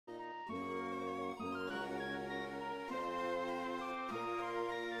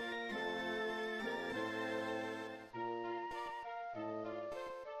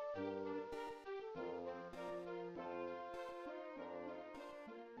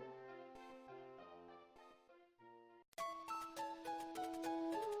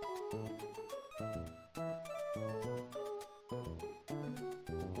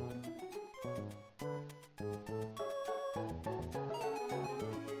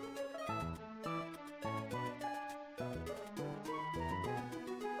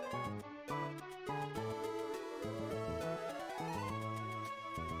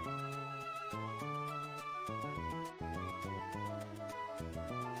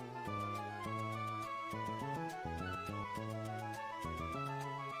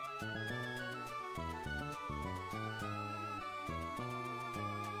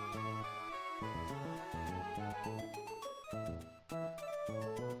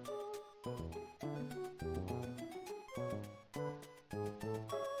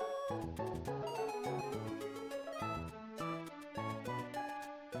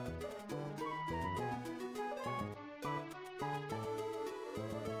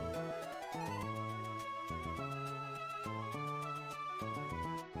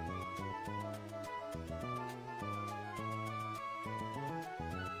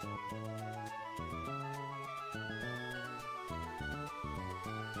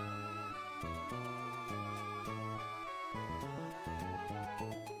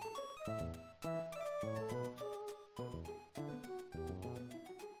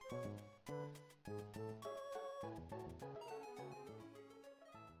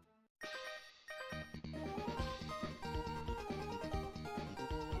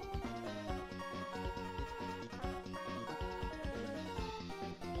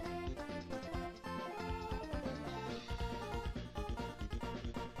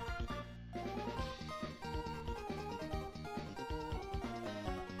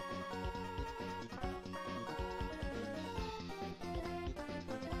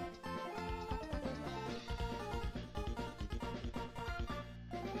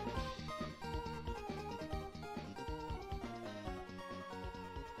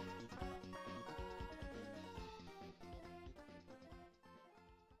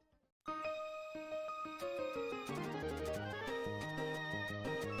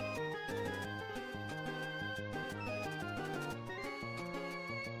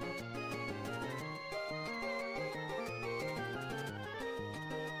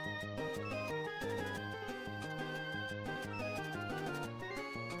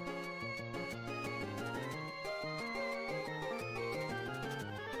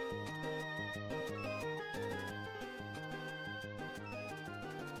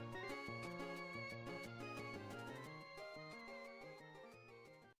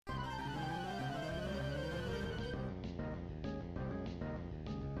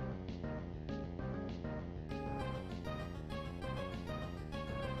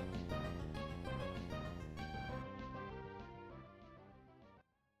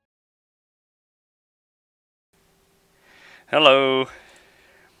Hello.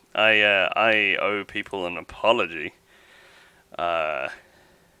 I owe people an apology. So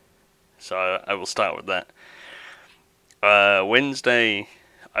I will start with that. Wednesday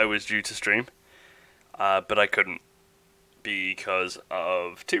I was due to stream, but I couldn't because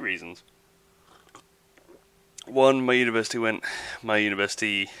of two reasons. One, my university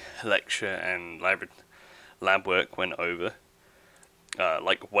lecture and lab work went over,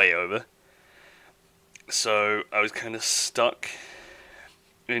 like way over. So I was kind of stuck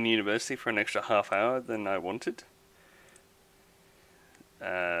in university for an extra half hour than I wanted.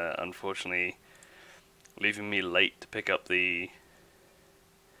 Unfortunately, leaving me late to pick up the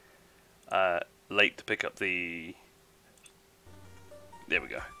there we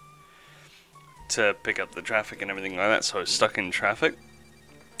go, to pick up the traffic and everything like that. So I was stuck in traffic.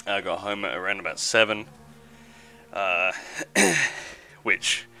 I got home at around about 7,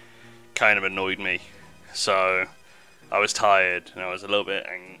 which kind of annoyed me. So I was tired and I was a little bit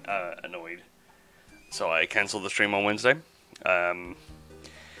annoyed. So I cancelled the stream on Wednesday. I'm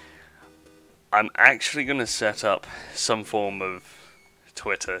actually going to set up some form of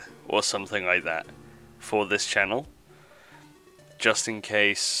Twitter or something like that for this channel, just in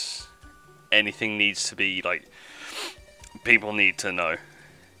case anything needs to be, like, people need to know.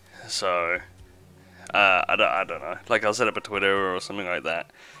 So I don't know, like, I'll set up a Twitter or something like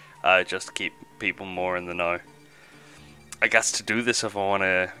that, just to keep people more in the know. I guess to do this if I want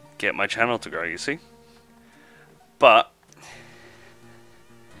to get my channel to grow, you see. But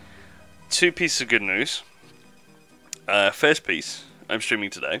two pieces of good news. First piece, I'm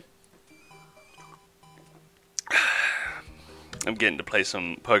streaming today. I'm getting to play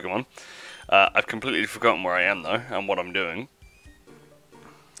some Pokemon. I've completely forgotten where I am though, and what I'm doing.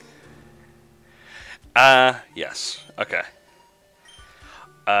 Yes, okay.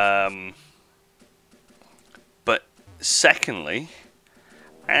 But secondly,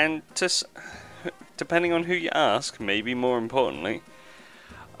 And depending on who you ask, maybe more importantly,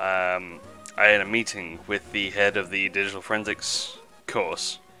 I had a meeting with the head of the digital forensics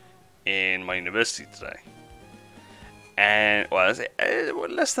course in my university today. And, well,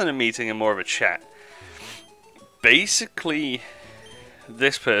 less than a meeting and more of a chat. Basically,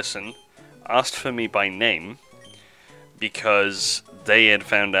 this person asked for me by name because they had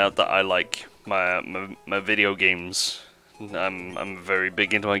found out that I like my video games. I'm very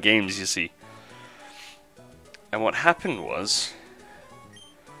big into my games, you see. And what happened was,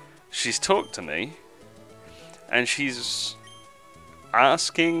 she's talked to me, and she's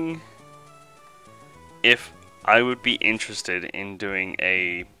asking if I would be interested in doing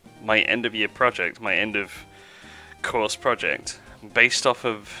my end of year project, my end of course project, based off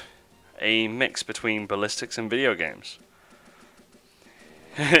of a mix between ballistics and video games.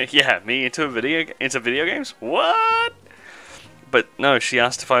 Yeah, me into video games? What? But no, she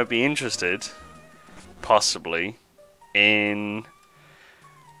asked if I'd be interested, possibly, in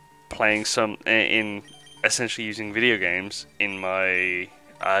playing in essentially using video games in my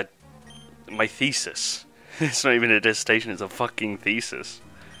my thesis. It's not even a dissertation; it's a fucking thesis.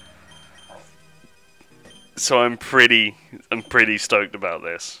 So I'm pretty stoked about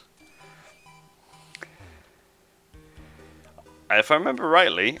this. If I remember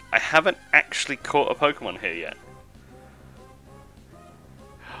rightly, I haven't actually caught a Pokemon here yet.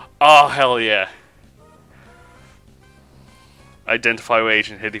 Oh, hell yeah. Identify with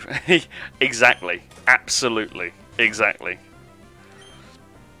Agent Hiddy. Exactly. Absolutely. Exactly.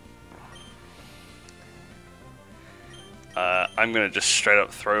 I'm gonna just straight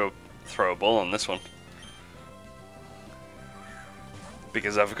up throw a ball on this one.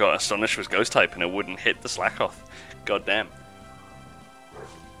 Because I've got Astonish with Ghost type and it wouldn't hit the Slackoth. God damn.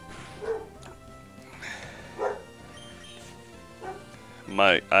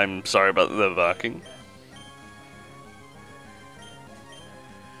 I'm sorry about the barking.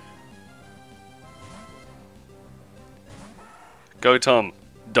 Go Tom,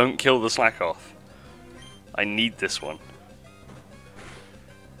 don't kill the Slackoth. I need this one.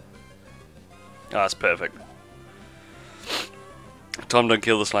 Ah, that's perfect. Tom, don't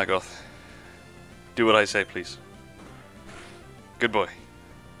kill the Slackoth. Do what I say, please. Good boy.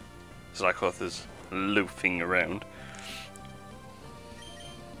 Slackoth is loafing around.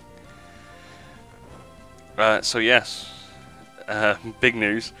 So yes, big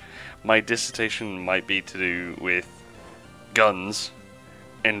news. My dissertation might be to do with guns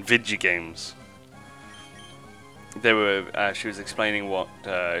and video games. She was explaining what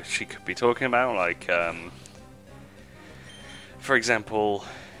she could be talking about, like, for example,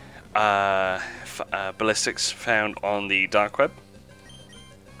 ballistics found on the dark web.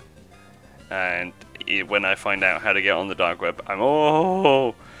 And when I find out how to get on the dark web,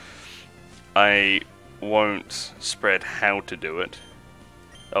 I won't spread how to do it,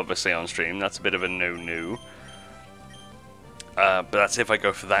 obviously on stream. That's a bit of a no-no. But that's if I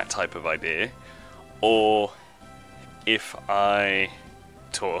go for that type of idea, or if I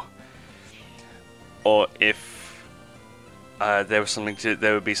tour, or if there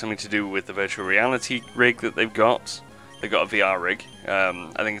would be something to do with the virtual reality rig that they've got. They've got a VR rig.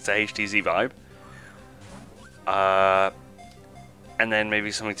 I think it's a HTZ Vibe. And then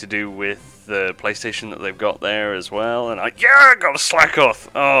maybe something to do with the PlayStation that they've got there as well. And I got a Slackoth!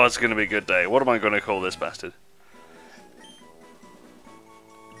 Oh, it's going to be a good day. What am I going to call this bastard?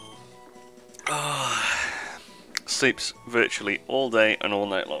 Sleeps virtually all day and all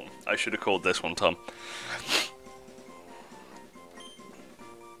night long. I should have called this one Tom.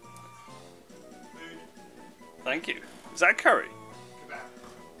 Thank you. Is that curry?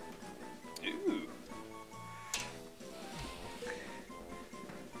 Ooh.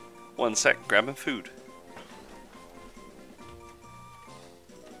 One sec, grabbing food.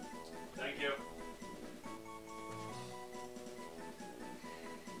 Thank you.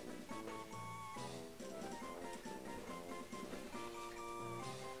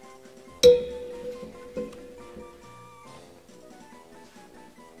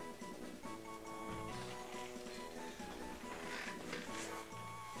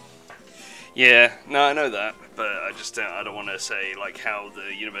 Yeah, no, I know that, but I don't want to say like how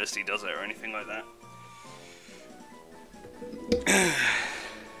the university does it or anything like that.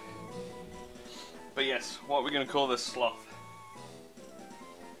 But yes, what are we going to call this sloth?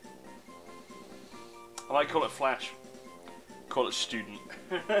 I might call it Flash. Call it Student.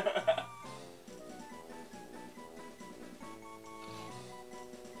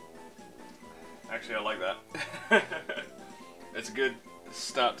 Actually, I like that. It's a good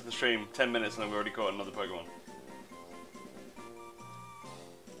start to the stream. 10 minutes and I've already caught another Pokemon.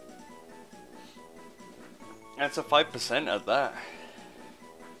 That's a 5% at that.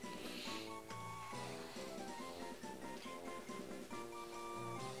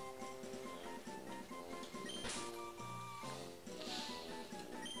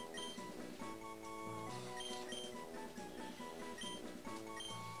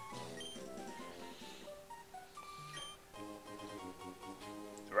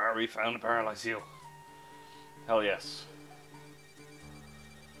 We found a paralyzed seal. Hell yes.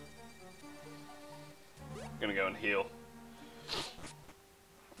 Gonna go and heal.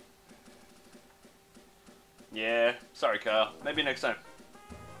 Yeah, sorry Kyle. Maybe next time.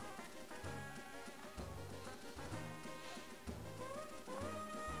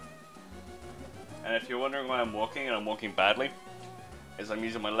 And if you're wondering why I'm walking, and I'm walking badly, is I'm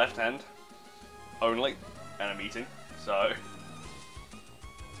using my left hand only, and I'm eating, so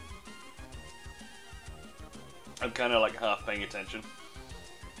I'm kind of like half paying attention.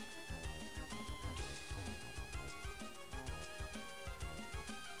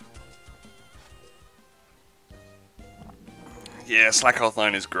 Yeah, Slack Health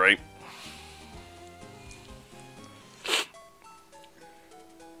 9 is great.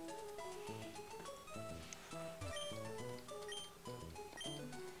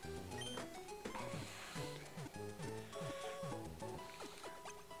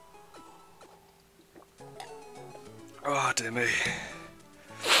 Oh, dear me.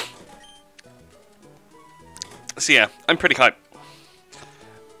 So yeah, I'm pretty hyped.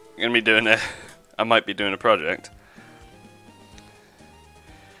 I'm gonna be doing I might be doing a project.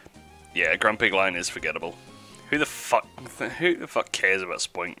 Yeah, Grumpig Line is forgettable. Who the fuck cares about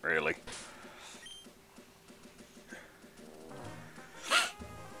Spoink, really?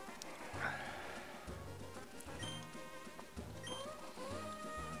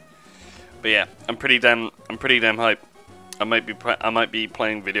 But yeah, I'm pretty damn hyped. I might be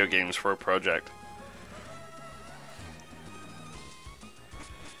playing video games for a project.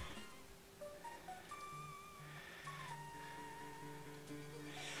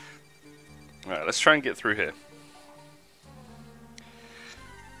 Alright, let's try and get through here.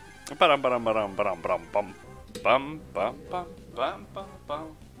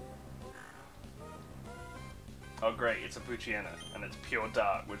 Oh great, it's a Pucciana, and it's pure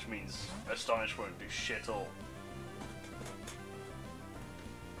dark, which means Astonish won't do shit all.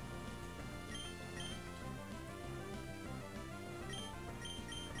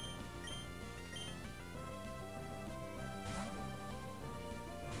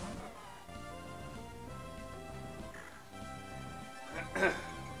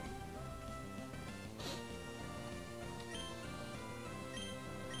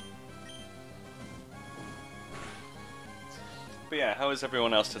 But yeah, how is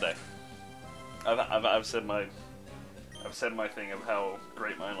everyone else today? I've said my thing of how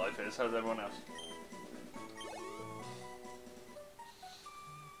great my life is. How's everyone else?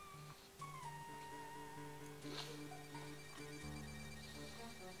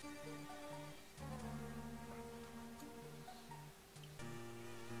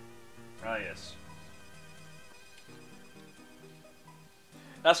 Ah yes.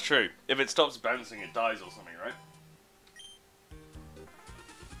 That's true. If it stops bouncing, it dies or something, right?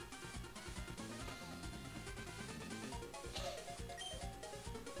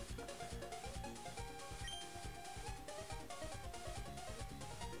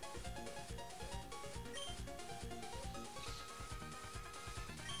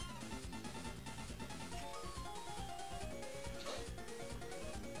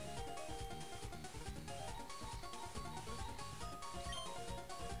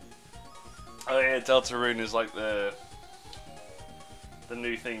 Oh yeah, Deltarune is like the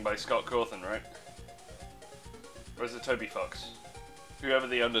new thing by Scott Cawthon, right? Or is it Toby Fox? Whoever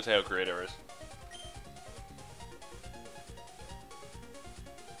the Undertale creator is.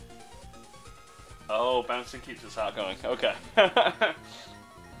 Oh, bouncing keeps his heart going. Okay. That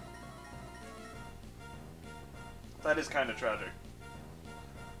is kind of tragic.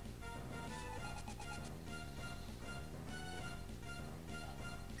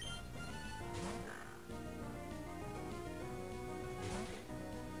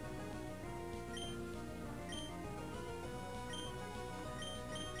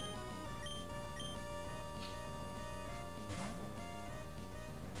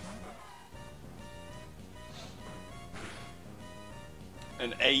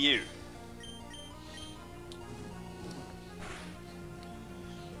 An AU.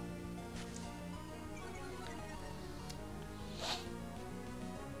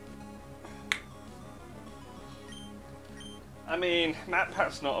 I mean,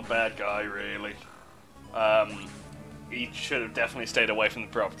 MatPat's not a bad guy, really. He should have definitely stayed away from the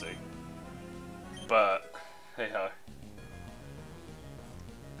property. But Hey ho.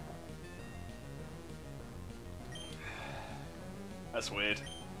 That's weird.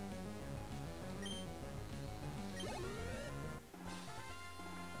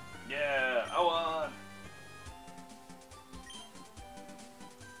 Yeah, I won!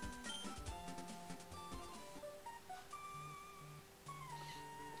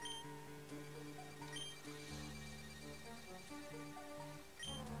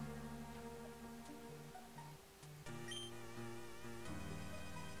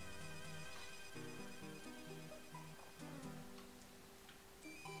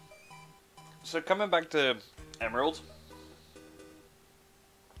 So coming back to Emerald,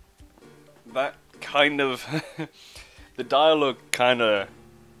 that kind of the dialogue kind of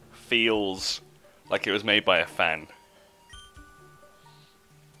feels like it was made by a fan.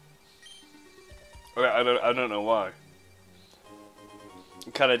 I don't know why.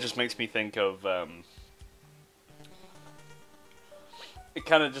 It kind of just makes me think of it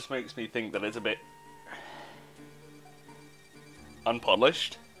kind of just makes me think that it's a bit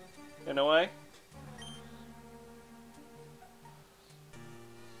unpolished in a way.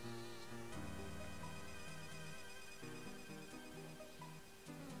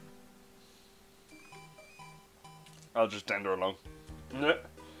 I'll just dander along.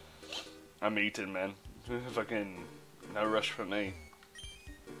 I'm eating, man. Fucking no rush for me.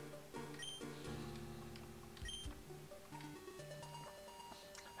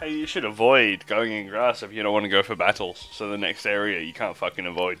 Hey, you should avoid going in grass if you don't want to go for battles. So the next area you can't fucking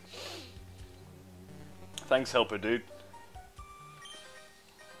avoid. Thanks, helper dude.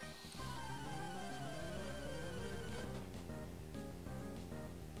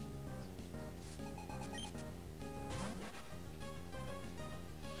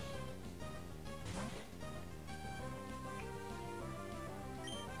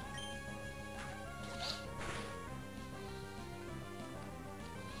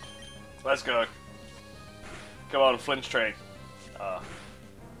 Let's go. Come on, flinch train.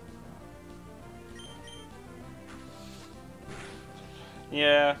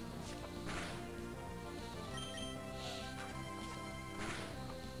 Yeah.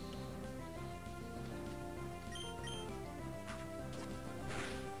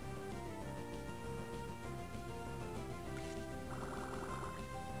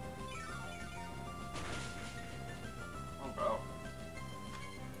 Oh, bro.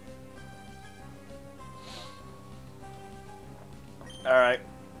 Alright.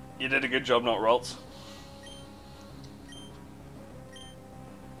 You did a good job, not Ralts.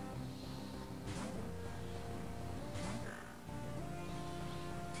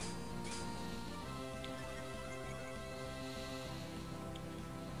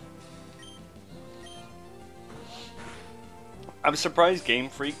 I'm surprised Game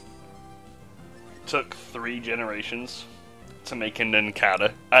Freak took 3 generations to make a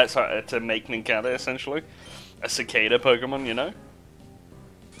Nincada. Sorry, to make Nincada, essentially. A cicada Pokemon, you know?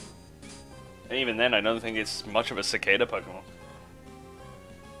 And even then, I don't think it's much of a cicada Pokemon.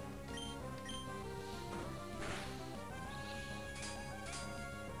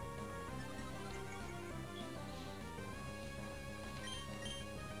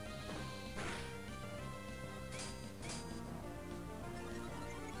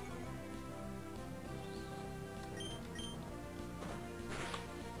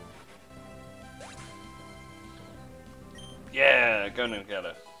 Yeah, go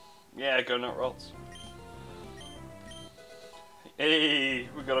Nincada. Yeah, go Nut Rolls. Hey,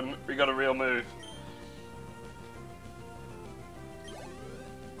 we got a real move.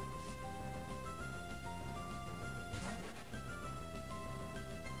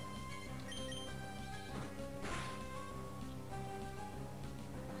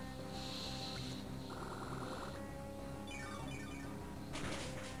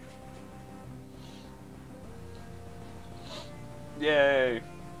 Yay.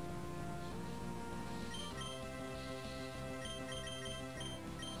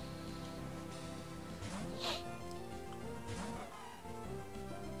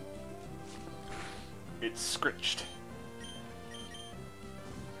 It's scritched.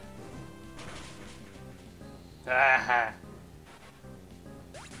 Aha.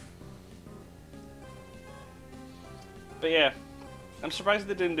 But yeah, I'm surprised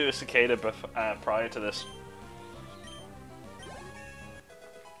they didn't do a cicada prior to this.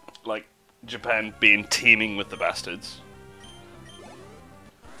 Like, Japan being teeming with the bastards.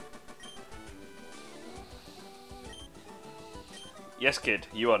 Yes, kid,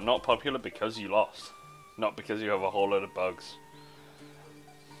 you are not popular because you lost. Not because you have a whole load of bugs.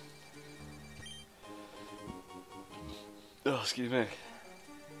 Oh, excuse me.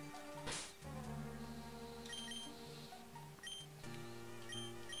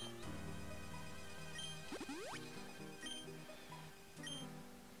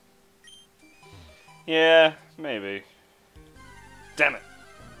 Yeah, maybe. Damn it.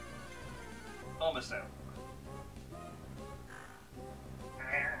 Almost out.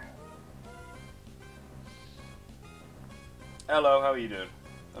 Hello, how are you doing?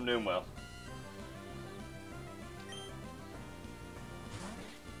 I'm doing well.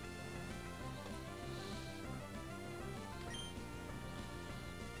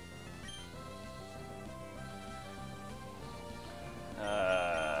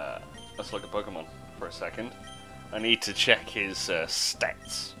 Let's look at Pokemon for a second. I need to check his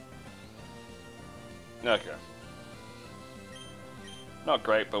stats. Okay. Not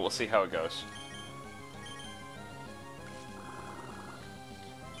great, but we'll see how it goes.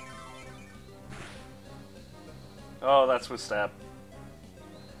 Oh, that's with stab.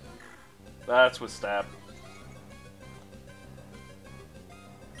 That's with stab.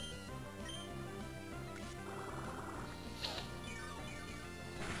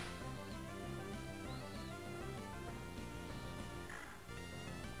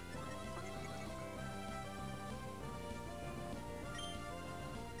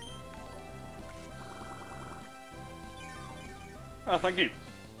 Oh, thank you.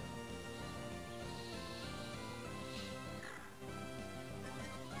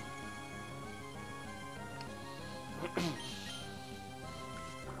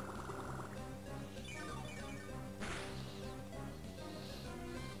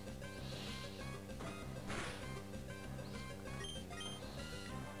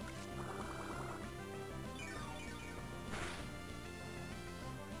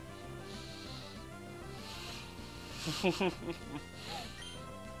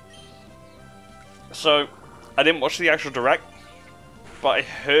 So, I didn't watch the actual direct, but I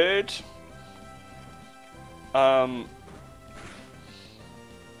heard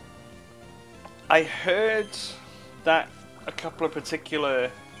that a couple of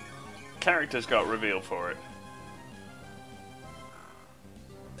particular characters got revealed for it.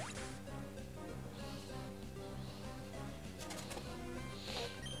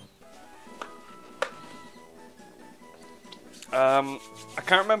 I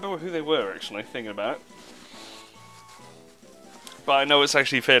can't remember who they were actually, thinking about it. But I know it's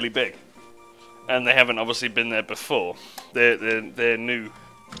actually fairly big. And they haven't obviously been there before. They're new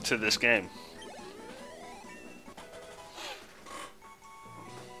to this game.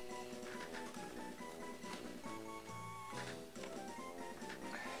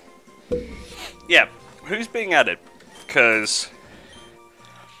 Yeah, who's being added? Because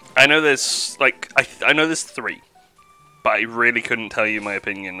I know there's like I know there's 3. But I really couldn't tell you my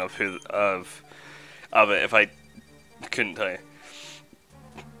opinion of of it if I couldn't tell you.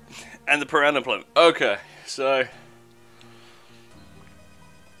 And the Piranha Plant. Okay, so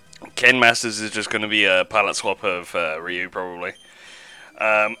Ken Masters is just going to be a pilot swap of Ryu, probably.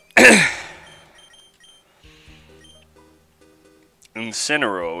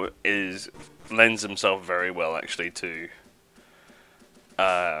 Incineroar lends himself very well actually to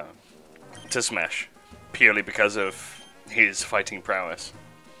Smash, purely because of his fighting prowess.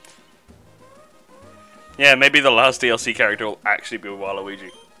 Yeah, maybe the last DLC character will actually be Waluigi.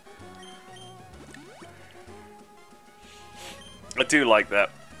 I do like that.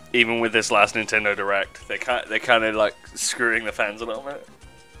 Even with this last Nintendo Direct, they're kind of like screwing the fans a little bit.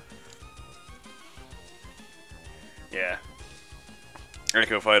 Yeah. Very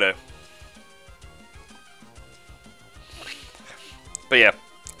cool photo. But yeah,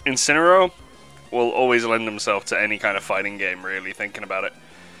 Incineroar will always lend himself to any kind of fighting game, really, thinking about it.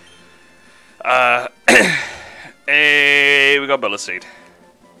 Hey, we got Bullet Seed.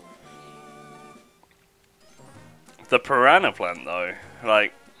 The Piranha Plant, though,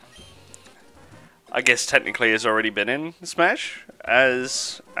 like, I guess technically has already been in Smash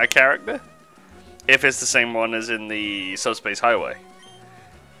as a character, if it's the same one as in the Subspace Highway.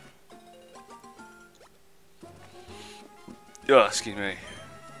 Oh, excuse me.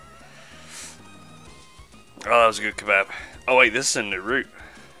 Oh, that was a good kebab. Oh wait, this is a new route.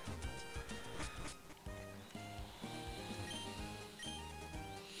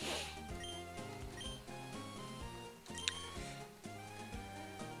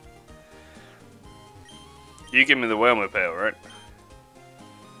 You give me the whale mobile, right?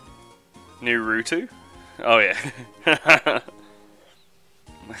 New Rutu? Oh yeah.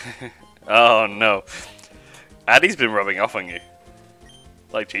 Oh no. Addy's been rubbing off on you.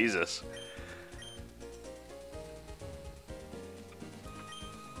 Like Jesus.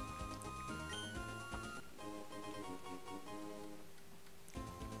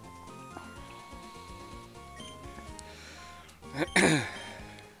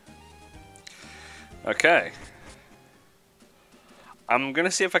 Okay. I'm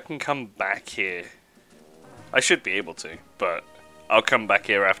gonna see if I can come back here I should be able to, but I'll come back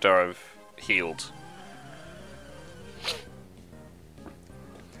here after I've healed.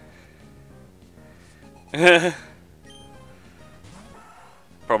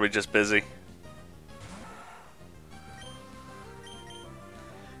 Probably just busy.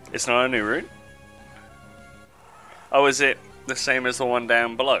 It's not a new route? Oh, is it the same as the one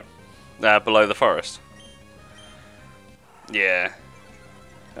down below? Below the forest? Yeah.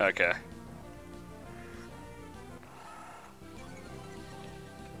 Okay.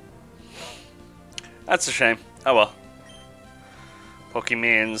 That's a shame. Oh well.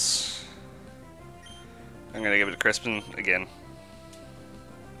 Pokemons. I'm gonna give it to Crispin again.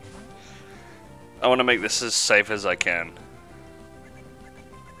 I want to make this as safe as I can.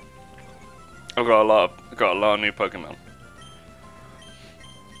 I've got a lot of new Pokemon.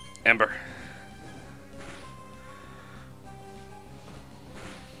 Ember.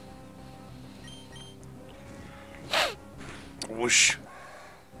 Whoosh.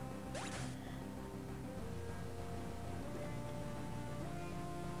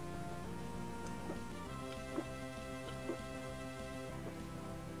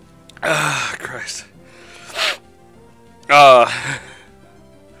 Ah, Christ.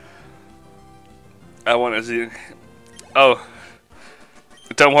 I want to do... Oh.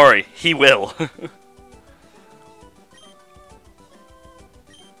 Don't worry, he will.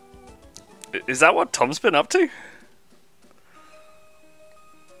 Is that what Tom's been up to?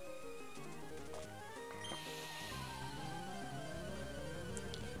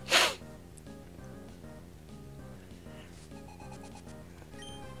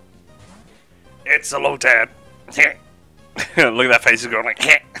 It's a Lotad. Look at that face, he's going like,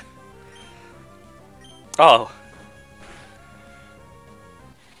 heh. Oh.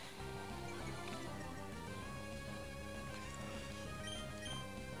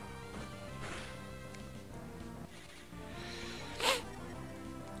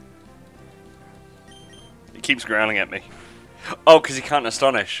 He keeps growling at me. Oh, because he can't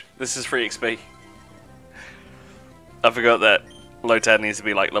astonish. This is free XP. I forgot that Lotad needs to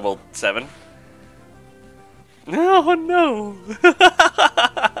be like level 7. Oh no!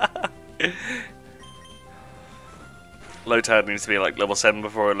 Lotad needs to be like level 7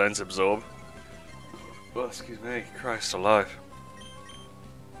 before it learns Absorb. Oh, excuse me. Christ alive.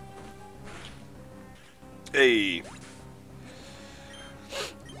 Hey.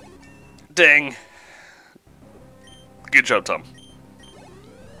 Ding. Good job, Tom.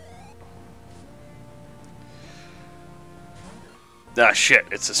 Ah, shit.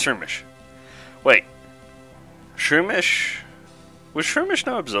 It's a Shroomish. Wait. Shroomish? Was Shroomish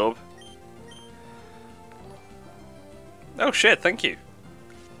no Absorb? Oh shit, thank you.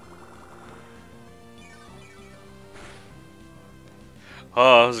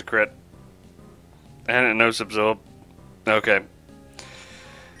 Oh, that was a crit. And it knows Absorb. Okay.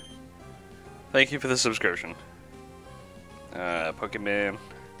 Thank you for the subscription. Pokemon.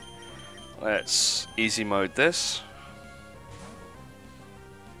 Let's easy mode this.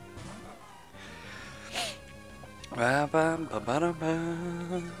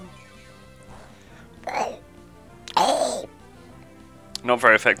 Not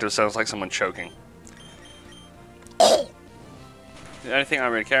very effective, sounds like someone choking. The only thing I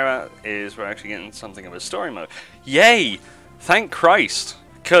really care about is we're actually getting something of a story mode. Yay! Thank Christ!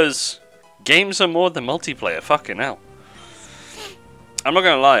 Because games are more than multiplayer, fucking hell. I'm not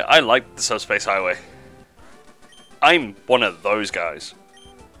gonna lie, I like the Subspace Highway. I'm one of those guys.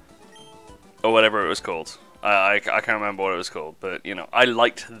 Or whatever it was called. I can't remember what it was called, but, you know, I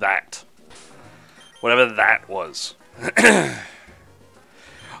liked that. Whatever that was.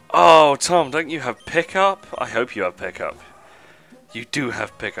 Oh, Tom, don't you have pickup? I hope you have pickup. You do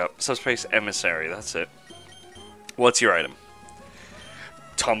have pickup. Subspace Emissary, that's it. What's your item?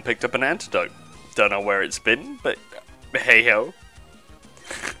 Tom picked up an antidote. Don't know where it's been, but hey ho.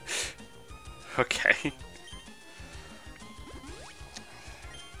 Okay.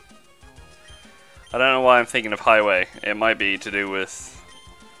 I don't know why I'm thinking of Highway. It might be to do with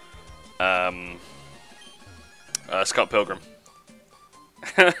Scott Pilgrim.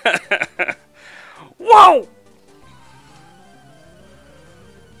 Whoa!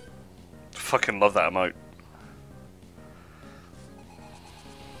 Fucking love that emote.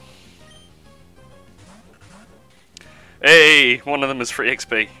 Hey, one of them is free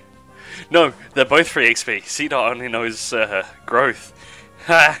XP. No, they're both free XP. C-Dot only knows growth.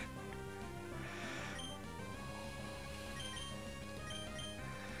 Ha!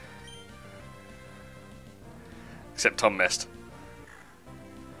 Except Tom missed.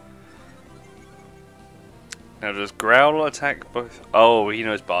 Now does Growl attack both? Oh, he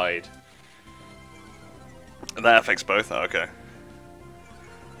knows Bide. That affects both? Oh, okay.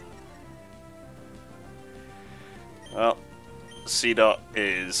 Well, C-Dot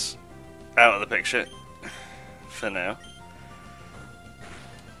is out of the picture for now.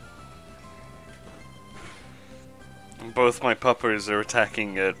 Both my puppers are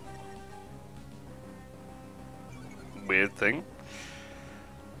attacking a weird thing.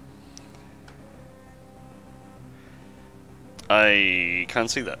 I can't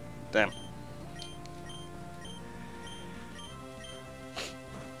see that. Damn.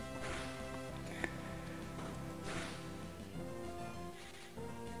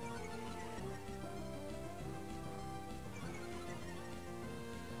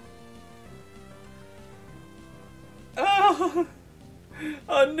 Oh!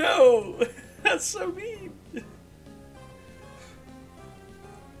 Oh no! That's so mean!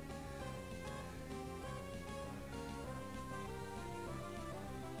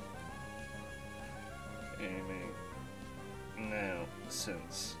 Aiming now,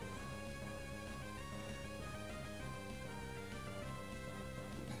 since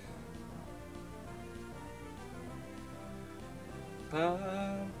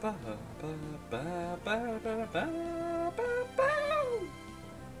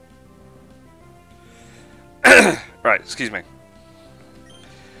right, excuse me.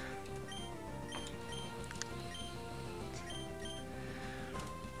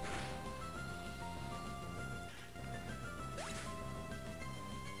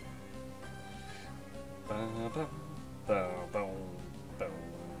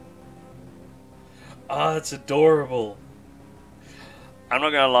 Ah, it's adorable. I'm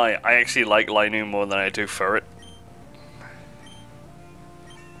not gonna lie, I actually like Linu more than I do Furret.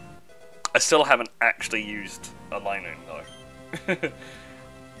 I still haven't actually used a Linu though.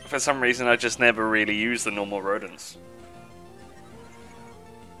 For some reason I just never really used the normal rodents.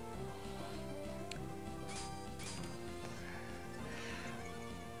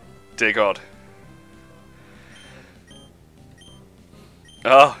 Dear God.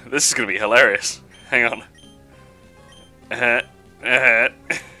 Oh, this is gonna be hilarious. Hang on.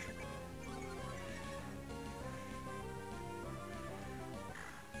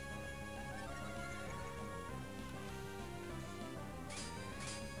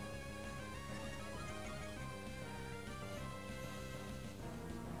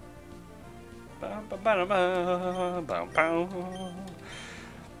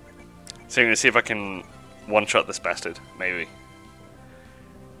 So I'm gonna see if I can one-shot this bastard, maybe.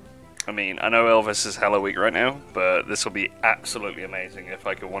 I mean, I know Elvis is hella weak right now, but this will be absolutely amazing if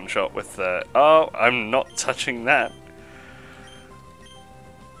I could one-shot with the... Oh, I'm not touching that.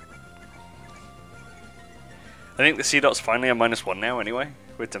 I think the C-Dot's finally a -1 now anyway,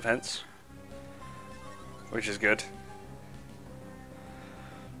 with defense. Which is good.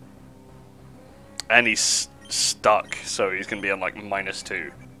 And he's stuck, so he's going to be on like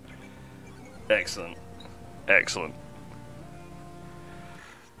 -2. Excellent. Excellent.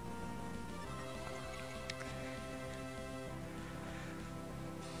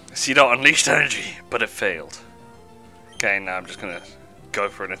 C-Dot unleashed energy, but it failed. Okay, now I'm just going to go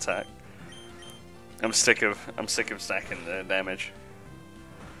for an attack. I'm sick of stacking the damage.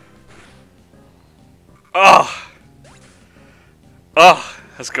 Oh! Oh,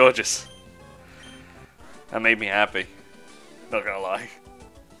 that's gorgeous. That made me happy. Not gonna lie.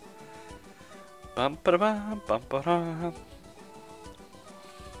 Bum ba bum bum ba.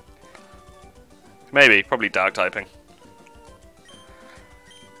 Maybe, probably dark typing.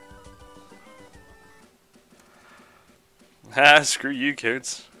 Ah, screw you,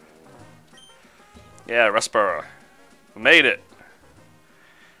 kids. Yeah, Rustborough. We made it.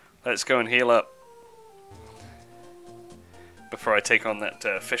 Let's go and heal up before I take on that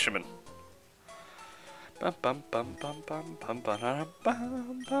fisherman. And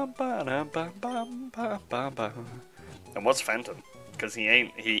what's Phantom? Because he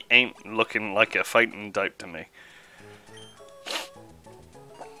ain't looking like a fighting dope to me.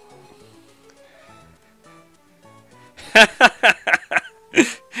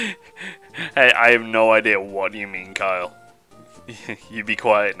 Hey, I have no idea what you mean, Kyle. You be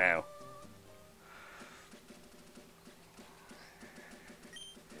quiet now.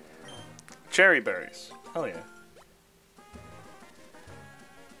 Cherry berries. Hell yeah.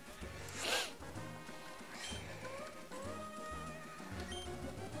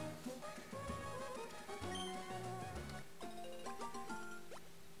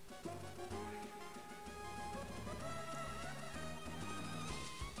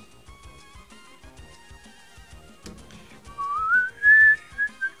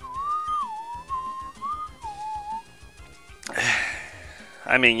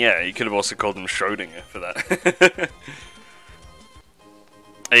 I mean, yeah, you could have also called him Schrodinger for that.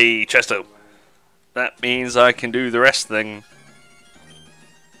 Hey, Chesto. That means I can do the rest thing.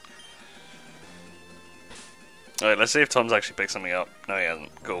 Alright, let's see if Tom's actually picked something up. No, he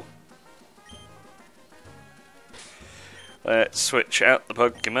hasn't. Cool. Let's switch out the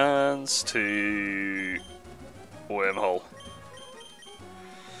Pokemons to Wormhole.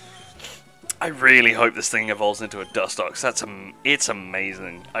 I really hope this thing evolves into a Dustox. It's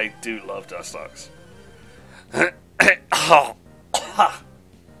amazing. I do love Dustox.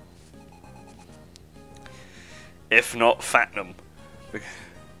 If not Fatnum.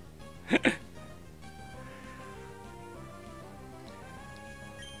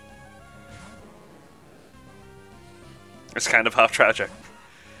 It's kind of half tragic.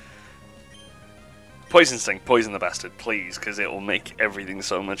 Poison Sting, poison the bastard, please, because it will make everything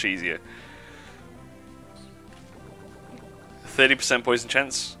so much easier. 30% poison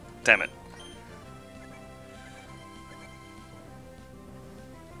chance? Damn it.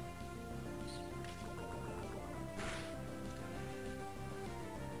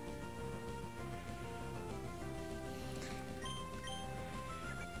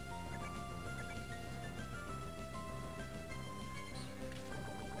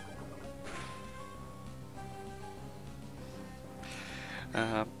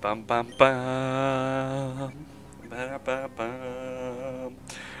 Bum bum bum. Ba ba bum.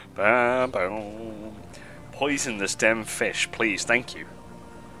 Ba bum. Poison this damn fish, please, thank you.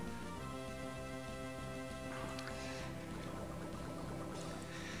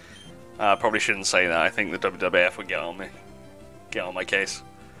 Probably shouldn't say that. I think the WWF would get on me. Get on my case.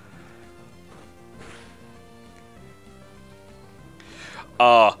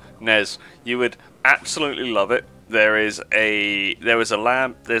 Nez, you would absolutely love it. There's a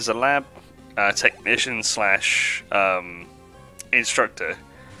lab technician slash instructor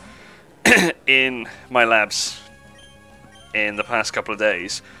in my labs in the past couple of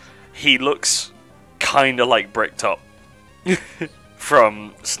days. He looks kinda like Bricktop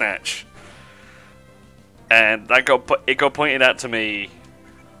from Snatch, and it got pointed out to me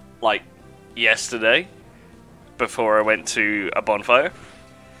like yesterday before I went to a bonfire.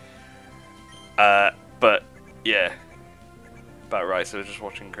 But yeah, about right. So I was just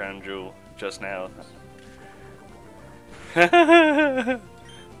watching Crown Jewel just now. But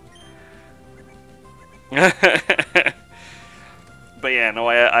yeah, no,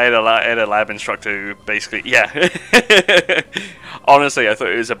 I had a lab instructor who basically, yeah. Honestly, I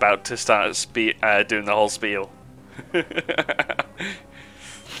thought he was about to start doing the whole spiel.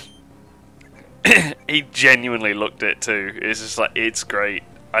 He genuinely looked it too. It's just like, it's great.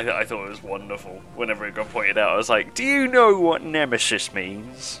 I thought it was wonderful. Whenever it got pointed out, I was like, do you know what Nemesis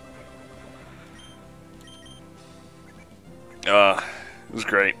means? It was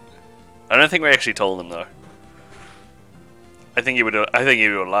great. I don't think we actually told him though. I think he would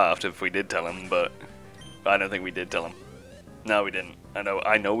have laughed if we did tell him, but I don't think we did tell him. No, we didn't.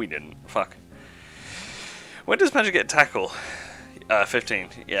 I know we didn't. Fuck. When does Magic get tackle? 15.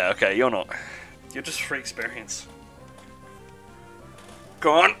 Yeah, okay, you're not. You're just free experience.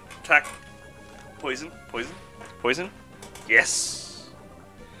 Go on, attack. Poison, poison, poison. Yes.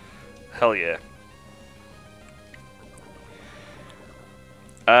 Hell yeah.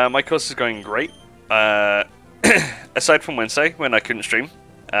 My course is going great. Aside from Wednesday, when I couldn't stream,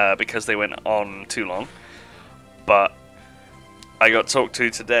 because they went on too long. But I got talked to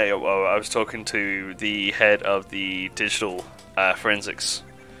today. Well, I was talking to the head of the digital forensics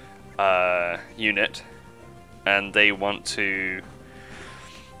unit, and they want to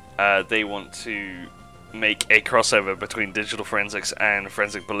make a crossover between digital forensics and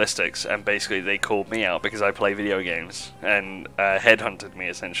forensic ballistics, and basically they called me out because I play video games and headhunted me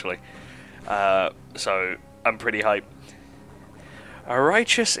essentially. So I'm pretty hyped. A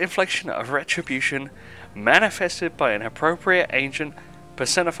righteous infliction of retribution manifested by an appropriate agent,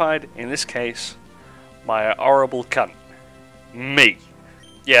 personified in this case by a horrible cunt. Me.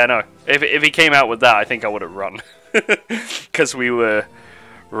 Yeah, no. If he came out with that, I think I would have run. Because we were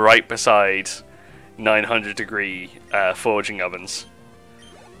right beside 900-degree forging ovens.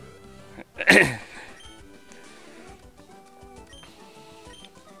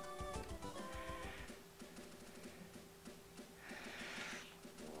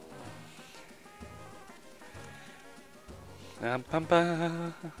 Bum, bum,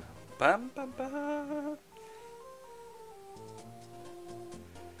 bum. Bum, bum, bum.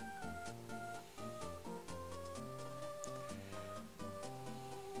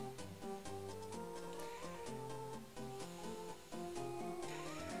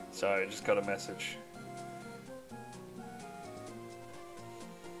 Sorry, I just got a message.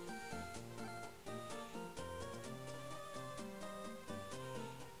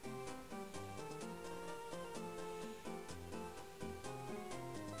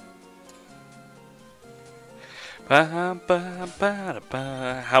 How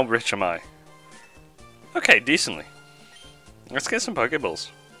rich am I? Okay, decently. Let's get some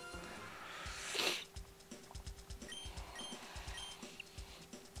Pokeballs.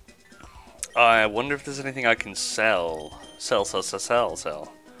 I wonder if there's anything I can sell. Sell.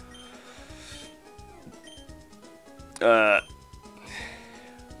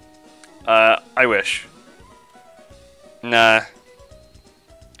 I wish. Nah.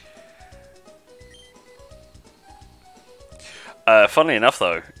 Funnily enough,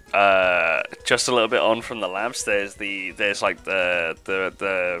 though, just a little bit on from the labs, there's like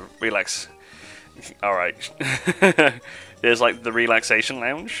the relax. All right. There's like the relaxation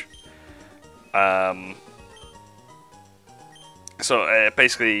lounge. So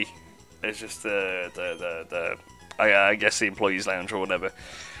basically, it's just I guess the employees lounge or whatever.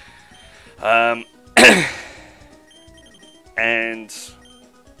 And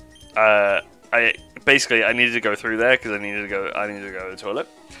I needed to go through there because I needed to go to the toilet,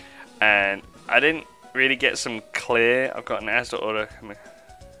 and I didn't really get some clear. I've got an as to order.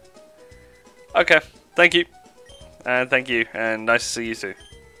 Okay, thank you, and nice to see you too.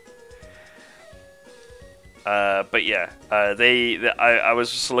 But yeah, I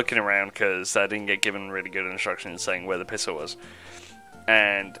was just looking around because I didn't get given really good instructions saying where the pisser was,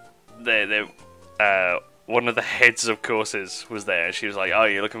 and one of the heads of courses was there. She was like, "Oh,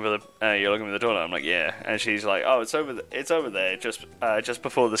 you're looking for the toilet?" I'm like, "Yeah," and she's like, "Oh, it's over there, just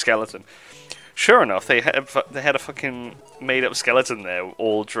before the skeleton." Sure enough, they had a fucking made up skeleton there,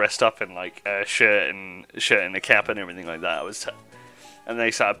 all dressed up in like a shirt and a cap and everything like that. And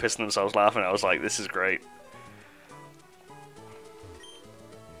they started pissing themselves laughing. I was like, "This is great."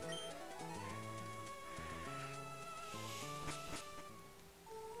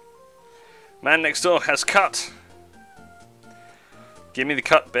 Man next door has cut. Give me the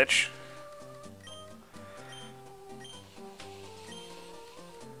cut, bitch.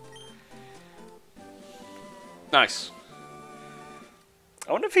 Nice.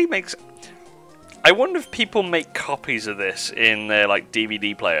 I wonder if people make copies of this in their like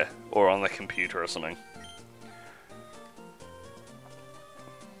DVD player or on their computer or something.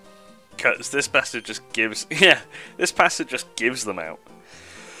 Cause this bastard just gives this bastard just gives them out.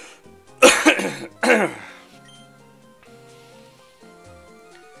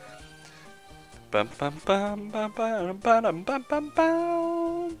 No.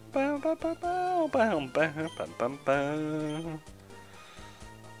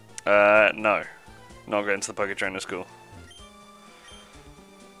 Not going to the Poké Trainer School.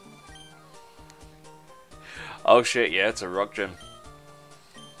 Oh shit, yeah, it's a rock gym.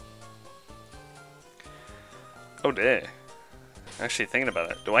 Oh dear. Actually thinking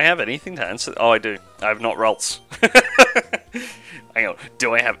about it. Do I have anything to answer? Oh, I do. I have not Ralts. Hang on.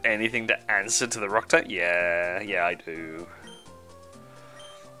 Do I have anything to answer to the rock type? Yeah, I do.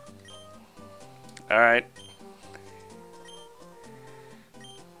 Alright.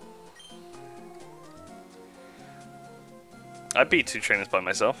 I beat 2 trainers by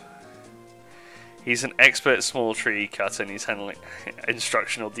myself. He's an expert small tree cutter and he's handling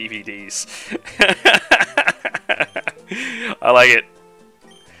instructional DVDs. I like it.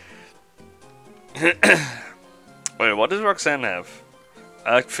 Wait, what does Roxanne have?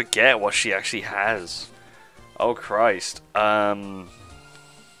 I forget what she actually has. Oh Christ.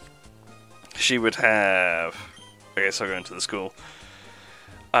 She would have... I guess I'll go into the school.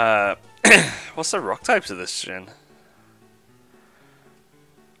 What's the rock types of this gen?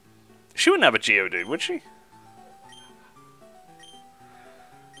 She wouldn't have a Geodude, would she?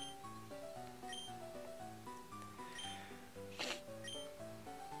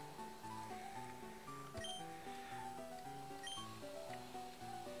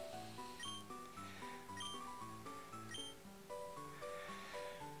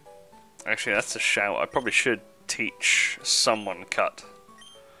 Actually, that's a shout. I probably should teach someone cut.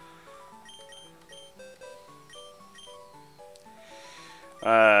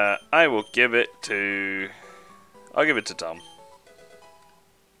 I will give it to... I'll give it to Tom.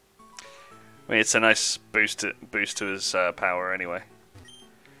 I mean, it's a nice boost to his power anyway.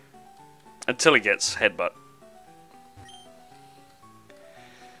 Until he gets headbutt.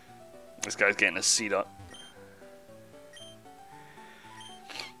 This guy's getting a C-dot.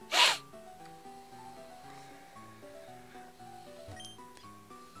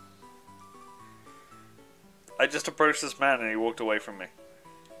 I just approached this man and he walked away from me.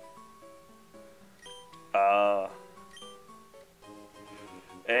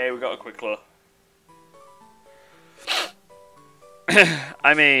 Hey, we got a quick claw.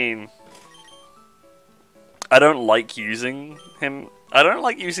 I mean, I don't like using him. I don't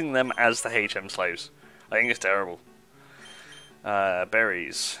like using them as the HM slaves. I think it's terrible.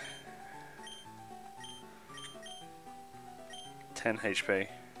 Berries. 10 HP.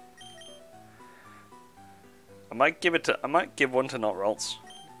 I might give one to Not Rolts,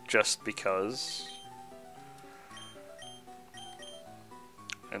 just because.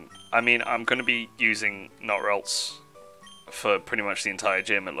 And I mean, I'm going to be using Not Rolts for pretty much the entire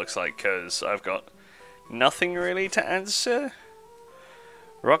gym, it looks like, because I've got nothing really to answer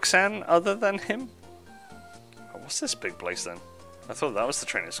Roxanne other than him. Oh, what's this big place then? I thought that was the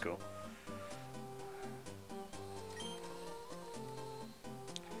training school.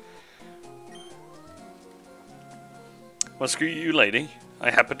 Well, screw you, lady. I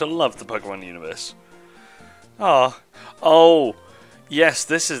happen to love the Pokemon universe. Ah, oh, yes,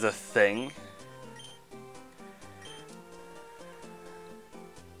 this is the thing.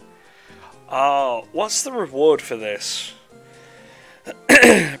 Oh, what's the reward for this?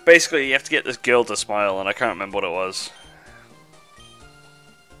 Basically, you have to get this girl to smile, and I can't remember what it was.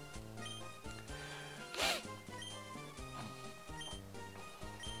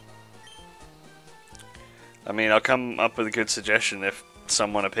 I mean, I'll come up with a good suggestion if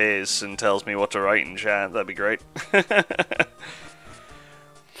someone appears and tells me what to write in chat. That'd be great.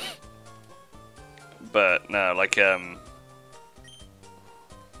 But no, like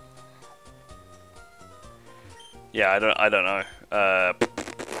yeah, I don't know.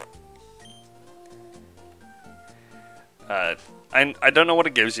 I don't know what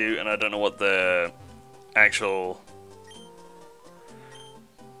it gives you, and I don't know what the actual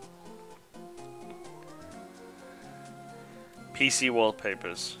PC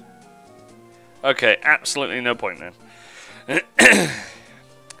wallpapers. Okay, absolutely no point then.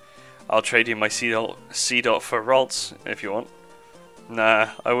 I'll trade you my C dot for Rolts if you want.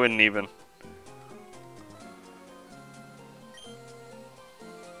 Nah, I wouldn't even.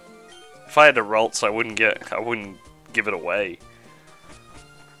 If I had a Rolts, I wouldn't give it away.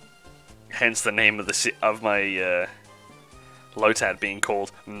 Hence the name of my Lotad being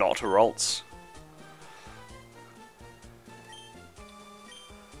called Not Rolts.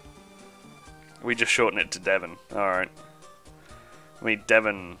 We just shorten it to Devon. Alright. I mean,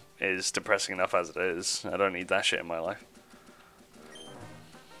 Devon is depressing enough as it is. I don't need that shit in my life.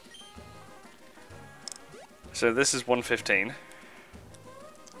 So this is 115.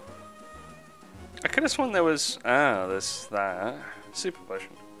 I could have sworn there was... Ah, there's that. Super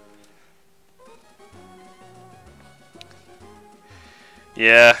potion.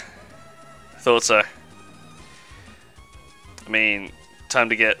 Yeah. Thought so. I mean, time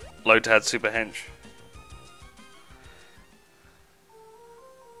to get Lotad Super Hench.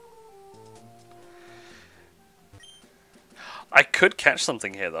 I could catch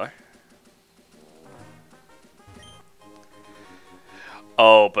something here though.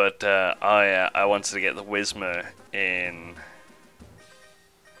 Oh, but I wanted to get the Whismer in.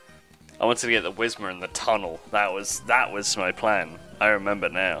 I wanted to get the Whismer in the tunnel. That was my plan. I remember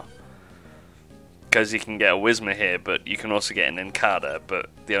now. Because you can get a Whismer here, but you can also get an Incada. But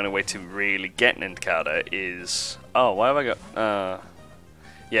the only way to really get an Incada is... Oh, why have I got...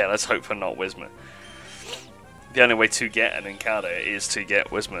 yeah, let's hope for not Whismer. The only way to get an Incada is to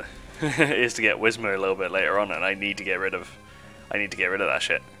get Whismer. is to get Whismer a little bit later on, and I need to get rid of that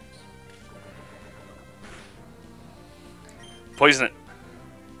shit. Poison it.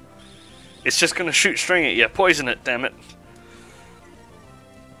 It's just gonna shoot string at you. Poison it, damn it.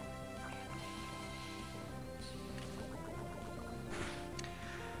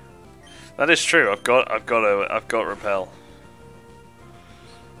 That is true. I've got repel.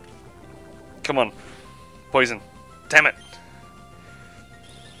 Come on, poison. Damn it.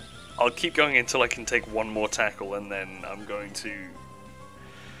 I'll keep going until I can take one more tackle, and then I'm going to...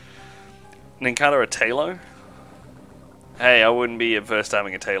 Nincada a Talo? Hey, I wouldn't be averse to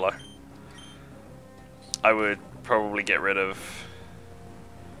having a Talo. I would probably get rid of...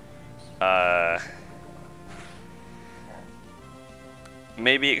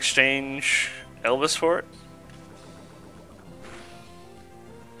 maybe exchange Elvis for it?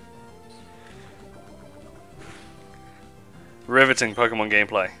 Riveting Pokemon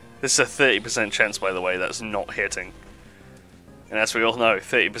gameplay. This is a 30% chance, by the way, that's not hitting. And as we all know,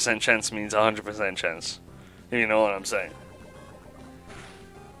 30% chance means 100% chance. If you know what I'm saying.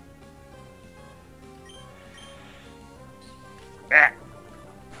 Ah.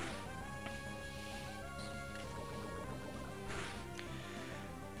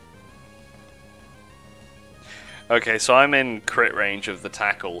 Okay, so I'm in crit range of the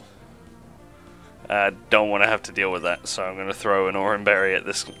tackle. Don't want to have to deal with that, so I'm going to throw an Oran Berry at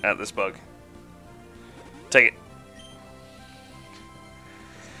this bug. Take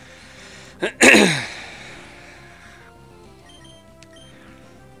it.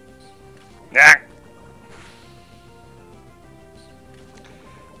 Ah!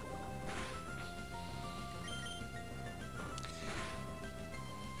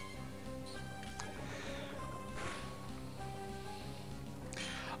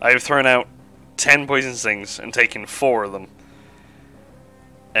 I've thrown out 10 poison stings and taken 4 of them.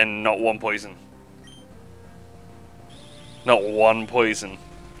 And not 1 poison. Not 1 poison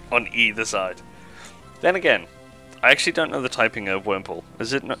on either side. Then again, I actually don't know the typing of Wurmple.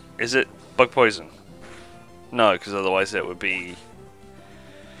 Is it bug poison? No, because otherwise it'd be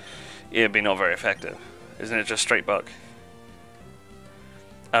not very effective. Isn't it just straight bug?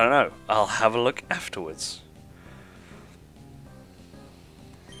 I don't know. I'll have a look afterwards.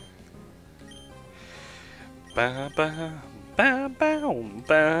 Ba ba ba ba ba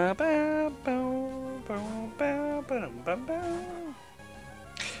ba ba ba ba.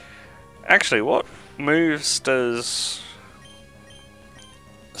 Actually, what moves does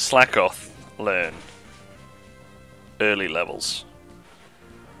Slackoth learn? Early levels.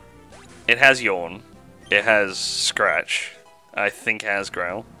 It has Yawn. It has Scratch. I think it has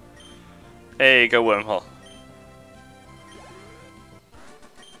Growl. Hey, go Wormhole.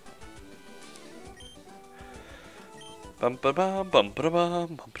 Bum ba bum bum ba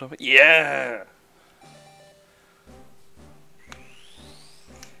bum bum ba. Yeah.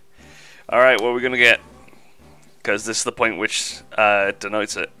 All right, what are we gonna get? Because this is the point which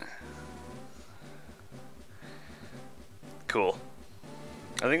denotes it. Cool.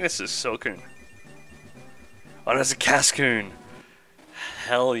 I think this is Silcoon. Oh, there's a Cascoon.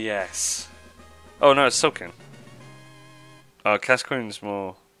 Hell yes. Oh no, it's Silcoon. Oh, Cascoon's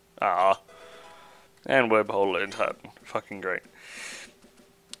more. Ah. And Webhole learned Hut. Fucking great.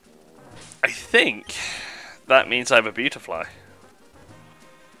 I think that means I have a Beautifly.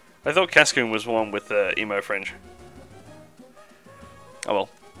 I thought Cascoon was one with the emo fringe. Oh well.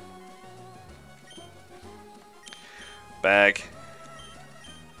 Bag.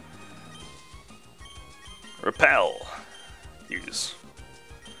 Repel. Use.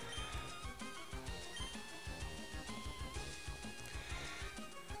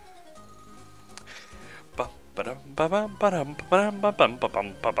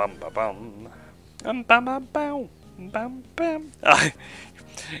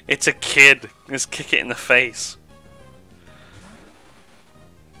 It's a kid. Just kick it in the face.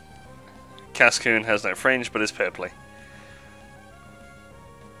 Cascoon has no fringe, but is purpley.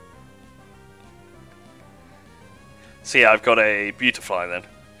 So yeah, I've got a Beautifly then.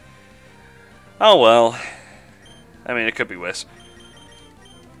 Oh well. I mean, it could be worse.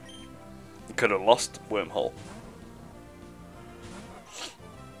 Could have lost Wormhole.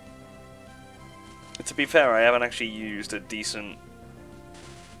 To be fair, I haven't actually used a decent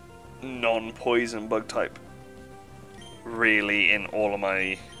non-poison bug type really in all of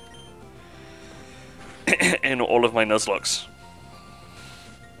my Nuzlocks.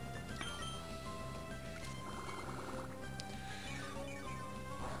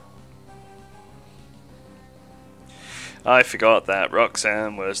 I forgot that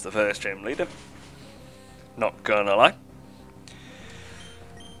Roxanne was the first gym leader. Not gonna lie.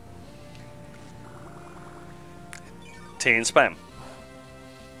 Teen spam.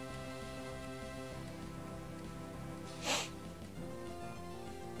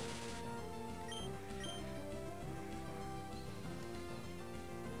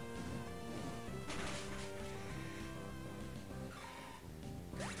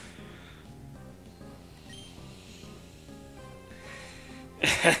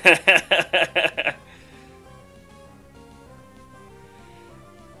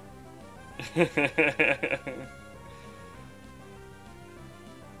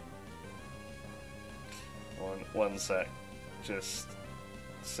 One sec. Just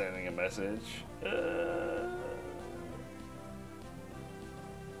sending a message.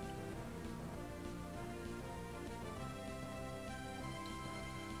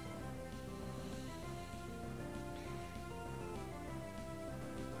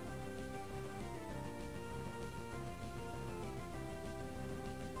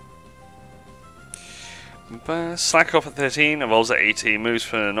 Slack off at 13, evolves at 18, moves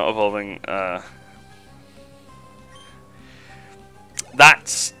for not evolving.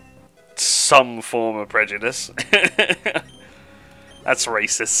 That's some form of prejudice. That's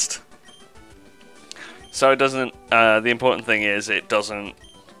racist. So it doesn't. The important thing is it doesn't.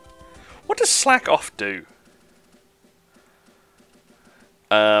 What does slack off do?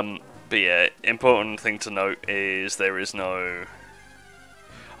 But yeah, important thing to note is there is no.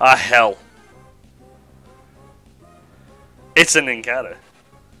 Ah hell. It's an encounter.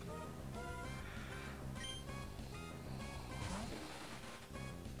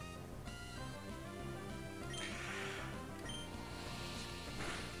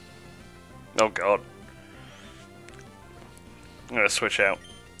 Oh god. I'm gonna switch out.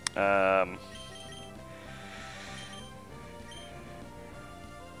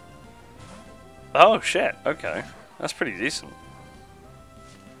 Oh shit, okay. That's pretty decent.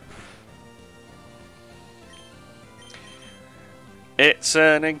 It's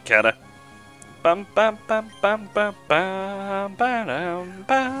an encounter. Bum bum bum bum bum bum bum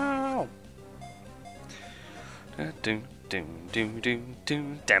bum. Doom doom doom doom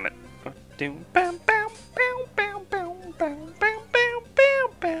doom. Damn it. Doom bum bum bum bum bum bum bum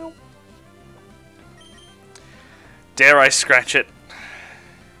bum bum. Dare I scratch it?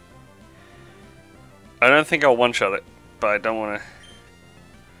 I don't think I'll one-shot it, but I don't want to.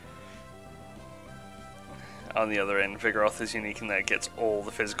 On the other end, Vigoroth is unique in that it gets all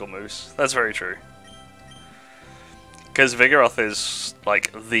the physical moves. That's very true. Because Vigoroth is,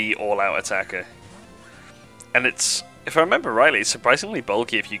 like, the all-out attacker. And it's, if I remember rightly, it's surprisingly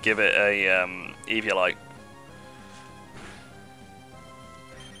bulky if you give it a Eviolite.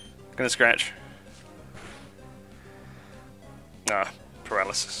 Gonna scratch. Ah,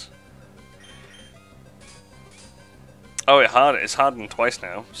 paralysis. Oh, it's hardened twice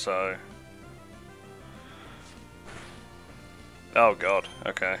now, so... Oh god,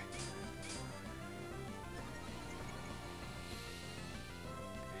 okay.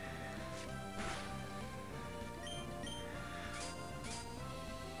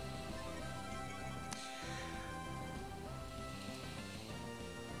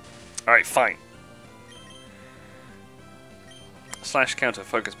 Alright, fine. Slash counter,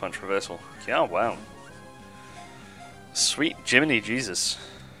 focus punch, reversal. Yeah, wow. Sweet Jiminy Jesus.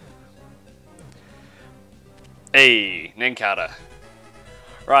 Hey, Ninkata.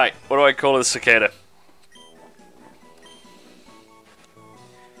 Right, what do I call this cicada?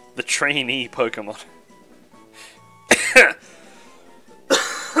 The trainee Pokemon.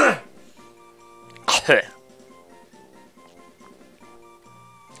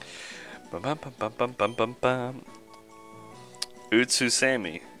 Bum bum bum bum bum bum bum bum.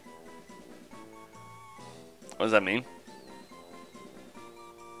 Utsusami. What does that mean?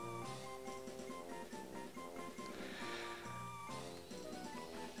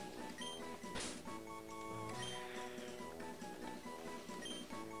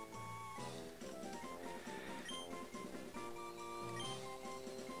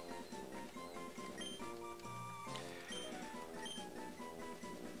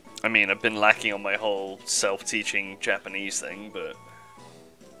 I mean, I've been lacking on my whole self-teaching Japanese thing, but...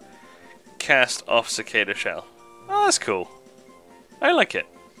 Cast off Cicada Shell. Oh, that's cool. I like it.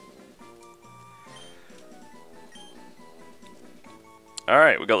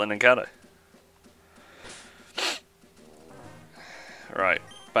 Alright, we got the Ninkata. Right,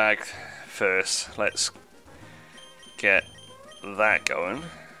 bag first. Let's get that going.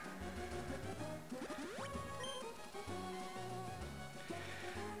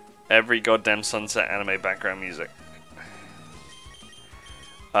 Every goddamn Sunset anime background music.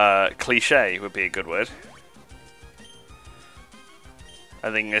 Cliche would be a good word.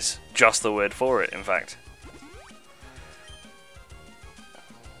 I think it's just the word for it, in fact.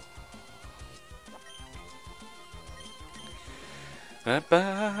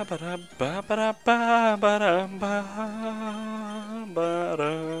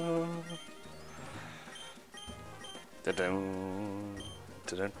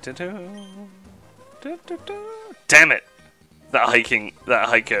 Damn it! That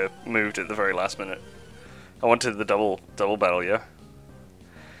hiker moved at the very last minute. I wanted the double battle, yeah.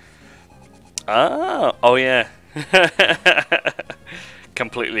 Ah, oh yeah.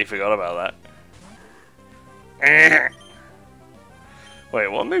 Completely forgot about that.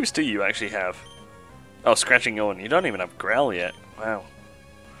 Wait, what moves do you actually have? Oh, Scratching Yawn. You don't even have Growl yet. Wow.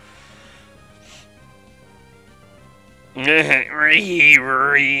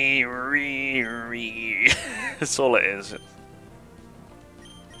 That's all it is.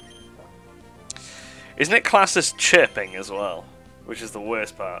 Isn't it classed as chirping as well? Which is the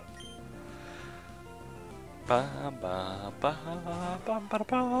worst part.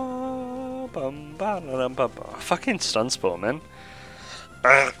 Fucking Sunspore, man.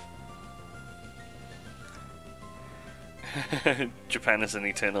 Japan is an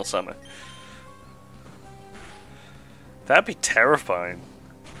eternal summer. That'd be terrifying.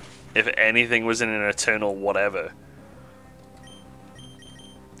 If anything was in an eternal whatever.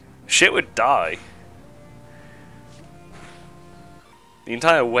 Shit would die. The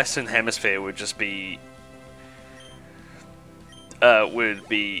entire Western Hemisphere would just be... would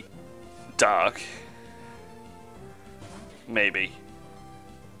be dark. Maybe.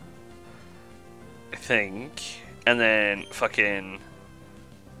 I think. And then fucking...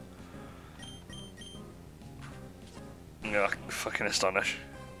 Oh, fucking astonish.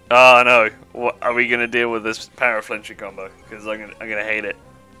 Oh no, what are we gonna deal with this power flinching combo? Because I'm gonna hate it.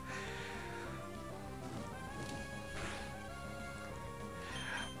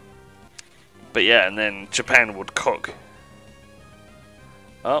 But yeah, and then Japan would cook.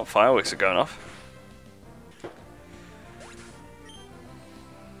 Oh, fireworks are going off.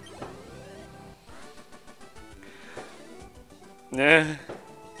 Yeah.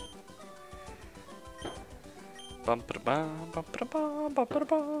 Bum ba bum bum ba bum bum ba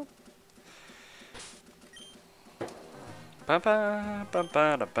bum. Ba ba ba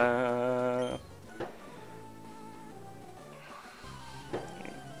ba da ba.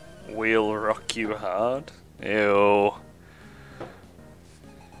 We'll rock you hard. Ew.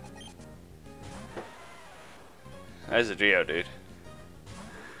 That's a Geo, dude.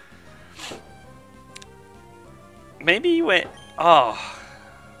 Maybe you went. Oh.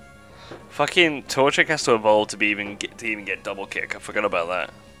 Fucking Torchic has to evolve to even get double kick. I forgot about that.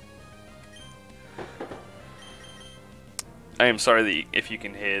 I am sorry that if you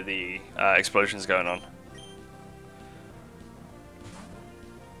can hear the explosions going on.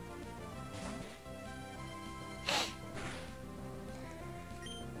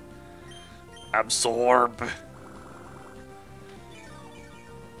 Absorb.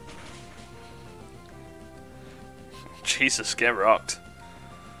 Jesus, get rocked.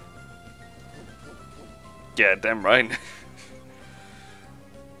 Yeah, damn right.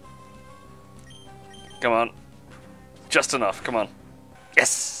 Come on. Just enough, come on.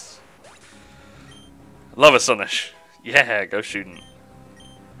 Yes! Love Astonish. Yeah, go shooting.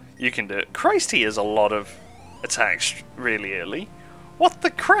 You can do it. Christ, he has a lot of attacks really early. What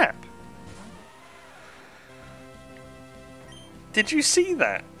the crap? Did you see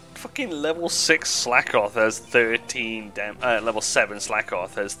that? Fucking level 6 Slackoth has 13 level 7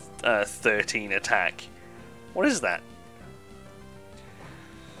 Slackoth has 13 attack. What is that?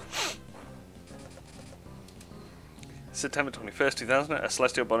 September 21st, 2000, a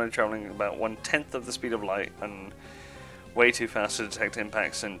celestial body traveling about 1/10 of the speed of light and way too fast to detect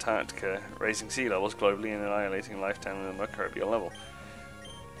impacts in Antarctica, raising sea levels globally and annihilating life down in the microbial level.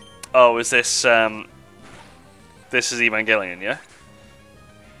 Oh, is this, this is Evangelion, yeah?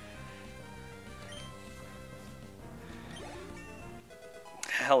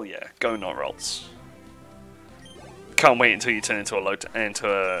 Hell yeah, go not rolls. Can't wait until you turn into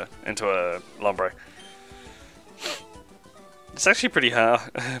a Lombre. It's actually pretty hard,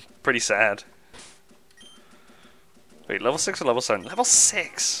 pretty sad. Wait, level 6 or level 7? Level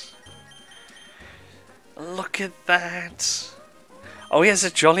 6! Look at that! Oh, he has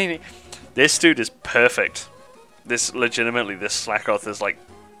a jolly... This dude is perfect. This, legitimately, this Slackoth is like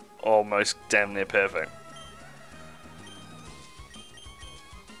almost damn near perfect.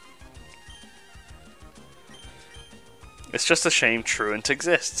 It's just a shame Truant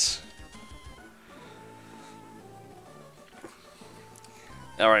exists.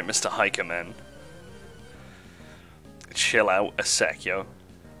 Alright, Mr. Hiker Man. Chill out a sec, yo.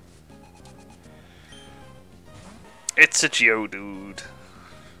 It's a Geodude.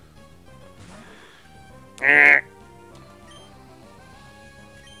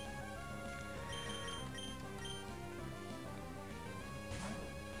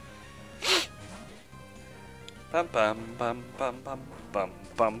 Bum bum bum bum bum bum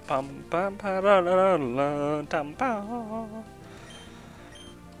bum bum bum ba la la la dum bum.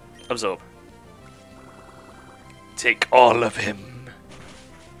 Absorb. Take all of him.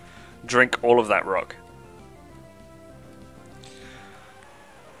 Drink all of that rock.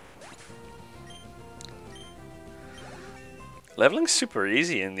 Leveling's super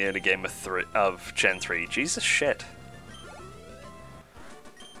easy in the early game of Gen 3. Jesus shit.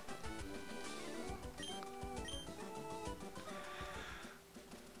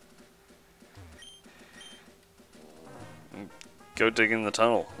 Go dig in the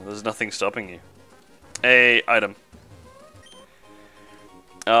tunnel. There's nothing stopping you. A item.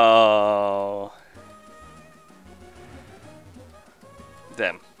 Oh.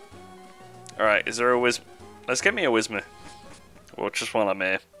 Damn. Alright, is there a Wiz... Let's get me a Wizma. Or just while I'm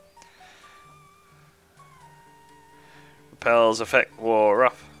here. Repels effect war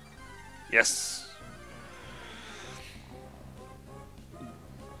up. Yes.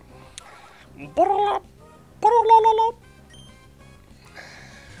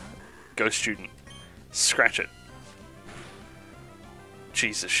 Go student. Scratch it.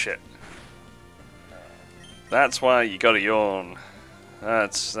 Jesus shit. That's why you gotta yawn.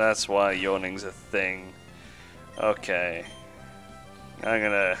 That's why yawning's a thing. Okay. I'm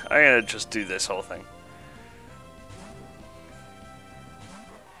gonna just do this whole thing.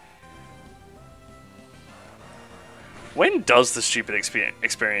 When does the stupid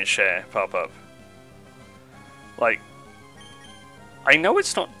experience share pop up? Like, I know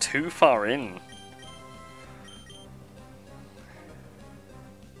it's not too far in.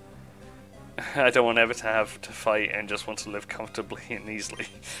 I don't want ever to have to fight and just want to live comfortably and easily.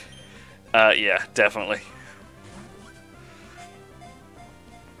 Yeah, definitely.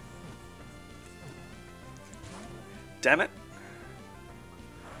 Damn it.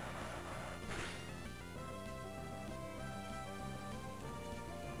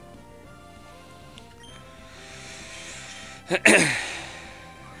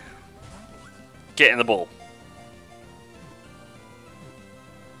 Get in the ball.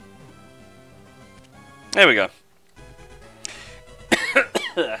 There we go.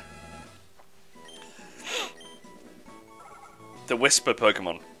 The Whisper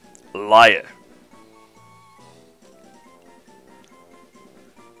Pokemon. Liar.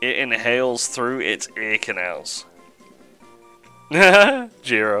 It inhales through its ear canals.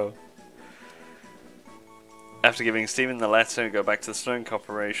 Jiro. After giving Steven the letter, go back to the Stone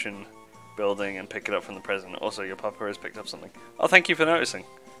Corporation building and pick it up from the president. Also, your papa has picked up something. Oh, thank you for noticing.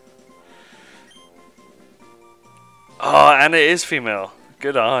 Oh, and it is female.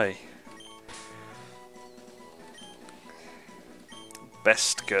 Good eye.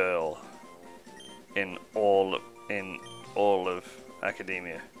 Best girl in all of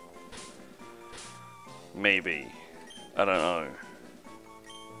academia. Maybe. I don't know.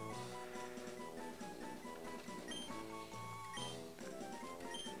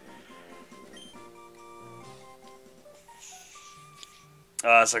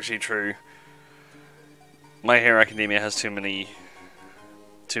 That's actually true. My Hero Academia has too many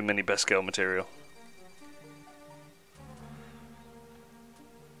best girl material.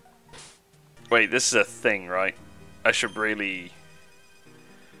 Wait, this is a thing, right? I should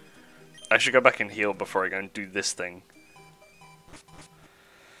go back and heal before I go and do this thing.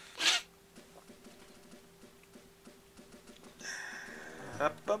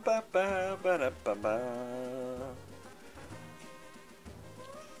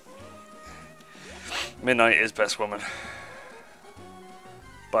 Midnight is best woman.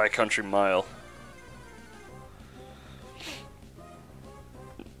 By a country mile.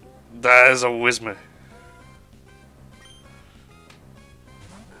 That is a Whismer.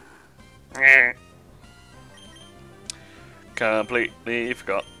 Completely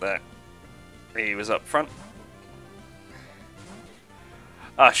forgot that he was up front.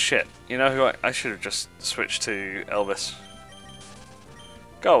 Ah, shit. You know who I should have just switched to Elvis.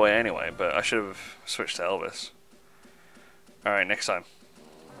 Go away anyway, but I should have switched to Elvis. Alright, next time.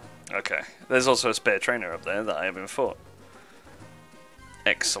 Okay. There's also a spare trainer up there that I haven't fought.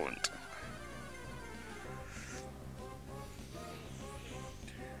 Excellent.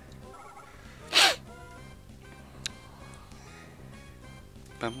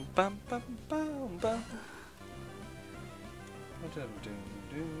 Bum bum bum bum bum.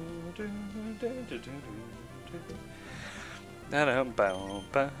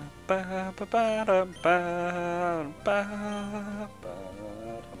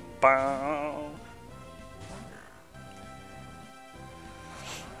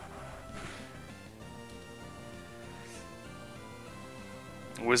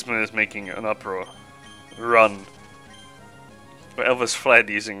 Whismer is making an uproar. Run. But Elvis fled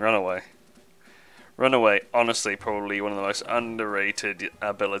using Runaway. Runaway, honestly, probably one of the most underrated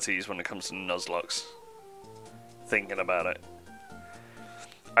abilities when it comes to Nuzlocke. Thinking about it.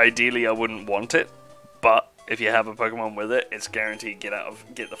 Ideally, I wouldn't want it, but if you have a Pokemon with it, it's guaranteed get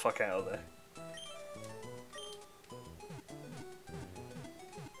the fuck out of there.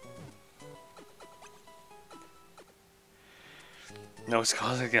 No, it's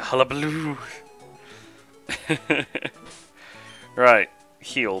causing a hullabaloo. Right,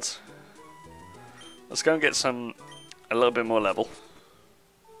 healed. Let's go and get a little bit more level.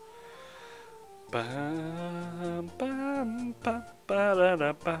 Bum, bum, ba, ba, da,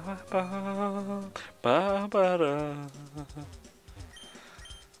 da, ba, ba, ba, ba, da.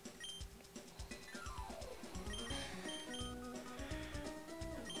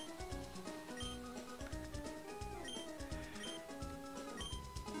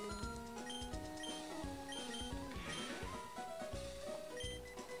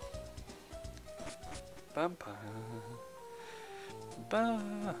 Bum, ba.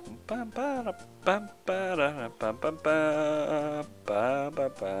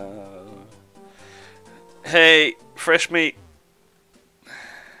 Hey, fresh meat.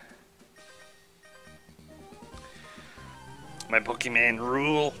 My Pokemon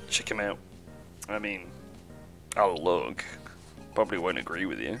rule. Check him out. I mean, I'll look. Probably won't agree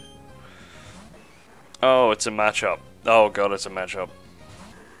with you. Oh, it's a matchup. Oh god, it's a matchup.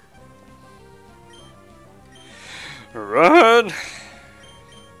 Run!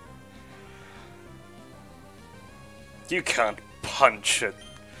 You can't punch a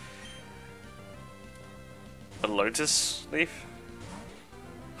lotus leaf?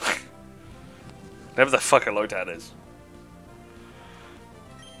 Whatever the fuck a lotad is.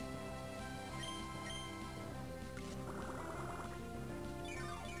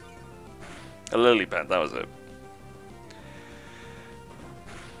 A lily pad, that was it.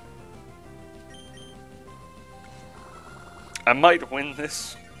 I might win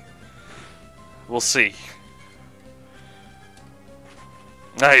this. We'll see.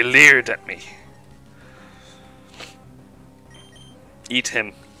 I leered at me. Eat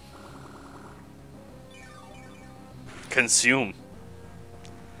him. Consume.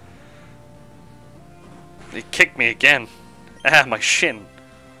 He kicked me again. Ah, my shin.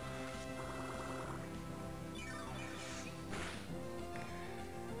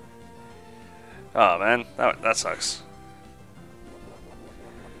 Oh man, that sucks.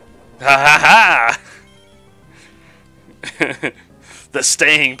 Ha ha ha! The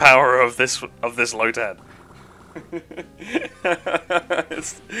staying power of this lotad.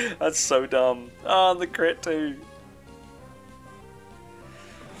 That's so dumb. Oh, the crit too.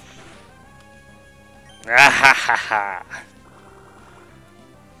 Ah ha ha ha!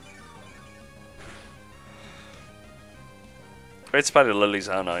 Red spider lilies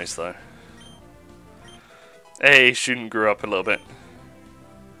are nice though. Hey, student grew up a little bit.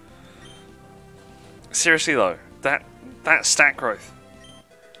 Seriously though, that stat growth.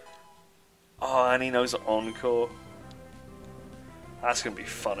 Oh, and he knows Encore. That's gonna be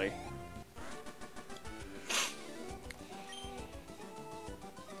funny.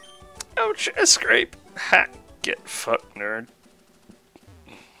 Ouch, a scrape. Ha, get fucked, nerd.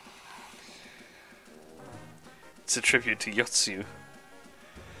 It's a tribute to Yotsu.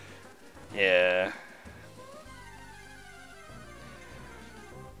 Yeah.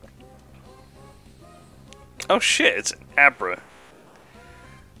 Oh shit, it's an Abra.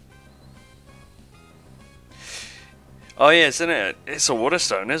 Oh yeah, isn't it? It's a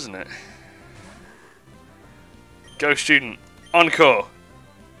Waterstone, isn't it? Go student. Encore.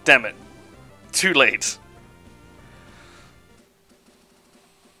 Damn it. Too late.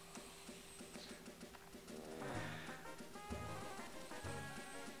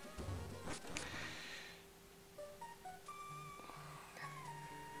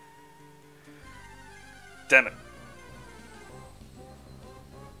 Damn it.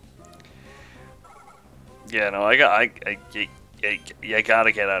 Yeah, no, you gotta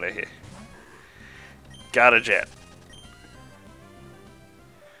get out of here. Gotta jet.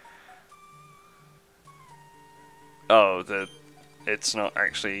 Oh, it's not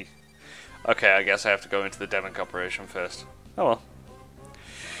actually... Okay, I guess I have to go into the Demon Corporation first. Oh well.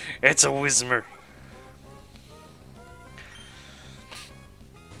 It's a Whismer.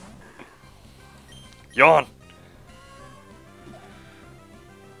 Yawn!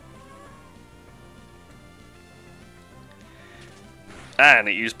 And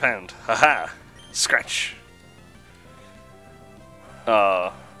it used pound. Haha! Scratch!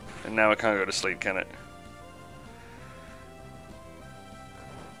 Ah, and now it can't go to sleep, can it?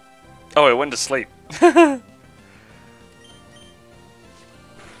 Oh, it went to sleep. You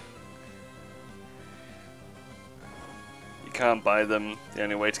can't buy them. The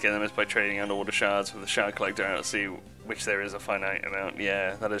only way to get them is by trading underwater shards with the shard collector and to see which there is a finite amount.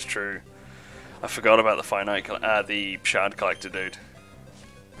 Yeah, that is true. I forgot about the the shard collector dude.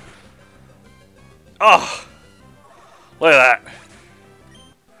 Oh! Look at that!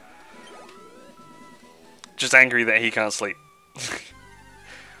 Just angry that he can't sleep.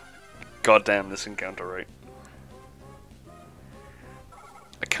 God damn this encounter rate.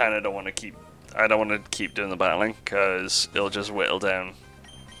 I kinda don't want to keep... I don't want to keep doing the battling, because it'll just whittle down.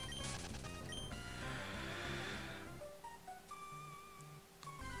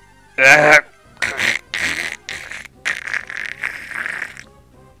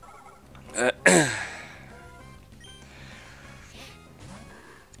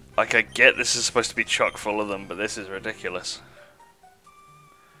 Like, I get this is supposed to be chock full of them, but this is ridiculous.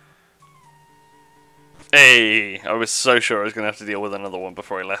 Hey! I was so sure I was going to have to deal with another one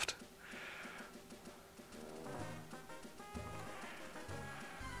before I left.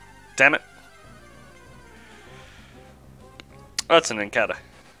 Damn it. Oh, that's an encounter.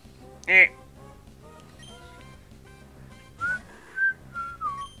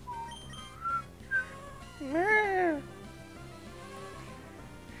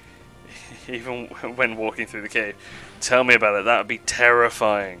 Even when walking through the cave. Tell me about it, that would be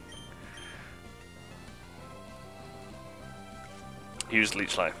terrifying. Use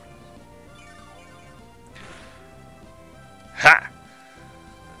Leech Life. Ha!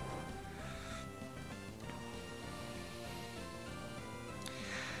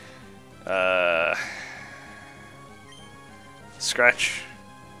 Scratch.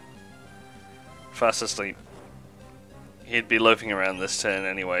 Fast asleep. He'd be loafing around this turn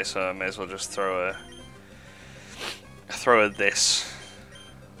anyway, so I may as well just throw a this.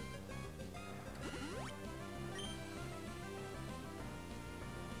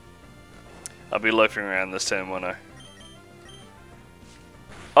 I'll be loafing around this turn, won't I?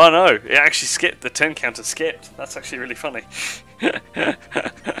 Oh no, it actually skipped. The turn counter skipped. That's actually really funny.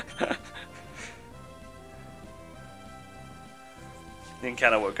 The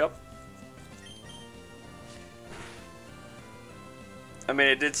encounter woke up. I mean,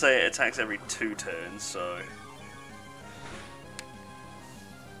 it did say it attacks every 2 turns, so...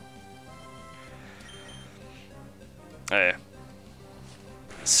 Oh yeah.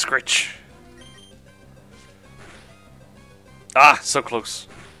 Scritch. Ah, so close.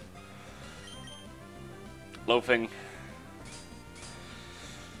 Loafing.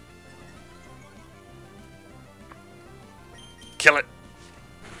 Kill it.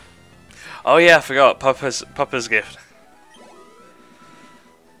 Oh yeah, I forgot. Papa's gift.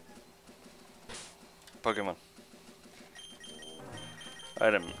 Pokemon.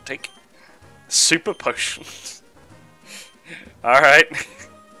 Item. Take. Super potion. Alright.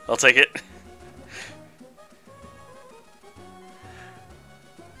 I'll take it.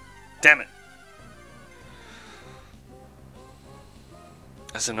 Damn it.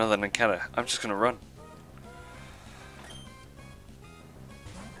 That's another encounter. I'm just gonna run.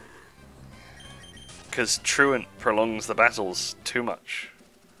 Because Truant prolongs the battles too much.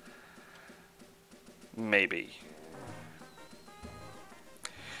 Maybe.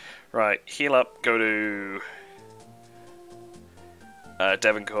 Right, heal up, go to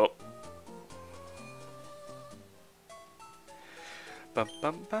Devoncourt. Bum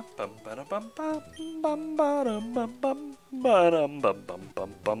bum bum bum bum bum bum bum bum bum bum bum bum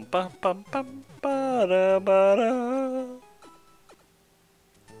bum bum bum bum bum.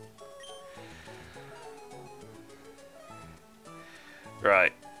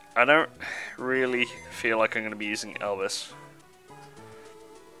 Right, I don't really feel like I'm going to be using Elvis.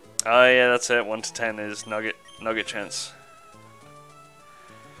 Oh yeah, that's it. 1 to 10 is nugget chance.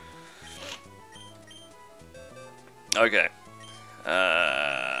 Okay.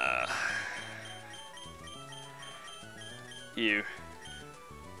 You.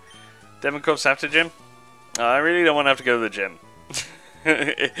 Demoncorp's after gym? I really don't want to have to go to the gym.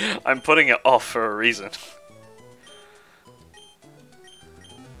 I'm putting it off for a reason.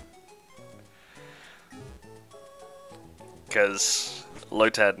 Because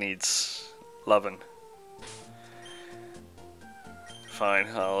Lotad needs lovin'. Fine,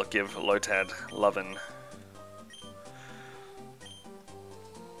 I'll give Lotad lovin'.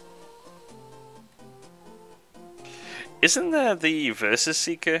 Isn't there the Versus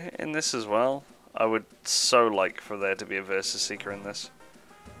Seeker in this as well? I would so like for there to be a Versus Seeker in this.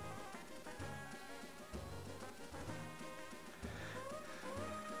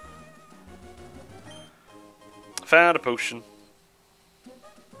 Found a potion.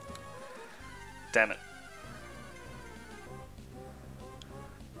 Damn it.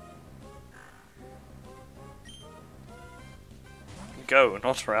 Go,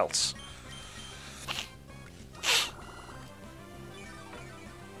 not or else.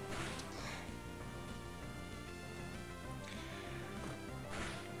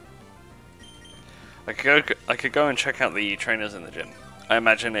 I could go and check out the trainers in the gym. I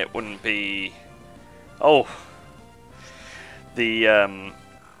imagine it wouldn't be... Oh! The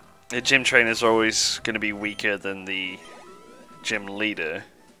gym trainers are always going to be weaker than the gym leader,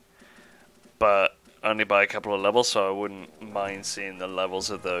 but only by a couple of levels, so I wouldn't mind seeing the levels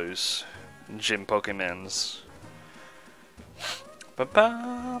of those gym Pokemons.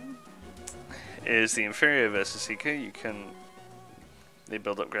 Ba-bam! Is the inferior versus Seeker. You can... They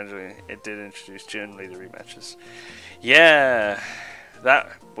build up gradually. It did introduce gym leader rematches. Yeah!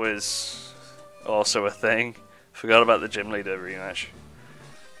 That was also a thing. Forgot about the gym leader rematch.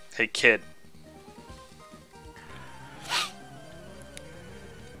 Hey kid.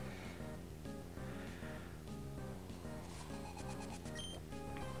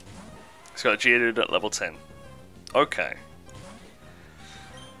 It's got a Geodude at level 10. Okay.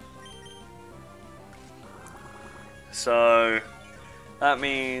 So that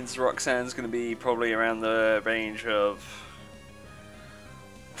means Roxanne's going to be probably around the range of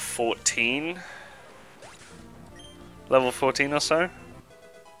 14. Level 14 or so.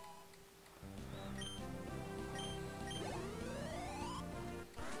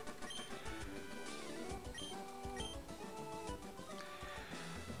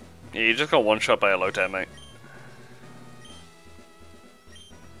 Yeah, you just got one shot by a low damage.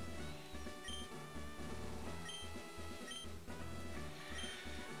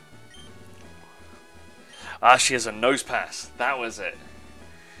 Ah, she has a nose pass. That was it.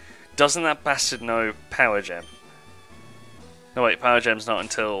 Doesn't that bastard know Power Gem? No wait, Power Gem's not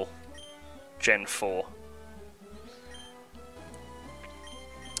until Gen 4.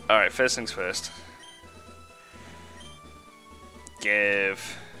 Alright, first things first.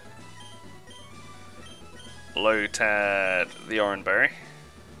 Give Lotad the Orange Berry.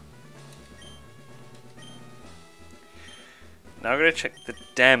 Now I'm going to check the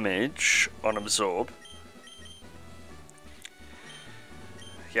damage on Absorb.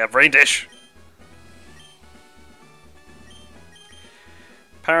 Yeah, Brain Dish!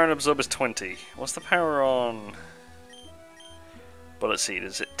 Power on Absorb is 20. What's the power on Bullet Seed?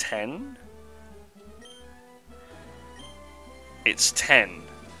 Is it 10? It's 10.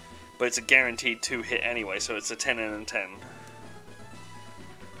 But it's a guaranteed 2 hit anyway, so it's a 10 and a 10.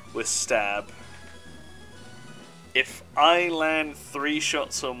 With Stab. If I land 3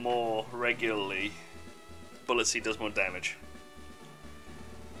 shots or more regularly, Bullet Seed does more damage.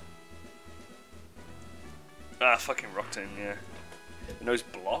 Ah, fucking Rockton, yeah. It knows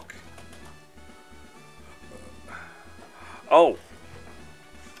block? Oh!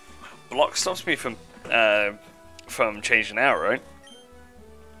 Block stops me from changing out, right?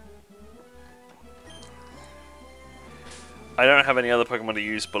 I don't have any other Pokemon to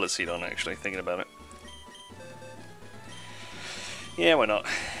use Bullet Seed on, actually, thinking about it. Yeah, why not?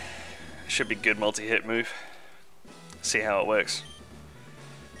 Should be good multi-hit move. See how it works.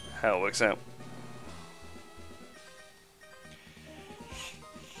 How it works out.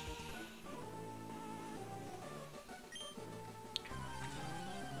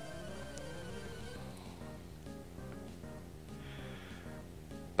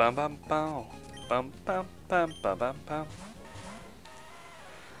 Bum bum bum bum bum bum bum bum bum.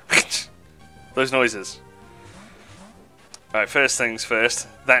 Those noises. Alright, first things first,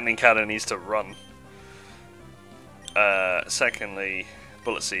 that Nincada needs to run. Secondly,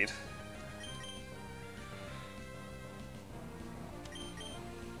 Bullet Seed.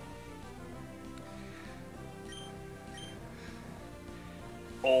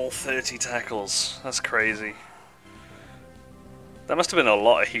 All 30 tackles, that's crazy. That must have been a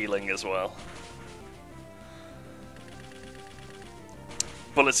lot of healing as well.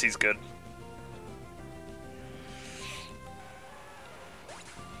 Bullet Seed's good.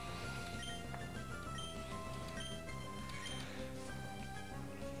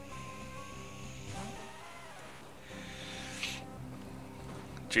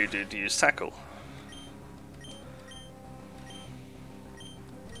 Do you use Tackle?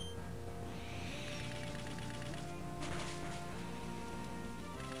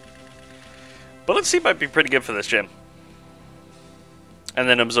 Bullet Seed might be pretty good for this gym. And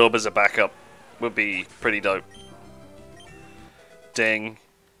then Absorb as a backup would be pretty dope. Ding.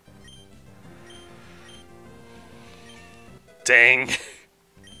 Ding.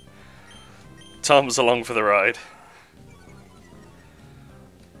 Tom's along for the ride.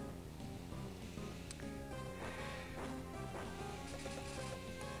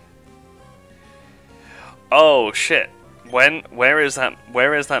 Oh shit. Where is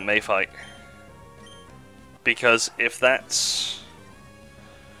that May fight? Because if that's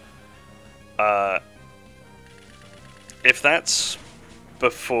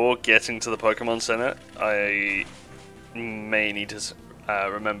before getting to the Pokemon Center, I may need to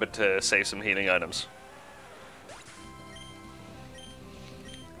remember to save some healing items.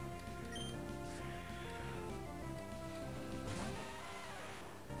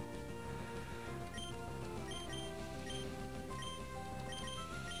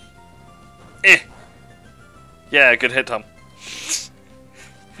 Yeah, good hit, Tom.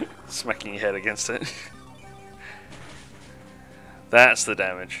 Smacking your head against it. That's the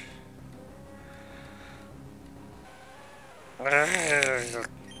damage.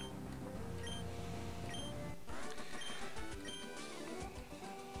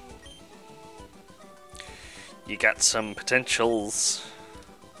 You got some potentials.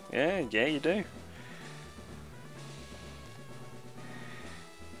 Yeah, you do.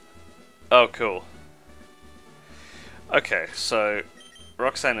 Oh, cool. Okay, so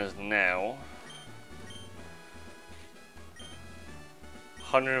Roxanne is now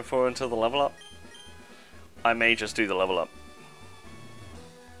 104 until the level up. I may just do the level up.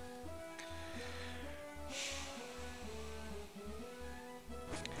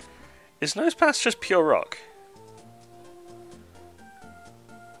 Is Nosepass just pure rock?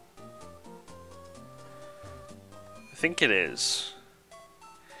 I think it is.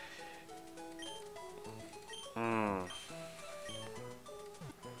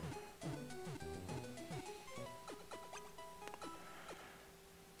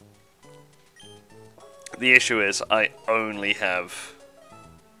 The issue is I only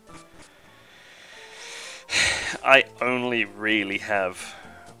really have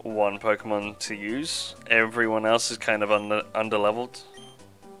one Pokemon to use. Everyone else is kind of underleveled.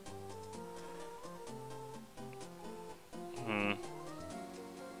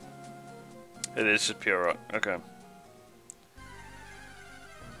 It is just pure rock. Okay.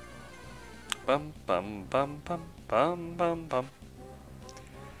 Bum bum bum bum bum bum bum.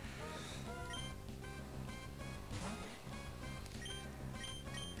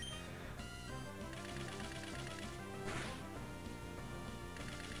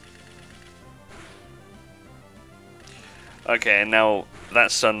 Okay, and now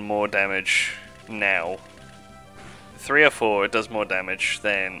that's done more damage now. 3 or 4, it does more damage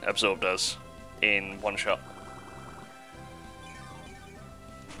than Absorb does in one shot.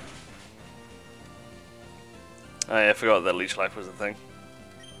 Oh yeah, I forgot that Leech Life was a thing.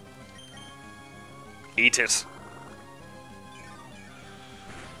 Eat it.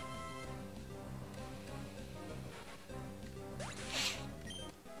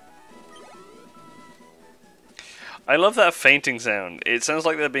 I love that fainting sound. It sounds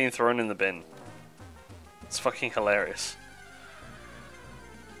like they're being thrown in the bin. It's fucking hilarious.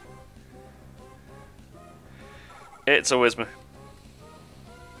 It's a Whismer.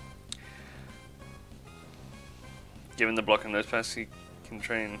 Given the block and nose pass, he can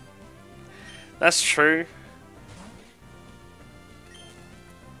train. That's true.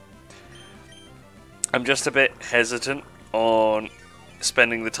 I'm just a bit hesitant on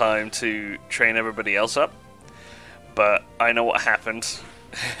spending the time to train everybody else up. But I know what happened.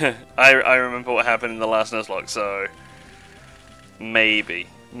 I remember what happened in the last Nuzlocke, so maybe.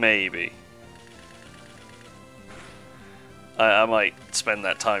 I might spend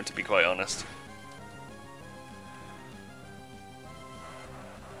that time, to be quite honest.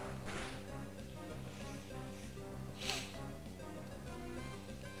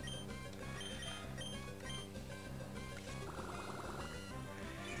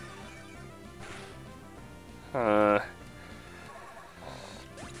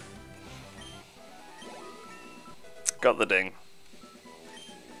 Got the ding.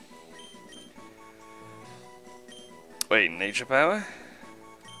 Wait, nature power?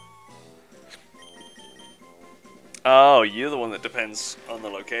 Oh, you're the one that depends on the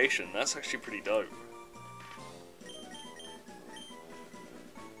location. That's actually pretty dope.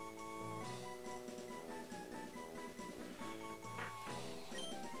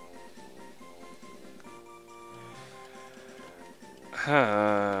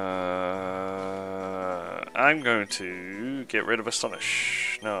 I'm going to get rid of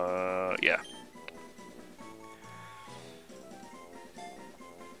Astonish. No, yeah.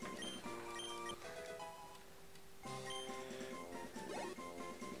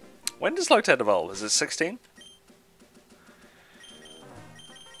 When does Loctite evolve? Is it 16?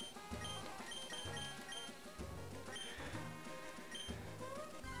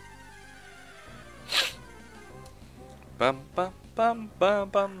 Bum bum bum bum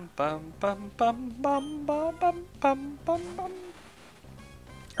bum bum bum bum bum bum bum bum bum bum.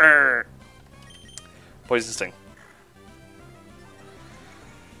 Poison Sting.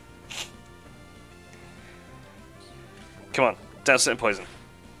 Come on, douse it in poison.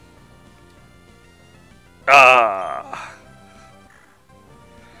 Ah.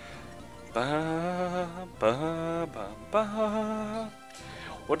 Ba, ba, ba, ba.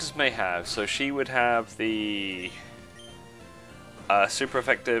 What does May have? So she would have the super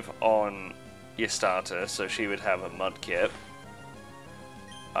effective on your starter, so she would have a Mudkip.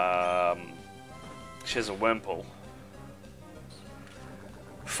 She has a Wimple.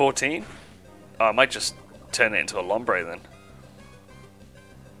 14? Oh, I might just turn it into a Lombre then.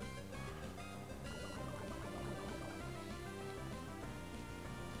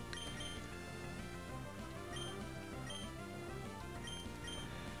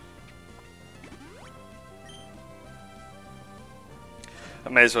 I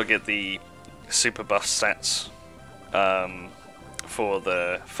may as well get the super buff stats for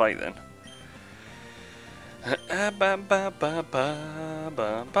the fight then.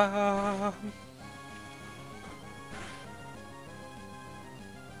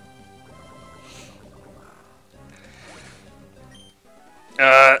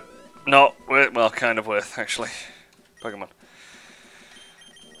 Not worth, well, kind of worth actually. Pokemon.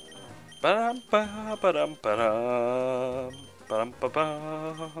 Ba-dum, ba-dum, ba-dum.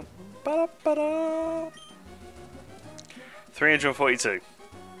 342.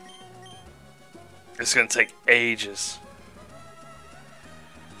 It's gonna take ages.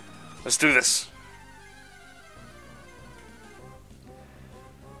 Let's do this.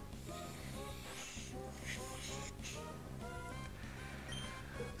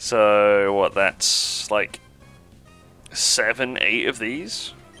 So what? That's like 7, 8 of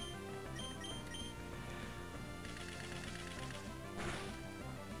these.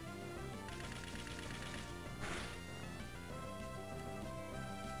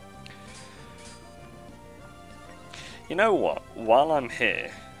 You know what? While I'm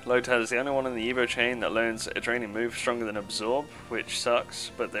here, Lotad is the only one in the Evo chain that learns a draining move stronger than Absorb, which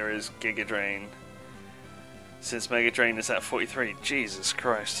sucks, but there is Giga Drain. Since Mega Drain is at 43, Jesus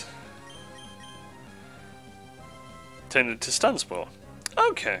Christ. Turned into Stun Spore.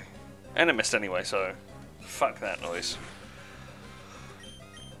 Okay. And it missed anyway, so fuck that noise.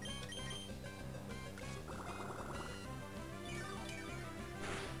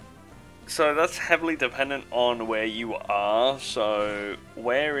 So that's heavily dependent on where you are. So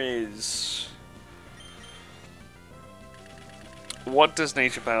where is... What does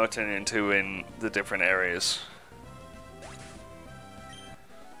Nature Power turn into in the different areas?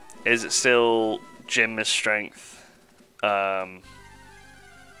 Is it still Gym as Strength? Water...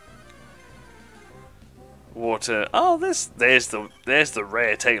 Oh, there's the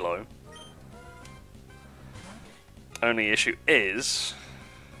rare Talo. Only issue is...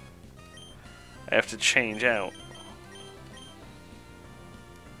 I have to change out.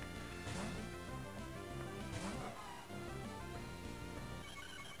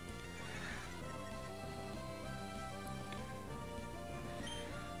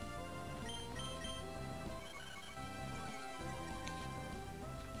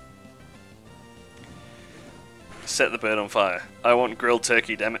 Set the bird on fire. I want grilled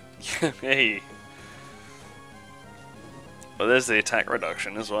turkey, damn it. Hey. Well, there's the attack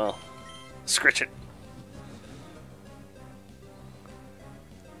reduction as well. Scritch it.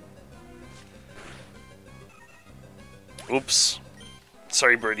 Oops.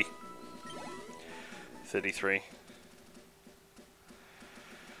 Sorry, birdie. 33.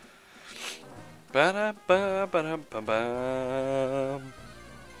 Ba-da-ba-ba-da-ba-ba.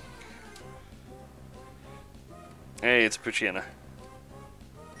 Hey, it's Pucciana.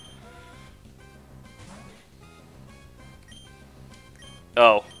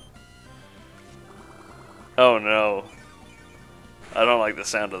 Oh. Oh no. I don't like the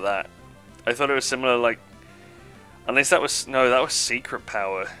sound of that. I thought it was similar, like... Unless that was... No, that was Secret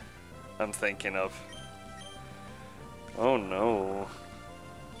Power I'm thinking of. Oh no.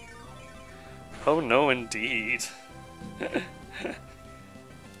 Oh no, indeed.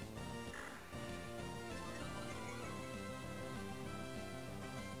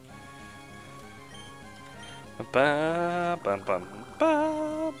 Ba bum bum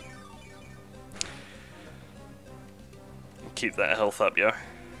bum. Keep that health up, yo.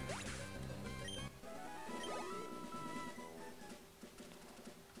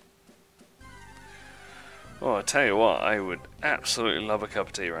 Oh, I tell you what, I would absolutely love a cup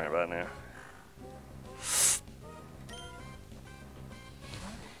of tea right about now.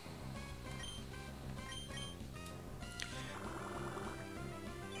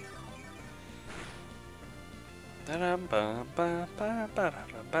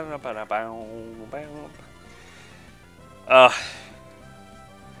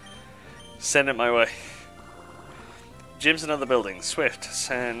 Send it my way. Gym's another building. Swift,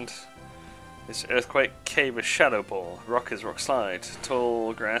 sand. This earthquake, cave is shadow ball. Rock is rock slide.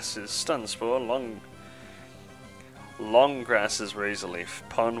 Tall grass is stun spore. Long grass is razor leaf.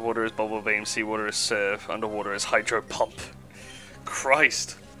 Pond water is bubble beam. Sea water is surf. Underwater is hydro pump.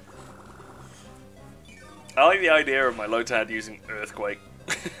 Christ. I like the idea of my Lotad using earthquake.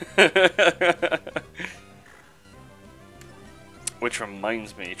 Which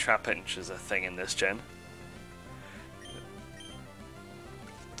reminds me, Trapinch is a thing in this gen.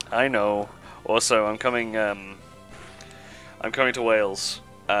 I know. Also, I'm coming to Wales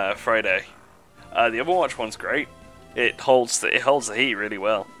Friday. The Overwatch one's great. It holds the heat really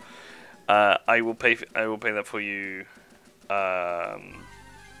well. I will pay that for you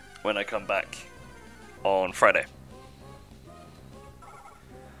when I come back on Friday.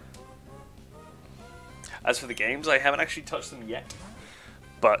 As for the games, I haven't actually touched them yet,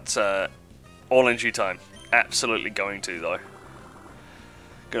 but all in due time. Absolutely going to, though.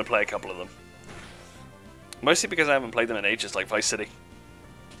 Gonna play a couple of them. Mostly because I haven't played them in ages, like Vice City.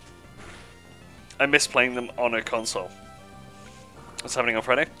 I miss playing them on a console. What's happening on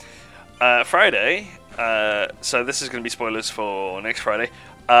Friday? Friday, so this is going to be spoilers for next Friday.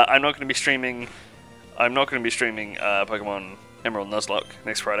 I'm not going to be streaming Pokemon Emerald Nuzlocke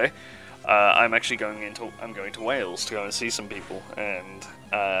next Friday. I'm actually going to Wales to go and see some people and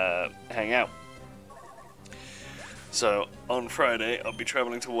hang out. So on Friday I'll be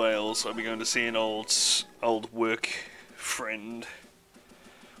travelling to Wales. I'll be going to see an old work friend.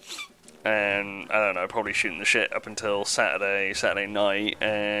 and I don't know, probably shooting the shit up until Saturday night,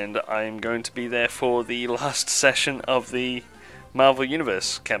 and I'm going to be there for the last session of the Marvel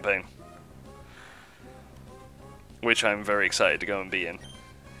Universe campaign, which I'm very excited to go and be in.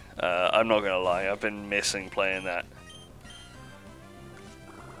 I'm not gonna lie, I've been missing playing that.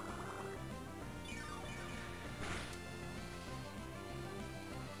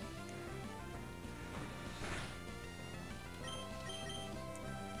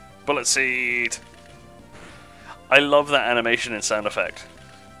 Bullet Seed! I love that animation and sound effect.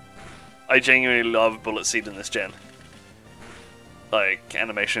 I genuinely love Bullet Seed in this gen. Like,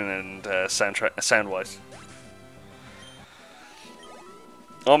 animation and sound-wise.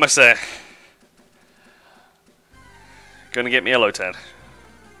 Almost there. Gonna get me a Lotad.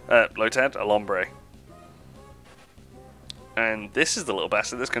 Lotad? A Lombre. And this is the little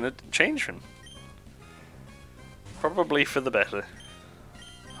bastard that's gonna change him. Probably for the better.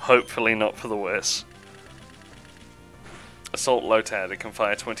 Hopefully not for the worse. Assault Lotad, it can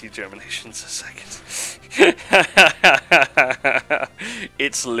fire 20 germinations a second.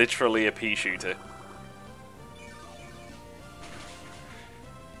 It's literally a pea shooter.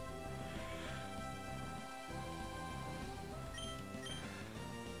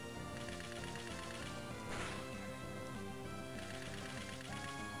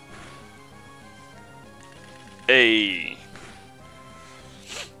 Hey.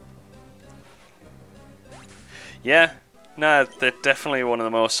 Yeah, no, they're definitely one of the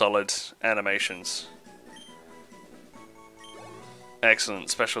more solid animations.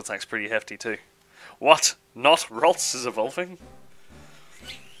 Excellent, special attack's pretty hefty too. What? Not Ralts is evolving?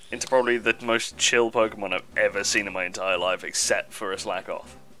 Into probably the most chill Pokemon I've ever seen in my entire life, except for a Slackoth.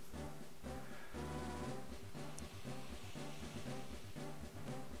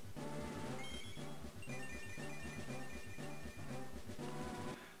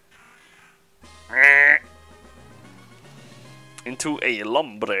 Into a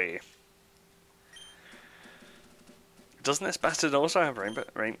Lombre. Doesn't this bastard also have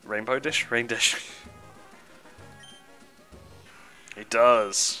rainbow dish? Rain dish. It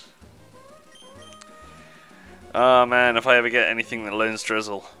does. Oh man, if I ever get anything that learns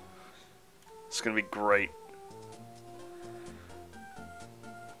Drizzle, it's gonna be great.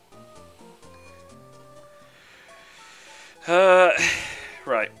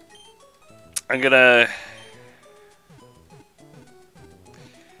 Right. I'm gonna...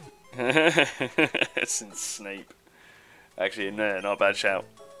 It's in Snape. Actually, no, not a bad shout.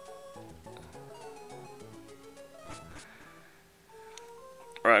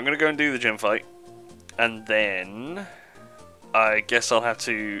 Right, I'm gonna go and do the gym fight. And then... I guess I'll have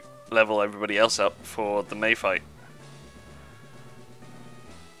to level everybody else up for the May fight.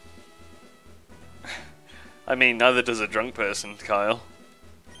 I mean, neither does a drunk person, Kyle.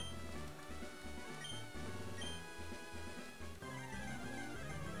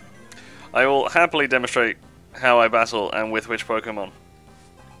 I will happily demonstrate how I battle and with which Pokemon.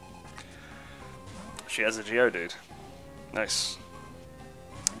 She has a Geodude. Nice.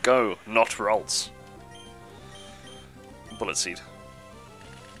 Go, not Ralts. Bullet Seed.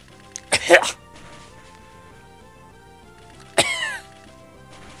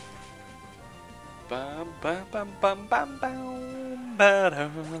 Bam bam bam bam bam bam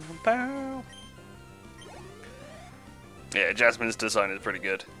bam bam. Yeah, Jasmine's design is pretty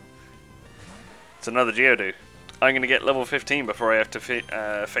good. It's another Geodude. I'm going to get level 15 before I have to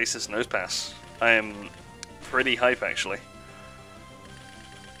face this Nosepass. I am pretty hype, actually.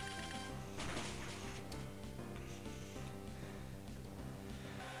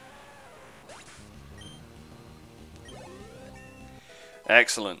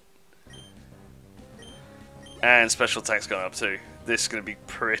 Excellent. And special attack's gone up too. This is going to be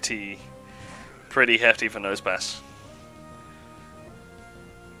pretty hefty for Nosepass.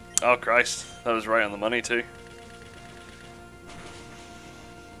 Oh Christ, that was right on the money too.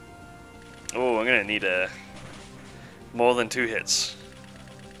 Oh, I'm gonna need more than 2 hits.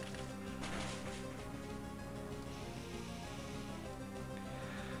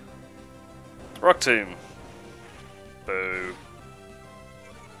 Rock Tomb. Boo.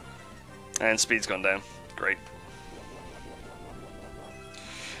 And speed's gone down. Great.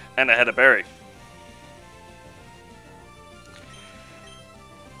 And I had a berry.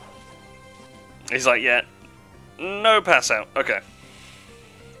 He's like, yeah, no pass out. Okay.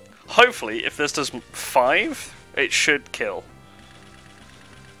 Hopefully, if this does 5, it should kill.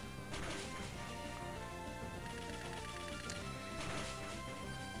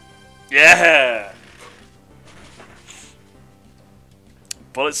 Yeah!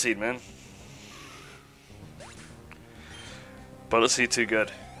 Bullet Seed, man. Bullet Seed too good.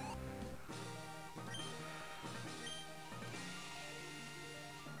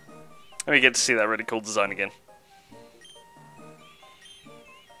 And we get to see that really cool design again.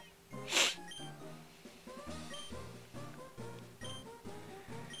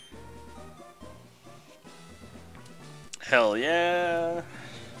 Hell yeah!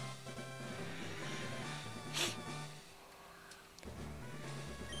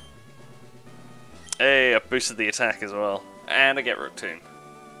 Hey, I boosted the attack as well. And I get Rook Tomb.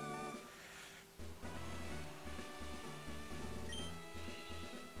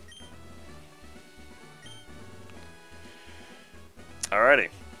 Alrighty.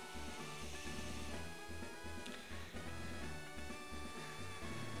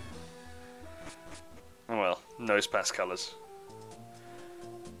 Oh well, nose pass colours.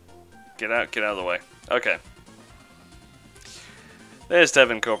 Get out of the way. Okay. There's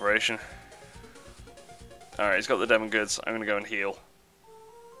Devon Corporation. Alright, he's got the Devon goods. I'm gonna go and heal.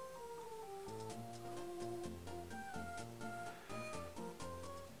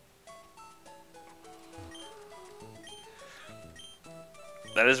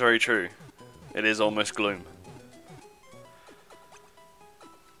 That is very true. It is almost gloom.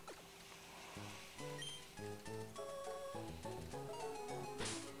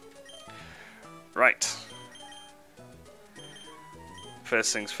 Right.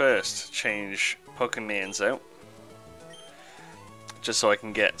 First things first, change Pokemons out. Just so I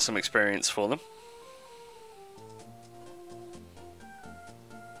can get some experience for them.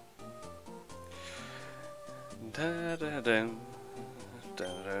 Da da da.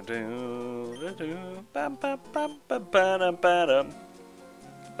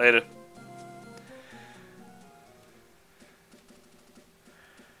 Later.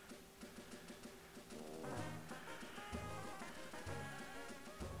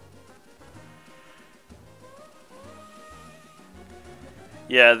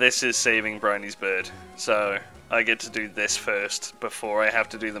 Yeah, this is saving Brownie's bird, so I get to do this first before I have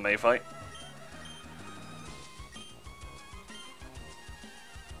to do the May fight.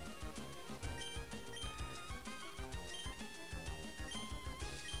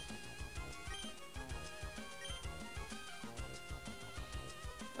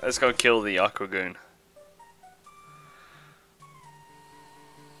 Let's go kill the Aquagoon.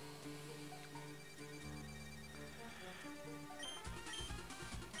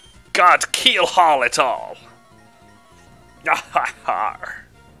 God, keel haul it all! I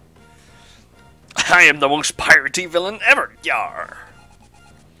am the most piratey villain ever, yar!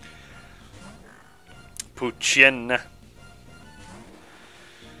 Puchin.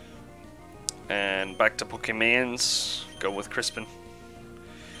 And back to Pokemons. Go with Crispin.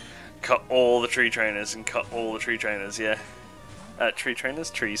 Cut all the tree trainers and cut all the tree trainers, yeah. Tree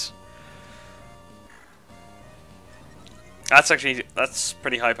trainers? Trees. That's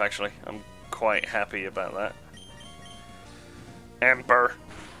pretty hype actually. I'm quite happy about that. Ember.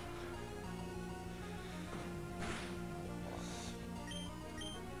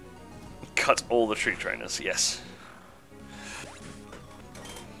 Cut all the tree trainers, yes.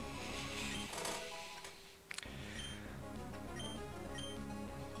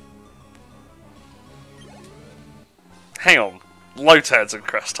 Hang on. Lotad's a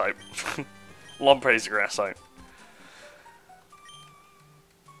grass type. Lompre's a grass type.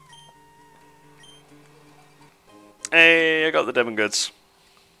 Hey, I got the Devon goods.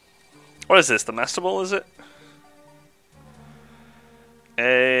 What is this? The Master Ball, is it?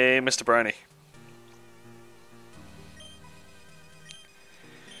 Hey, Mr. Brownie.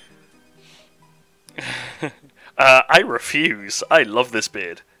 I refuse. I love this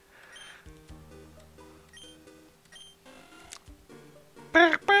beard.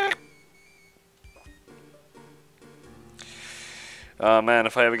 Oh man,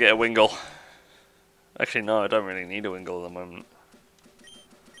 if I ever get a Wingull. Actually, no, I don't really need a Wingull at the moment.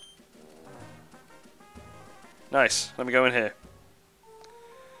 Nice, let me go in here.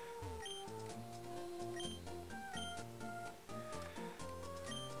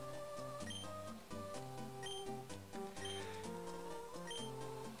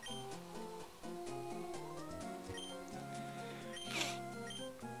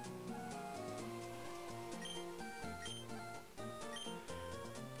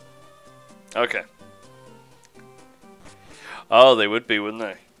 Okay. Oh, they would be, wouldn't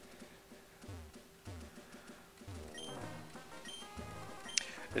they?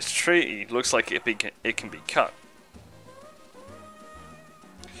 This tree looks like it can be cut.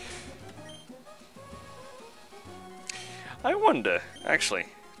 I wonder, actually,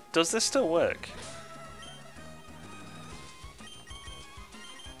 does this still work?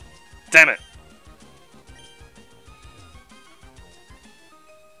 Damn it!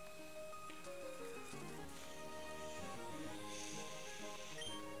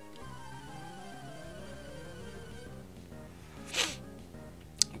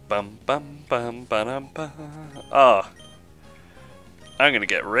 Bum bum bum bum bum. Ah, I'm gonna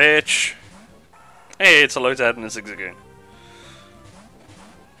get rich. Hey, it's a Lotad and a Zigzagoon.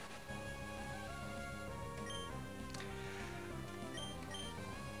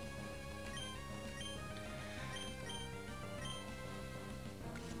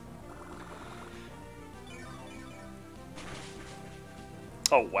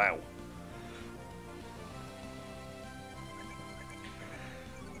 Oh wow.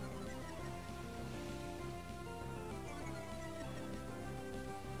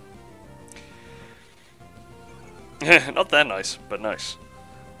 Not that nice, but nice.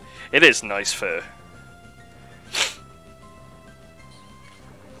 It is nice fur.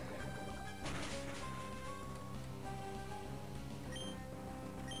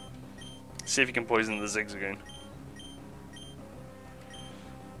 See if you can poison the Zigzagoon.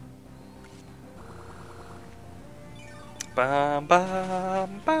 Bam,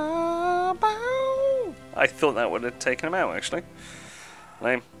 bam, bam, bam. I thought that would have taken him out, actually.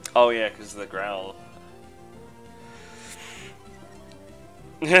 Lame. Oh yeah, because of the growl.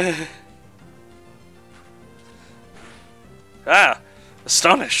 Ah!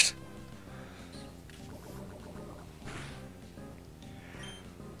 Astonished!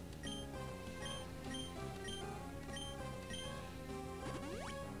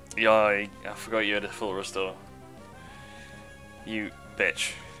 Yeah, I forgot you had a full restore. You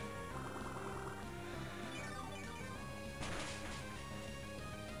bitch.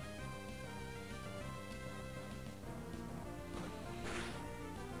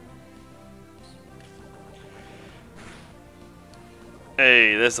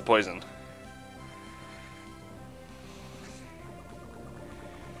 Hey, there's the poison.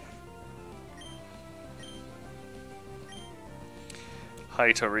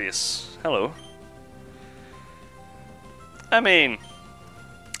 Hi, Torius. Hello. I mean,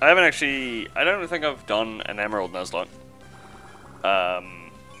 I haven't actually... I don't think I've done an Emerald Nuzlocke.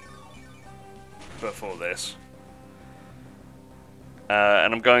 Before this.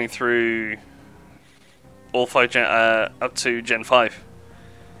 And I'm going through all 5 gen... up to Gen 5.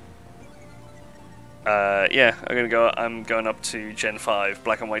 Yeah, I'm going up to Gen 5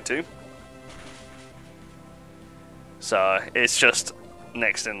 Black and White 2. So, it's just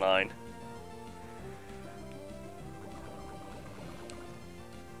next in line.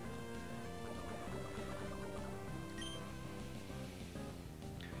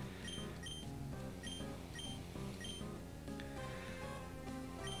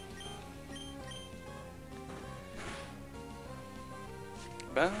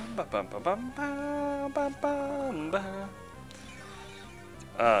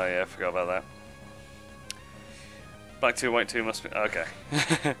 Oh yeah, I forgot about that. Black 2, White 2 must be... okay.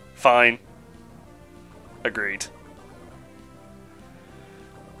 Fine. Agreed.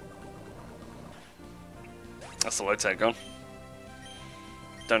 That's the low tech gone.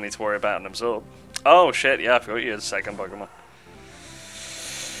 Don't need to worry about an absorb. Oh shit, yeah, I forgot you had a second Pokemon.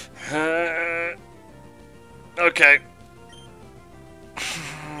 Okay.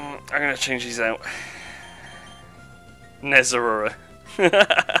 I'm gonna change these out. Nezarura.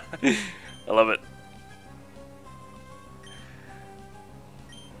 I love it.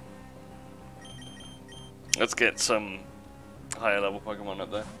 Let's get some higher level Pokemon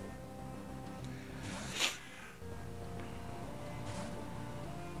up there.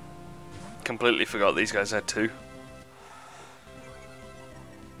 Completely forgot these guys had 2.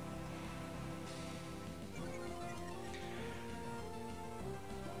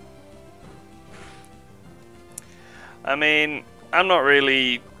 I mean, I'm not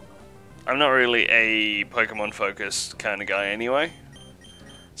really a Pokemon focused kind of guy anyway,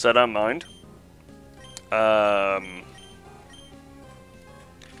 so I don't mind. I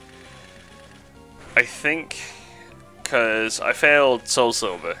think because I failed Soul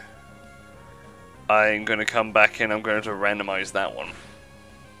Silver, I'm going to come back and I'm going to randomize that one.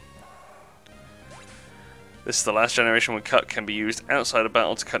 This is the last generation where cut can be used outside of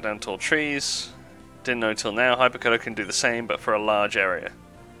battle to cut down tall trees. Didn't know till now. Hypercutter can do the same, but for a large area.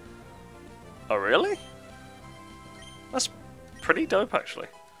 Oh, really? That's pretty dope, actually.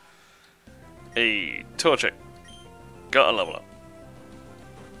 Hey, Torchic. Got a level up.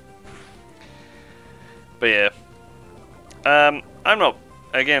 But yeah. I'm not,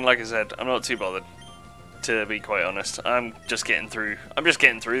 again, like I said, I'm not too bothered, to be quite honest. I'm just getting through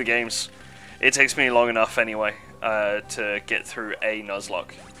the games. It takes me long enough anyway, to get through a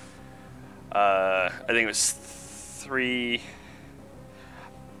Nuzlocke. I think it was 3...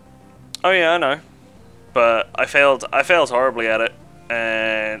 Oh yeah, I know. But I failed horribly at it,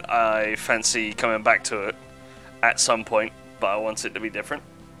 and I fancy coming back to it at some point, but I want it to be different.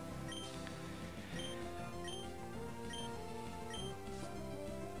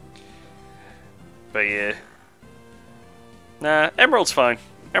 But yeah. Nah, Emerald's fine.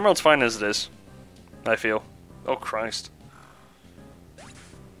 Emerald's fine as it is, I feel. Oh, Christ.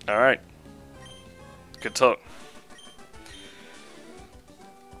 Alright. Good talk.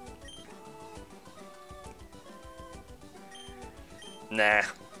 Nah.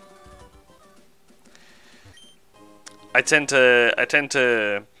 I tend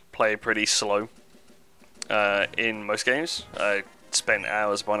to play pretty slow in most games. I spend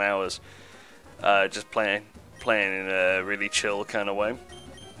hours upon hours just playing in a really chill kind of way.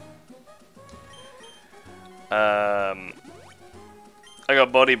 I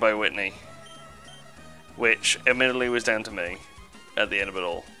got bodied by Whitney, which admittedly was down to me at the end of it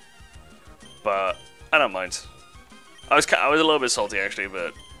all, but I don't mind. I was a little bit salty actually,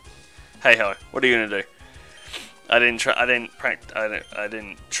 but hey ho, what are you gonna do? I didn't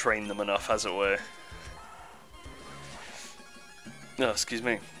train them enough, as it were. No, excuse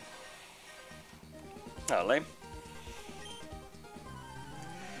me. Oh, lame.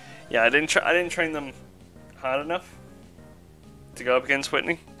 Yeah, I didn't train them hard enough to go up against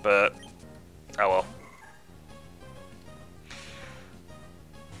Whitney, but oh well.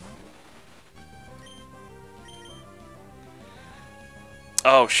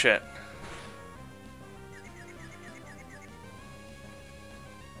 Oh shit.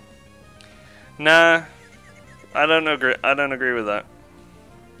 Nah, I don't agree. I don't agree with that.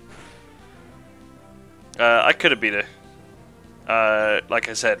 I could have beat her. Like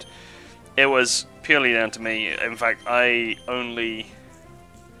I said, it was purely down to me. In fact, I only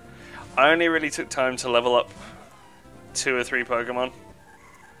really took time to level up 2 or 3 Pokemon,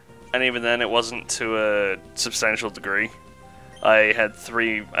 and even then, it wasn't to a substantial degree. I had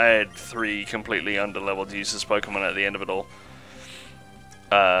three completely underleveled useless Pokemon at the end of it all.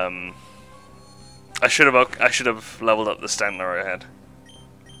 I should have leveled up the stamina I had.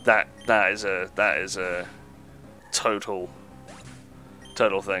 That is a total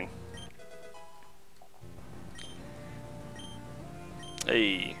thing.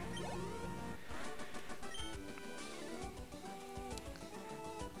 Hey.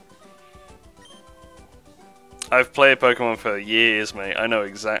 I've played Pokemon for years, mate. I know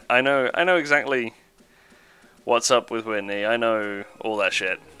exactly what's up with Whitney. I know all that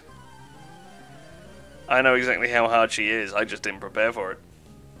shit. I know exactly how hard she is. I just didn't prepare for it.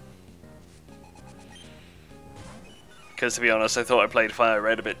 Because to be honest, I thought I played Fire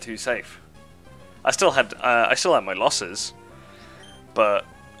Red a bit too safe. I still had my losses, but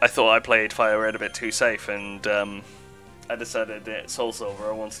I thought I played Fire Red a bit too safe, and I decided at Soul Silver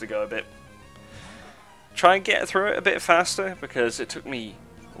I wanted to go a bit. Try and get through it a bit faster, because it took me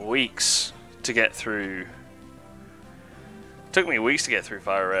weeks to get through.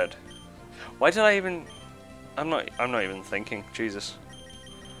 Fire Red. Why did I even? I'm not even thinking. Jesus.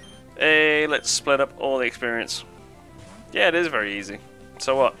 Hey, let's split up all the experience. Yeah, it is very easy.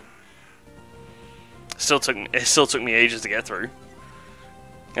 So what? It still took me ages to get through.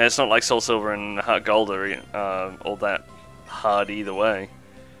 And it's not like Soul Silver and Heart Gold are all that hard either way.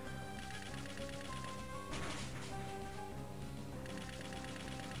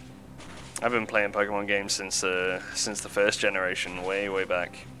 I've been playing Pokemon games since the first generation, way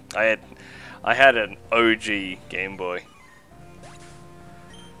back. I had an OG Game Boy,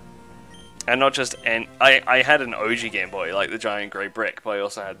 and not just I had an OG Game Boy, like the giant grey brick, but I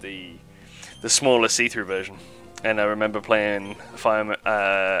also had the smaller see-through version. And I remember playing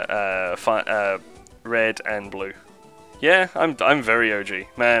Red and Blue. Yeah, I'm very OG,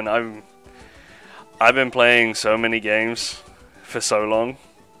 man. I've been playing so many games for so long.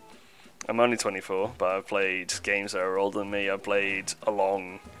 I'm only 24, but I've played games that are older than me. I've played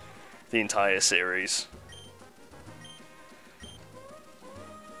along the entire series.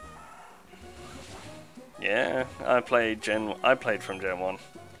 Yeah, I played from Gen 1.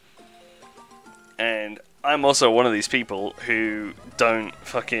 And I'm also one of these people who don't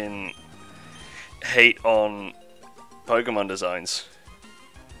fucking hate on Pokemon designs.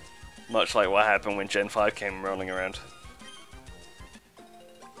 Much like what happened when Gen 5 came rolling around.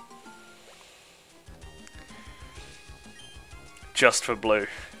 Just for Blue.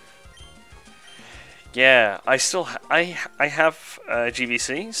 Yeah, I still I have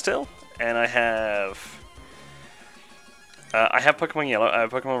GVC still, and I have Pokemon Yellow, I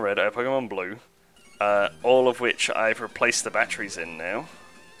have Pokemon Red, I have Pokemon Blue, all of which I've replaced the batteries in now,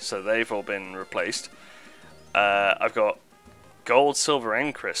 so they've all been replaced. I've got Gold, Silver,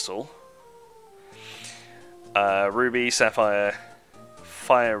 and Crystal, Ruby, Sapphire,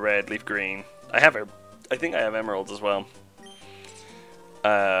 Fire Red, Leaf Green. I think I have Emeralds as well.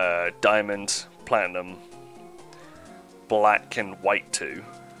 Diamond, Platinum, Black and White too.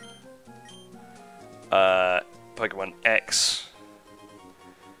 Pokemon X,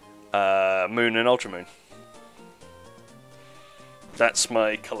 Moon and Ultra Moon. That's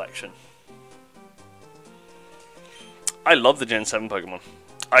my collection. I love the Gen 7 Pokemon.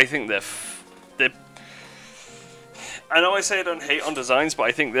 I think they're I know I say I don't hate on designs, but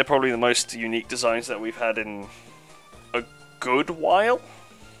I think they're probably the most unique designs that we've had in a good while.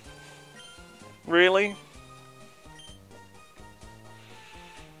 Really?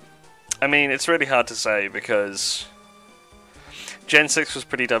 I mean, it's really hard to say because Gen 6 was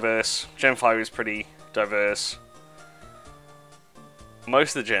pretty diverse, Gen 5 was pretty diverse.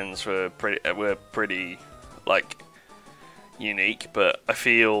 Most of the gens were pretty like unique, but I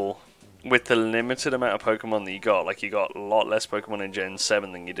feel with the limited amount of Pokemon that you got, like you got a lot less Pokemon in Gen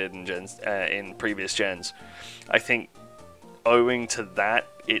 7 than you did in in previous gens. I think owing to that,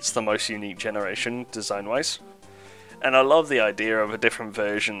 it's the most unique generation design-wise. And I love the idea of a different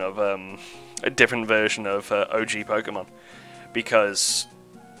version of OG Pokemon, because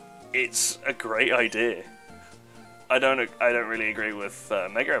it's a great idea. I don't really agree with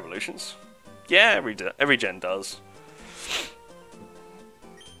Mega Evolutions. Yeah, every gen does.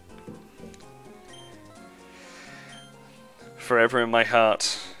 Forever in my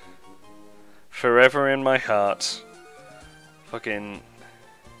heart. Forever in my heart. Fucking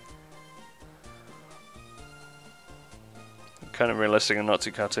kind of realistic and not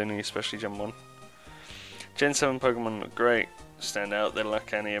too cartoony, especially Gen 1. Gen 7 Pokemon look great. Stand out, they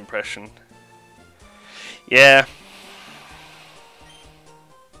lack any impression. Yeah.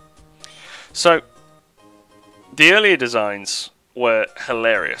 So, the earlier designs were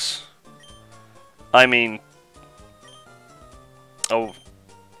hilarious. I mean... Oh...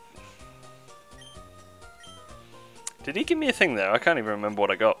 Did he give me a thing there? I can't even remember what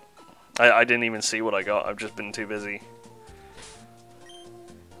I got. I didn't even see what I got, I've just been too busy.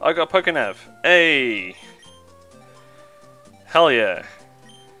 I got Pokénav. Hey! Hell yeah.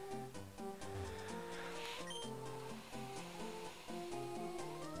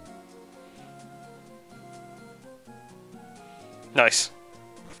 Nice.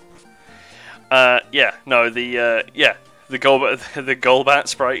 Yeah, no, the Golbat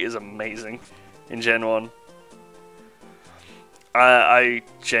sprite is amazing in Gen 1. I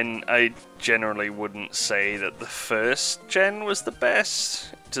generally wouldn't say that the first gen was the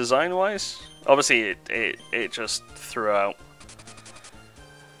best design-wise. Obviously, it just threw out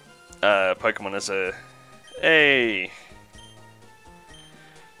Pokemon as a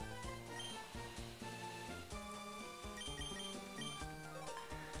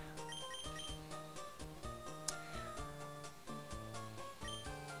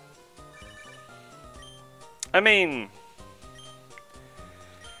I mean,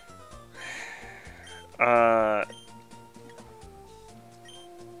 the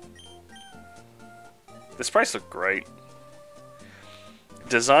sprites look great.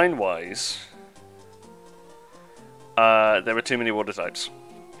 Design-wise, there were too many water types.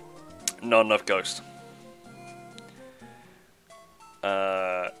 Not enough ghost.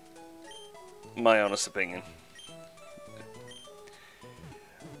 My honest opinion.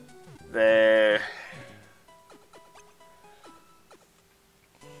 The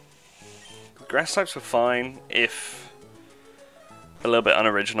grass types were fine, if a little bit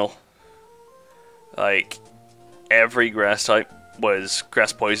unoriginal. Like, every grass type was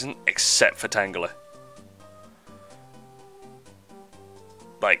grass poison except for Tangela.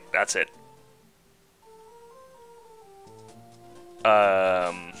 Like, that's it.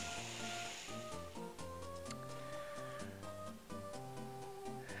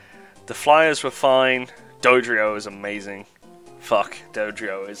 The flyers were fine. Dodrio is amazing. Fuck,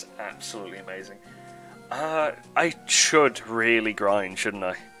 Dodrio is absolutely amazing. I should really grind, shouldn't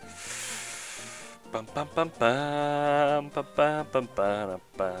I?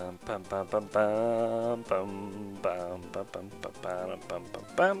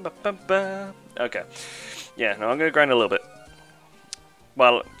 Okay. Yeah, no, I'm gonna grind a little bit.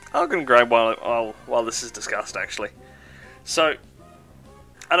 Well, I'm gonna grind while this is discussed, actually. So,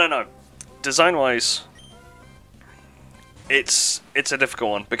 I don't know. Design-wise, it's a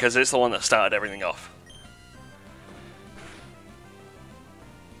difficult one because it's the one that started everything off.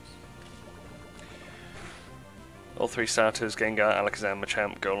 All three starters: Gengar, Alakazam,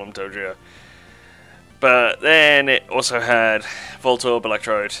 Machamp, Golem, Dodrio. But then it also had Voltorb,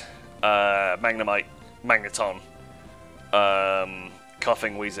 Electrode, Magnemite, Magneton,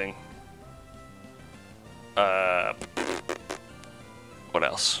 Coughing, Wheezing. What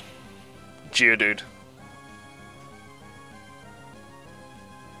else? Geodude.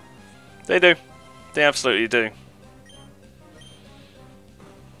 They do. They absolutely do.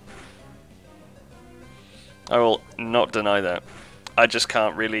 I will not deny that. I just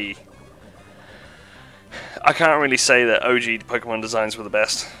can't really... I can't really say that OG Pokemon designs were the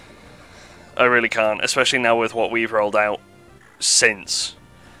best. I really can't, especially now with what we've rolled out since.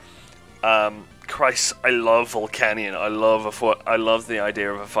 Christ, I love Volcanion. I love the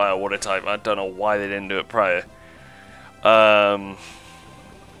idea of a fire water type. I don't know why they didn't do it prior.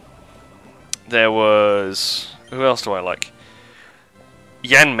 There was... Who else do I like?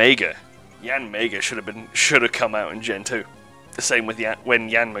 Yanmega. Yanmega should have come out in Gen 2. The same with when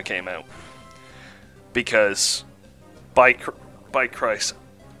Yanma came out. Because by Christ,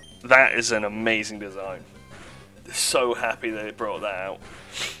 that is an amazing design. So happy they brought that out.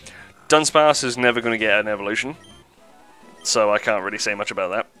 Dunsparce is never going to get an evolution, so I can't really say much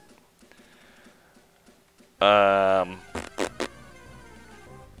about that.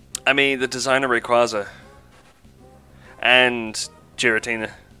 I mean, the design of Rayquaza and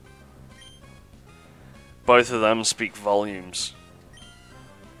Giratina, both of them speak volumes.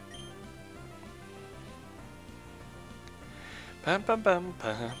 Bum, bum, bum,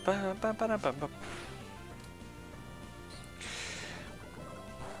 bum, bum, bum, bum, bum, bum.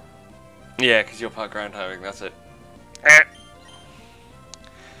 Yeah, because you're part ground having, that's it.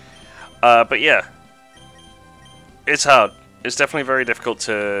 But yeah, it's hard. It's definitely very difficult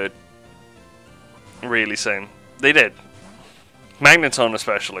to really say. They did. Magneton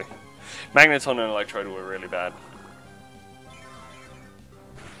especially. Magneton and Electrode were really bad.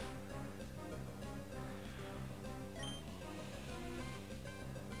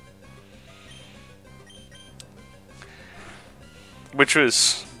 Which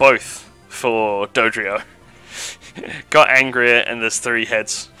was both for Dodrio. Got angrier and there's 3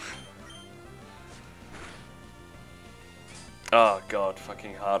 heads. Oh god,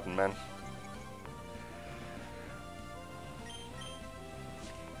 fucking Harden, man.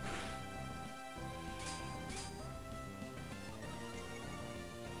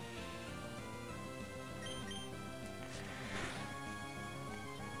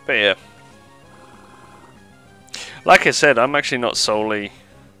 But yeah. Like I said, I'm actually not solely...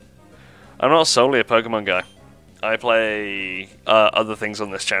 I'm not solely a Pokemon guy. I play other things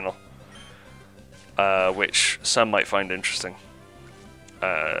on this channel. Which some might find interesting.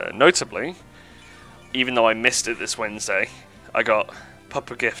 Notably, even though I missed it this Wednesday, I got Pup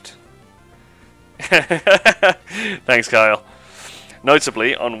a gift. Thanks, Kyle.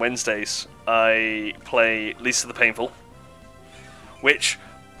 Notably, on Wednesdays, I play Lisa the Painful, which,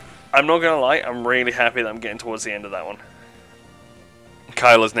 I'm not gonna lie, I'm really happy that I'm getting towards the end of that one.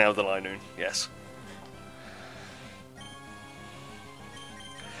 Kyle is now the Linoon, yes.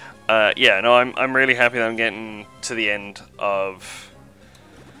 Yeah, no, I'm really happy that I'm getting to the end of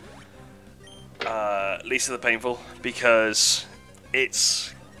Lisa the Painful, because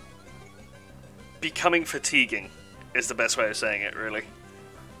it's becoming fatiguing, is the best way of saying it, really.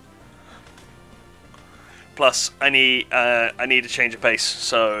 Plus, I need a change of pace,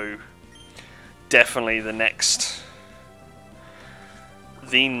 so definitely the next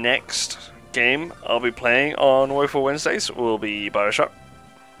game I'll be playing on Woeful Wednesdays will be Bioshock.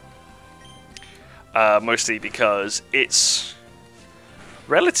 Mostly because it's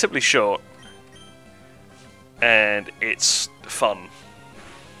relatively short and it's fun.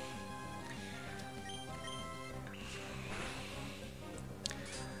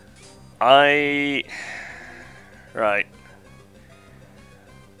 Right.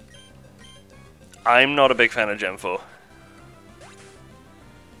 I'm not a big fan of Gen 4.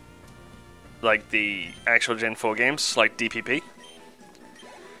 Like the actual Gen 4 games, like DPP.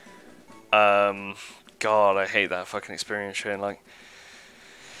 God, I hate that fucking experience, Shane. Like,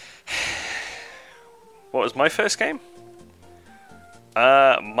 what was my first game?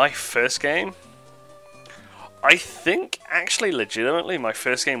 My first game? I think, actually, legitimately, my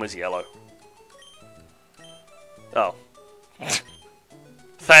first game was Yellow. Oh.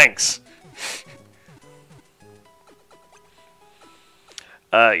 Thanks!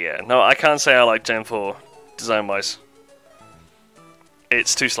 Yeah, no, I can't say I like Gen 4, design-wise.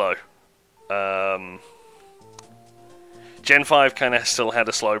 It's too slow. Gen 5 kind of still had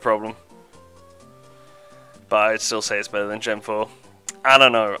a slow problem. But I'd still say it's better than Gen 4. I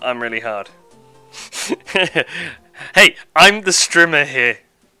don't know, I'm really hard. Hey, I'm the strimmer here.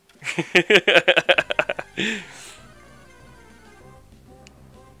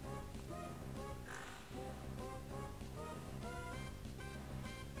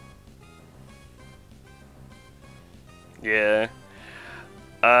 Yeah.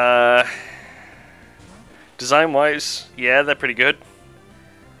 Design-wise, yeah, they're pretty good.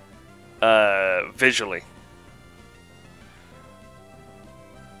 Visually.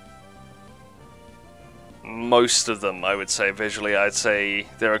 most of them, I would say. Visually, I'd say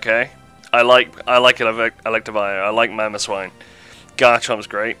they're okay. I like Electivire, I like Mamoswine. Garchomp's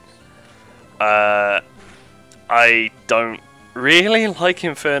great. I don't really like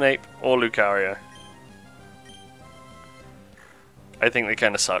Infernape or Lucario. I think they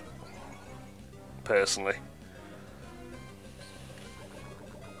kind of suck, personally.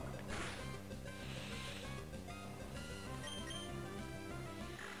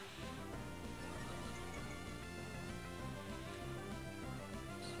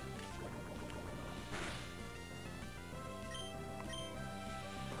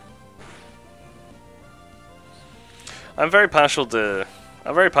 I'm very partial to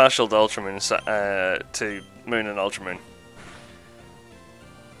Ultramoon, to Moon and Ultramoon.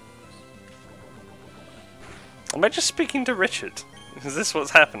 Am I just speaking to Richard? Is this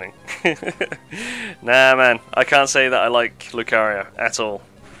what's happening? Nah, man, I can't say that I like Lucario at all.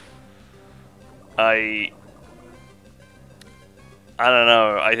 I don't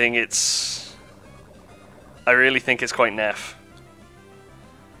know. I really think it's quite naff.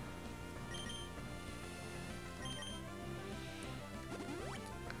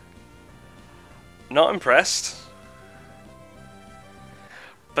 Not impressed.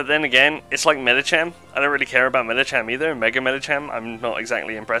 But then again, it's like Medicham. I don't really care about Medicham either. Mega Medicham, I'm not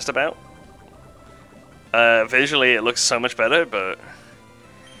exactly impressed about. Visually, it looks so much better, but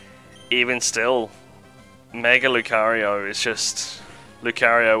even still, Mega Lucario is just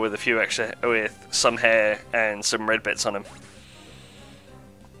Lucario with with some hair and some red bits on him.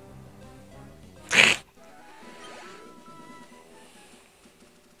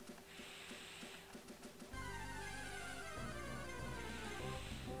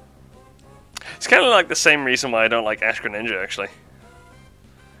 It's kind of like the same reason why I don't like Ash Greninja, actually.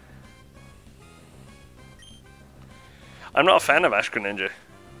 I'm not a fan of Ash Greninja.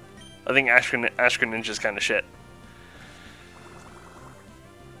 I think Ash Greninja is kind of shit.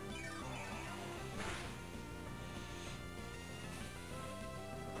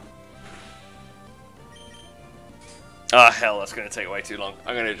 Ah, hell, that's going to take way too long.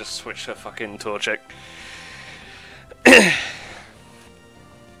 I'm going to just switch to fucking Torchic.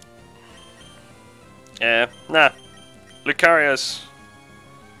 Yeah, nah. Lucario's...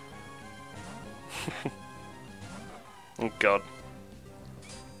 Oh god.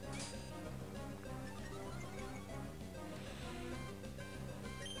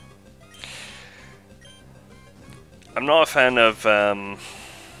 I'm not a fan of,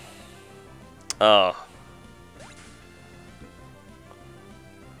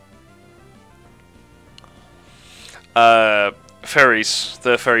 furries.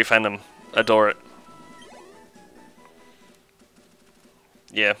 The furry fandom. Adore it.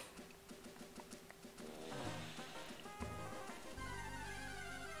 Yeah.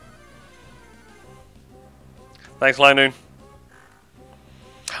 Thanks, Linoon.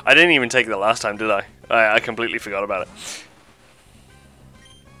 I didn't even take it the last time, did I? I completely forgot about it.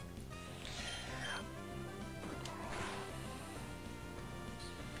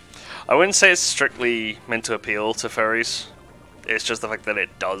 I wouldn't say it's strictly meant to appeal to furries. It's just the fact that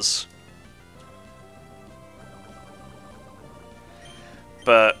it does.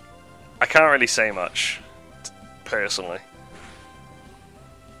 But I can't really say much, personally.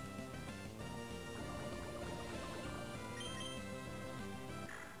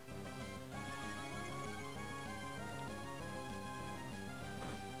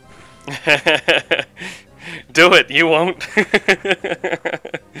 Do it, you won't.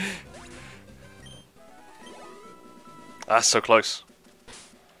 Ah, so close.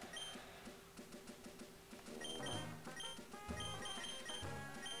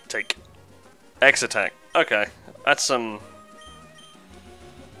 Take. X attack. Okay, that's some...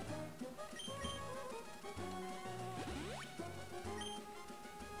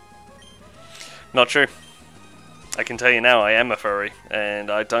 Not true. I can tell you now, I am a furry, and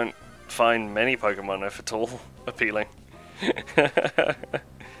I don't find many Pokemon if at all appealing.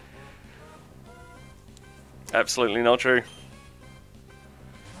 Absolutely not true.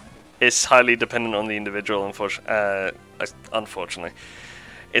 It's highly dependent on the individual, unfortunately.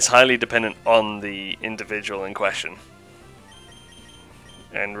 It's highly dependent on the individual in question.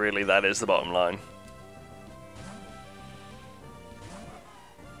 And really, that is the bottom line.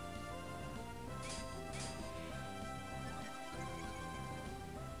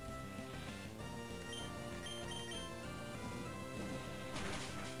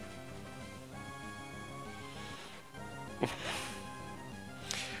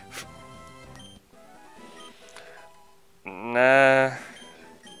 Nah.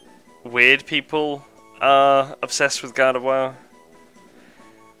 Weird people are obsessed with Gardevoir.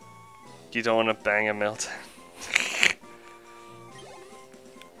 You don't want to bang a Meltan.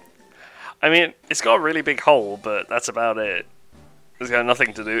 I mean, it's got a really big hole, but that's about it. It's got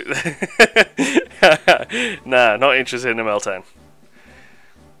nothing to do. Nah, not interested in a Meltan.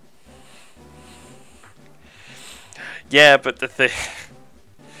 Yeah, but the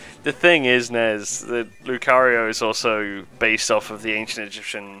thing is, Nez, that Lucario is also based off of the ancient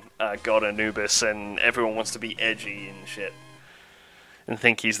Egyptian god Anubis, and everyone wants to be edgy and shit, and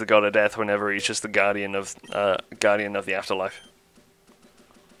think he's the god of death whenever he's just the guardian of the afterlife.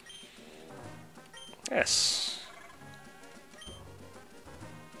 Yes.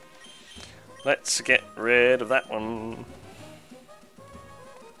 Let's get rid of that one.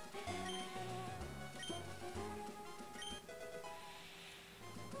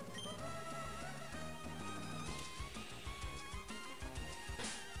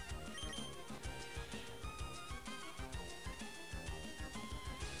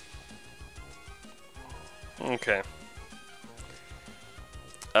 Okay.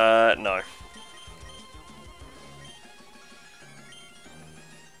 No.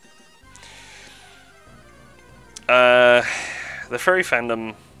 The furry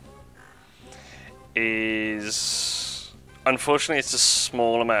fandom is... Unfortunately, it's a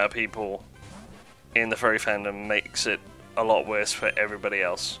small amount of people in the furry fandom makes it a lot worse for everybody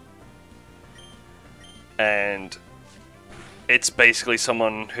else. And it's basically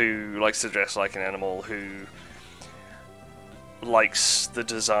someone who likes to dress like an animal, who likes the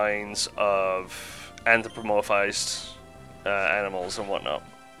designs of anthropomorphized animals and whatnot.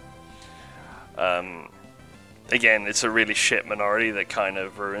 Again, it's a really shit minority that kind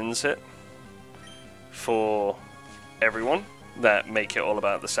of ruins it for everyone that make it all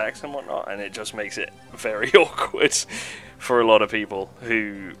about the sex and whatnot, and it just makes it very awkward for a lot of people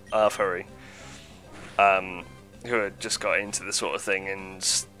who are furry, who have just got into this sort of thing,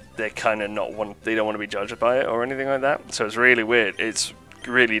 and they're kind of they don't want to be judged by it or anything like that. So it's really weird. It's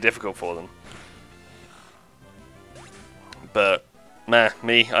really difficult for them. But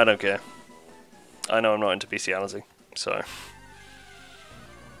me, I don't care. I know I'm not into bestiality, so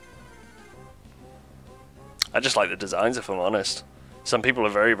I just like the designs, if I'm honest. Some people are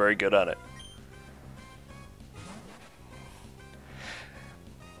very, very good at it.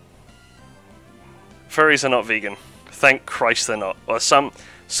 Furries are not vegan. Thank Christ they're not. Or some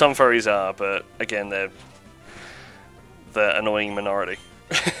furries are, but again, they're the annoying minority.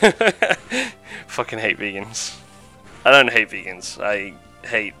 Fucking hate vegans. I don't hate vegans. I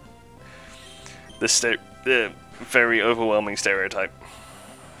hate the very overwhelming stereotype.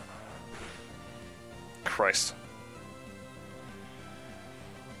 Christ.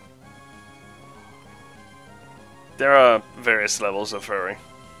 There are various levels of furry.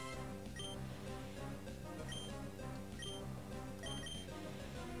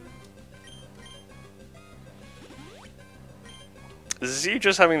 Is you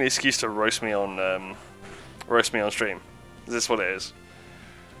just having the excuse to roast me on stream? Is this what it is?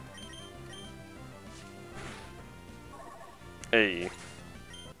 Hey.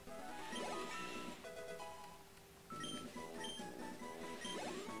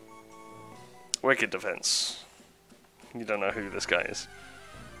 Wicked defense. You don't know who this guy is.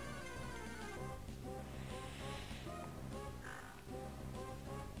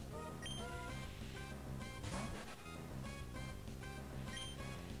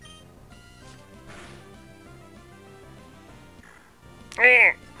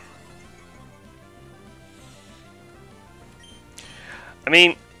 I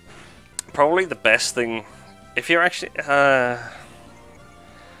mean, probably the best thing, if you're actually, the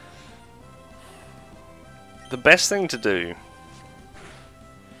best thing to do,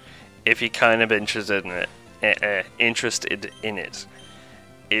 if you're kind of interested in it,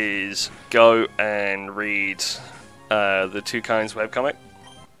 is go and read the Two Kinds webcomic.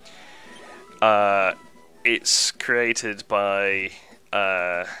 It's created by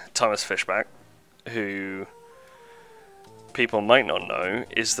Thomas Fishback, who people might not know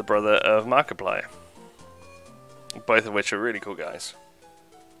is the brother of Markiplier. Both of which are really cool guys.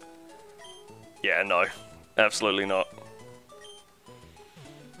 Yeah, no. Absolutely not.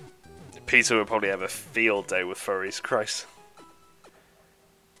 Peter would probably have a field day with furries, Christ.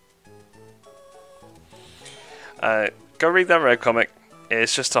 Go read that red comic.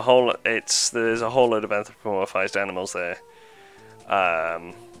 It's just a whole. There's a whole load of anthropomorphized animals there.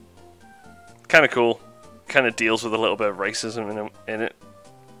 Kind of cool. Kind of deals with a little bit of racism in it,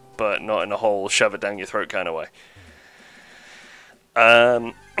 but not in a whole shove it down your throat kind of way.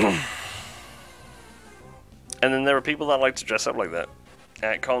 And then there are people that like to dress up like that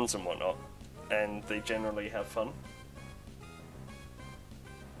at cons and whatnot, and they generally have fun.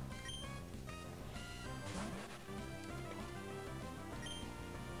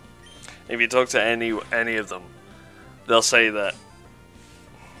 If you talk to any of them, they'll say that.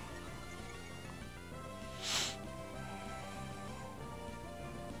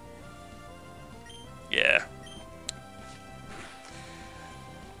 Yeah.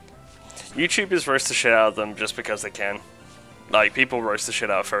 YouTubers roast the shit out of them just because they can. Like, people roast the shit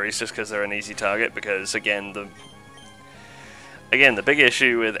out of furries just because they're an easy target, because again the big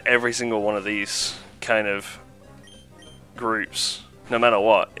issue with every single one of these kind of groups, no matter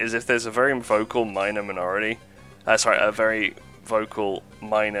what, is if there's a very vocal minor minority, a very vocal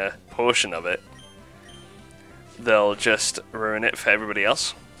minor portion of it, they'll just ruin it for everybody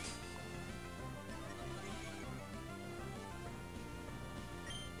else.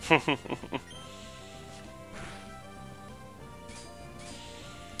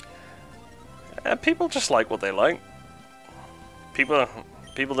 People just like what they like. People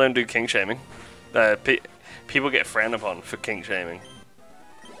don't do kink shaming. People get frowned upon for kink shaming.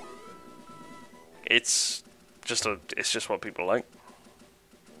 It's just what people like.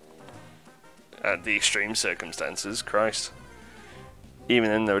 At the extreme circumstances, Christ. Even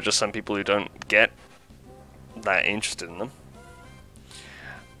then, there are just some people who don't get that interested in them.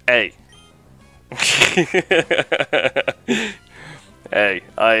 Hey. Hey,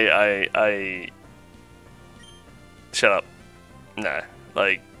 I shut up. Nah,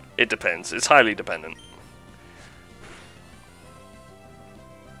 like, it depends. It's highly dependent.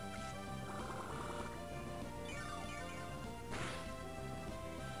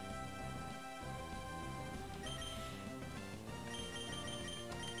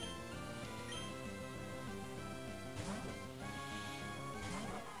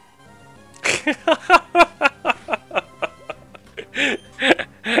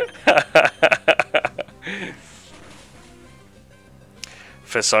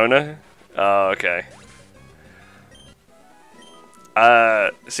 Persona? Oh, okay.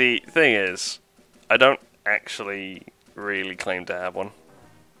 See, thing is, I don't actually really claim to have one.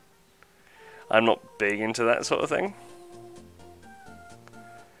 I'm not big into that sort of thing.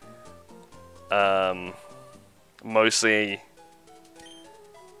 Mostly,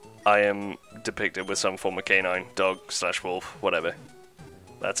 I am depicted with some form of canine, dog / wolf, whatever.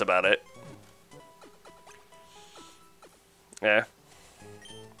 That's about it. Yeah.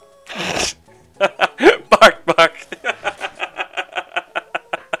 Bark, bark.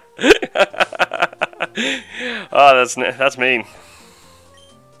 Oh, that's mean.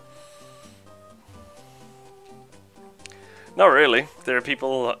 Not really. There are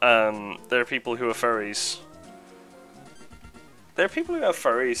people who are furries. There are people who are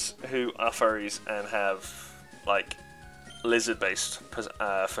furries and have like lizard-based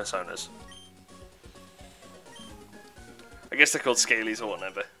personas. I guess they're called scalies or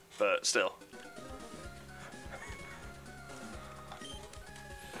whatever, but still.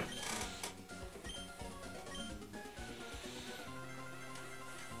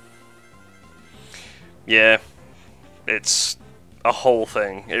 Yeah, it's a whole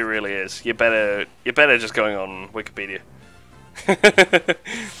thing. It really is. You're better just going on Wikipedia.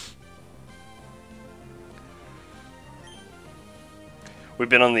 We've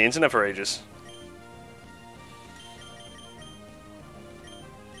been on the internet for ages.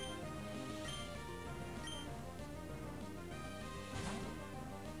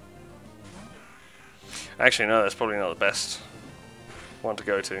 Actually, no, that's probably not the best one to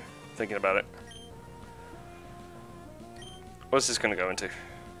go to, thinking about it. What's this going to go into?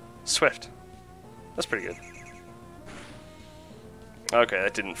 Swift. That's pretty good. Okay,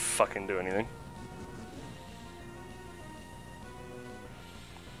 that didn't fucking do anything.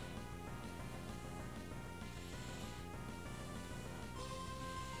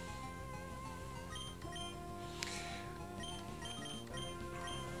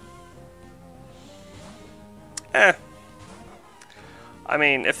 I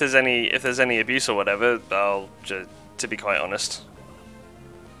mean, if there's any abuse or whatever, I'll just, to be quite honest.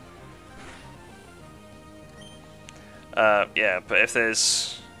 Yeah, but if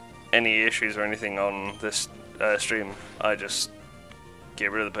there's any issues or anything on this stream, I just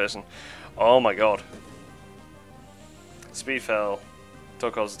get rid of the person. Oh my god. Speed fell.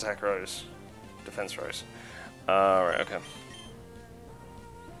 Dog calls attack rose. Defense rose. Alright, okay.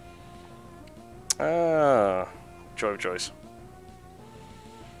 Ah, joy of joys.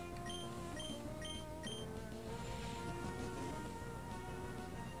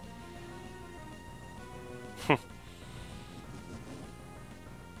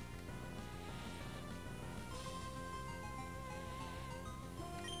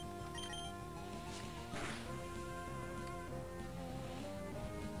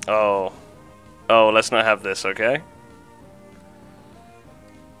 Oh, let's not have this, okay?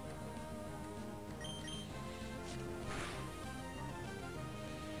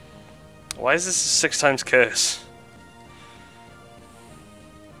 Why is this a 6 times curse?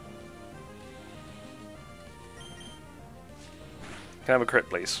 Can I have a crit,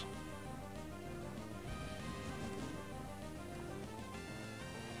 please?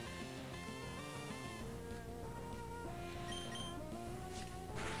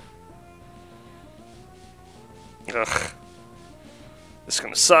 Ugh. This is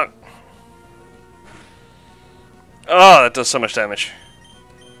gonna suck. Oh, that does so much damage.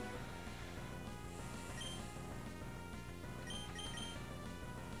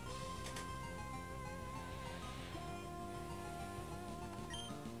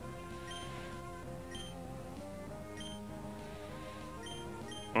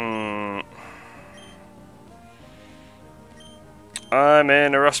 I'm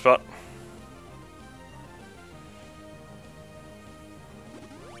in a rough spot.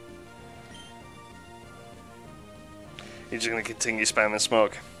 You're just going to continue spamming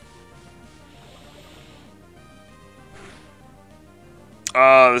smoke.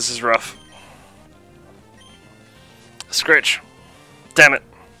 Oh, this is rough. Scritch. Damn it.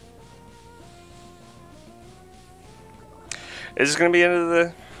 Is this going to be the end of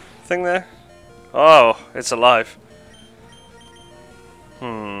the thing there? Oh, it's alive.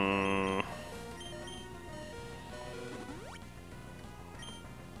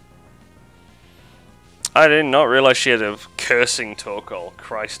 I did not realize she had a cursing Torkoal.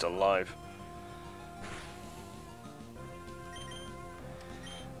 Christ alive.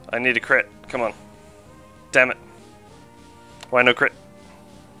 I need a crit. Come on. Damn it. Why no crit?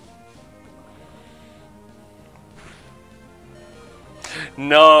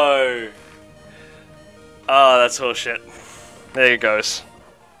 No! Oh, that's horseshit. There it goes.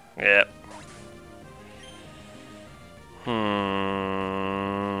 Yep.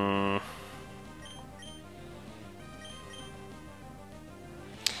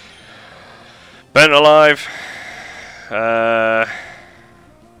 Burnt alive.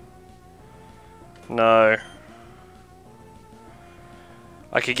 No.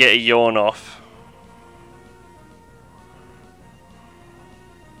 I could get a yawn off.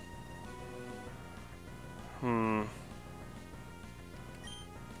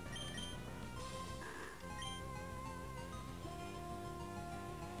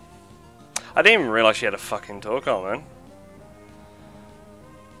 I didn't even realize she had a fucking Torkoal, man.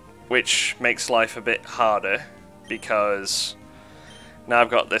 Which makes life a bit harder, because now I've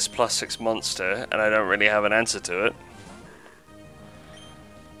got this +6 monster, and I don't really have an answer to it.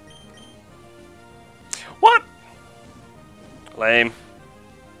 What? Lame.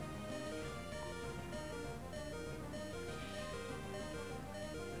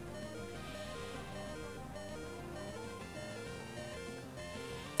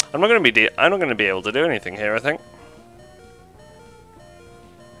 I'm not going to be able to do anything here, I think.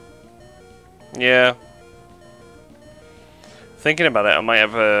 Yeah. Thinking about it,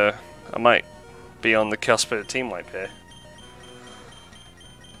 I might be on the cusp of a team wipe here.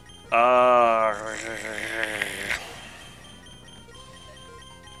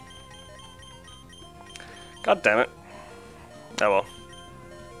 God damn it. Oh well.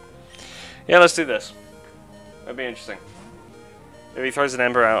 Yeah, let's do this. That'd be interesting. If he throws an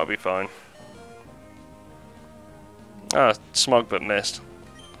Ember out, it'll be fine. Ah, smog but missed.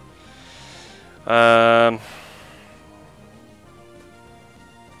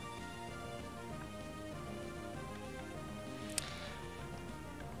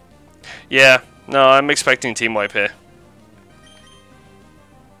 Yeah, no, I'm expecting team wipe here.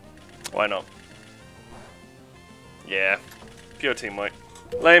 Why not? Yeah, pure team wipe.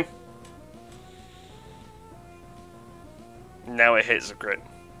 Lame. Now it hits a crit.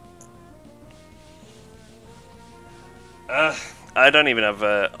 I don't even have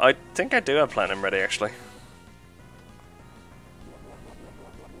I think I do have Platinum ready, actually.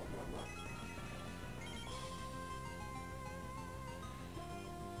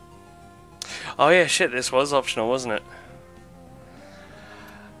 Oh yeah, shit, this was optional, wasn't it?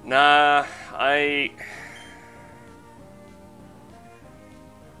 Nah, I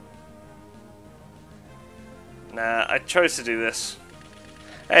chose to do this.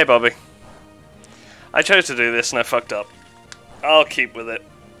 Hey, Bobby. I chose to do this and I fucked up. I'll keep with it.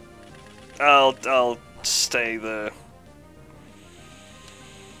 I'll stay the.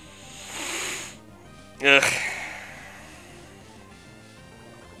 Ugh.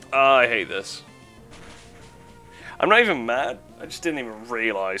 Oh, I hate this. I'm not even mad. I just didn't even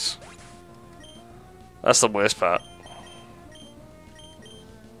realize. That's the worst part.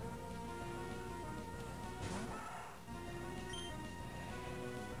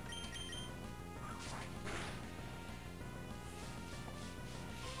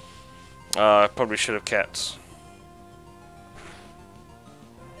 I probably should have kept...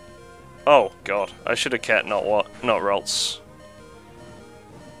 Oh, God. I should have kept not Ralts.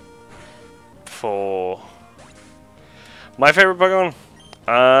 For... my favourite Pokemon?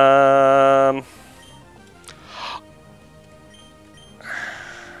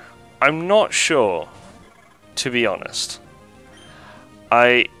 I'm not sure, to be honest.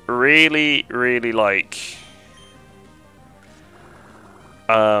 I really, really like...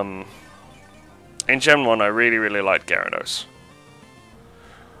 in Gen 1, I really, really liked Gyarados.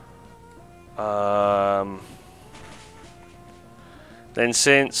 Then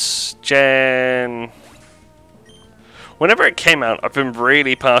since Gen... whenever it came out, I've been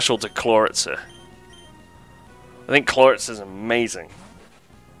really partial to Chloritzer. I think Chloritzer is amazing.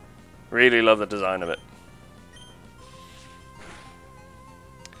 Really love the design of it.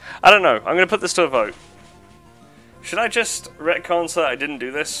 I don't know. I'm going to put this to a vote. Should I just retcon so that I didn't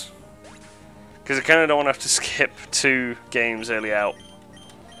do this? Because I kind of don't want to have to skip 2 games early out.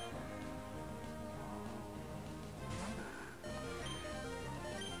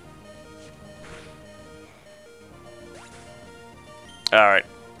 Alright.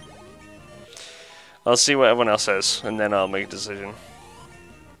 I'll see what everyone else says, and then I'll make a decision.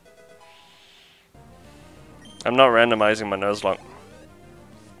 I'm not randomizing my Nuzlocke.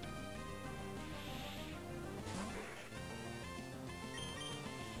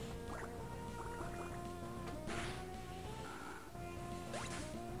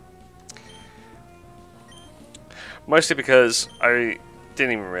 Mostly because I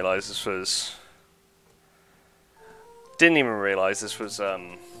didn't even realize this was...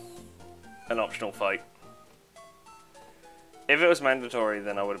 an optional fight. If it was mandatory,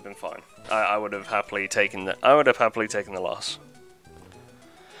 then I would have been fine. I would have happily taken the loss.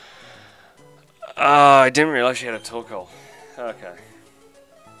 I didn't realize she had a Torkoal. Okay.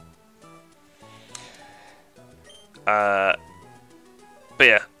 But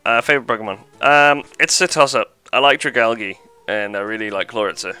yeah, favorite Pokemon. It's a toss-up. I like Dragalge, and I really like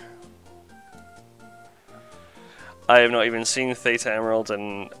Chloritzer. I have not even seen Theta Emerald,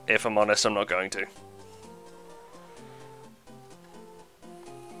 and if I'm honest, I'm not going to.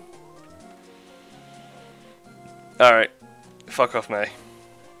 Alright. Fuck off, May.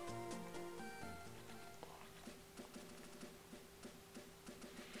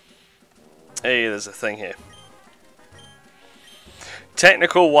 Hey, there's a thing here.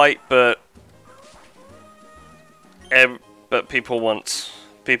 Technical white, but people want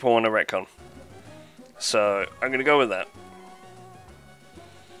a retcon. So I'm gonna go with that.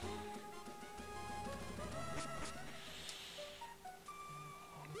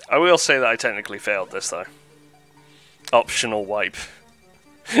 I will say that I technically failed this though. Optional wipe.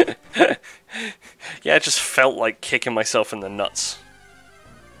 Yeah, it just felt like kicking myself in the nuts.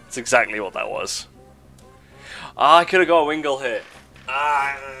 That's exactly what that was. Ah, I could have got a Wingull here.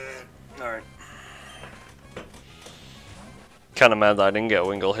 Alright. Kinda mad that I didn't get a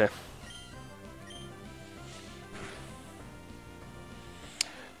Wingull here.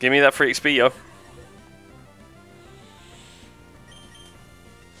 Give me that free XP, yo.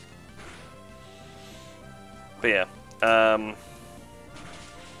 But yeah.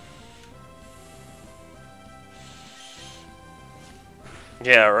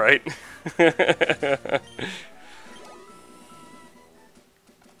 Yeah, right.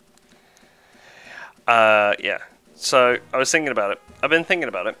 Yeah. So I was thinking about it. I've been thinking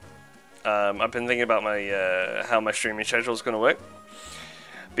about it. I've been thinking about my how my streaming schedule is going to work,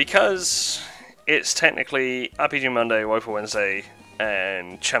 because it's technically RPG Monday, Woeful Wednesday,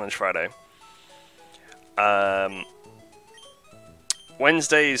 and Challenge Friday.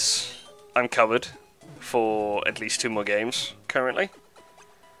 Wednesdays I'm covered for at least 2 more games currently.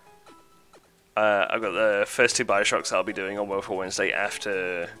 I've got the first 2 Bioshocks I'll be doing on Woeful Wednesday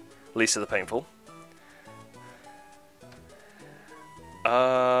after Lisa the Painful.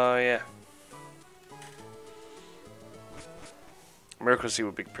 Yeah. Miracle Sea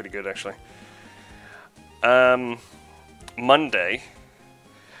would be pretty good, actually. Monday,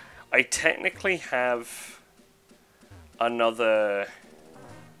 I technically have another...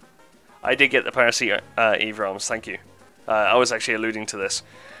 I did get the Piracy EVROMs, thank you. I was actually alluding to this.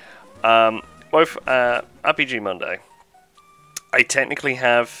 Both RPG Monday, I technically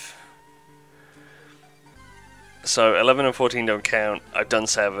have... So 11 and 14 don't count. I've done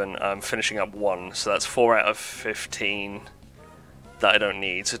 7. I'm finishing up 1, so that's 4 out of 15 that I don't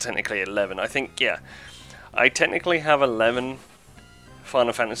need. So technically 11. I think, yeah, I technically have 11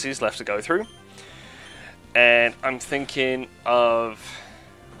 Final Fantasies left to go through, and I'm thinking of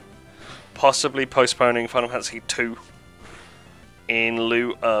possibly postponing Final Fantasy 2 in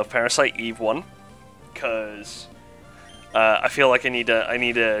lieu of Parasite Eve 1, because I feel like I need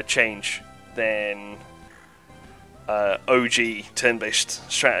a change than OG turn-based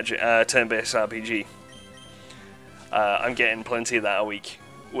strategy, turn-based RPG. I'm getting plenty of that a week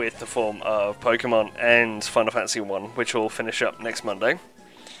with the form of Pokemon and Final Fantasy 1, which will finish up next Monday.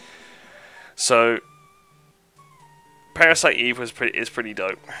 So Parasite Eve is pretty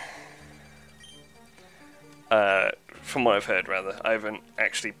dope. From what I've heard, rather. I haven't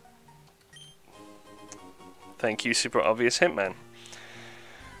actually... Thank you, super obvious Hitman.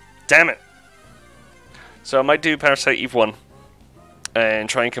 Damn it! So I might do Parasite Eve 1 and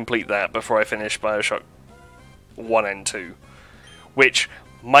try and complete that before I finish Bioshock 1 and 2. Which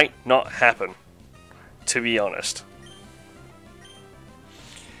might not happen, to be honest.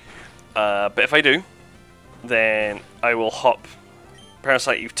 But if I do, then I will hop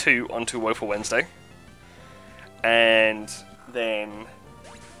Parasite Eve 2 onto Woeful Wednesday, and then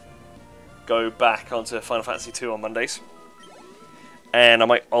go back onto Final Fantasy 2 on Mondays, and I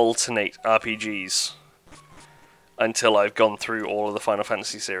might alternate RPGs until I've gone through all of the Final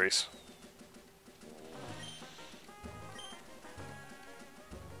Fantasy series.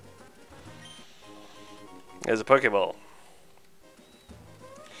 There's a Pokeball.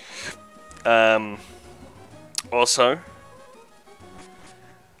 Also,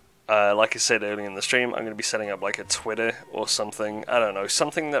 like I said earlier in the stream, I'm going to be setting up like a Twitter or something. I don't know,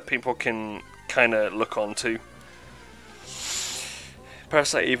 something that people can kind of look onto.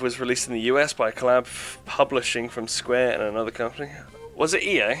 Parasite Eve was released in the US by collab publishing from Square and another company. Was it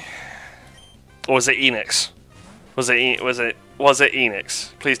EA? Or was it Enix? Was it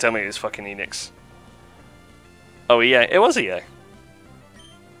Enix? Please tell me it was fucking Enix. Oh, EA. It was EA.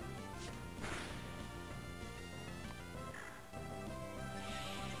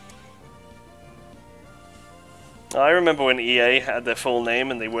 I remember when EA had their full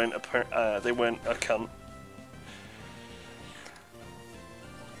name and they weren't a cunt.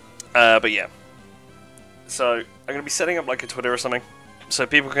 But yeah. So I'm gonna be setting up like a Twitter or something, so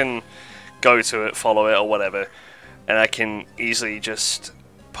people can go to it, follow it, or whatever, and I can easily just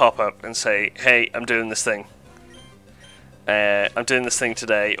pop up and say, "Hey, I'm doing this thing. I'm doing this thing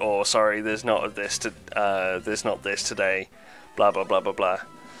today," or "Sorry, there's not this today." Blah blah blah blah blah.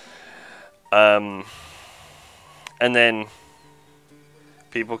 And then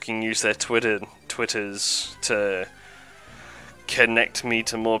people can use their Twitters to connect me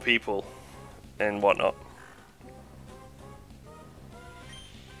to more people and whatnot.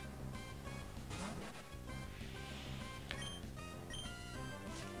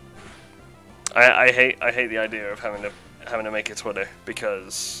 I hate the idea of having to make a Twitter,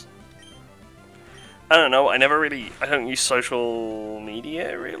 because I don't know, I don't use social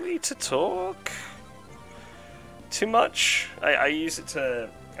media really to talk too much. I use it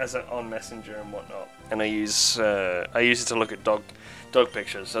on Messenger and whatnot, and I use it to look at dog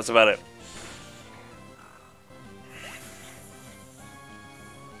pictures. That's about it.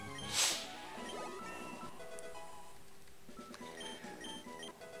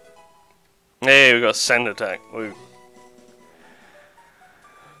 Hey, we got send attack. Woo.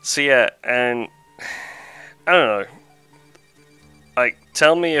 So yeah, and I don't know. Like,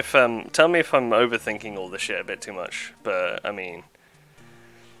 tell me if I'm overthinking all this shit a bit too much. But I mean,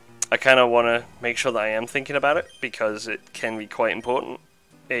 I kind of want to make sure that I am thinking about it, because it can be quite important.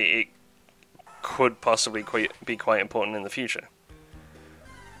 It could possibly be quite important in the future.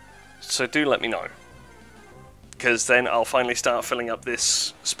 So do let me know, because then I'll finally start filling up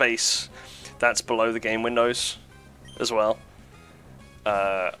this space that's below the game windows as well.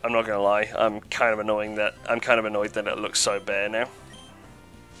 I'm not gonna lie, I'm kind of annoyed that it looks so bare now.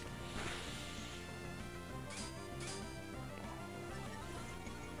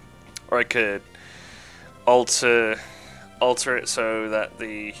 Or I could alter it so that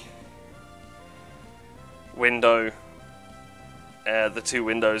the window, the two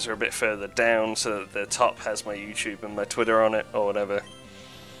windows are a bit further down, so that the top has my YouTube and my Twitter on it, or whatever.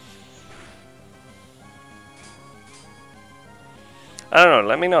 I don't know,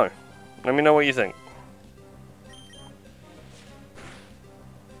 let me know. Let me know what you think.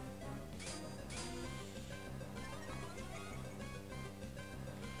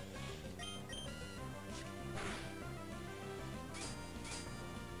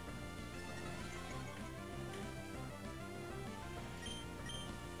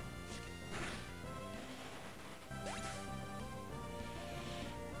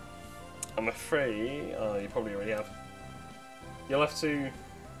 I'm afraid... Oh, you probably already have. You'll have to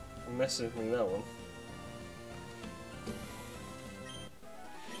message me that one.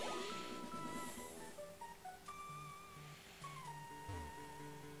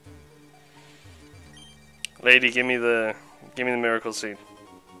 Lady, give me the miracle seed.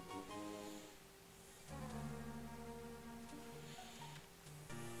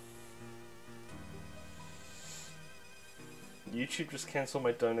 YouTube just cancelled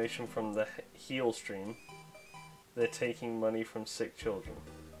my donation from the heal stream. They're taking money from sick children.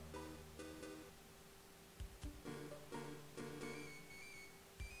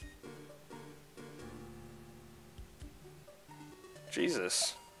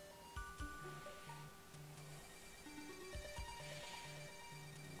 Jesus.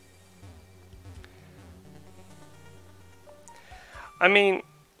 I mean,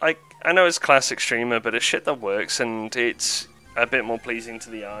 I know it's classic streamer, but it's shit that works and it's a bit more pleasing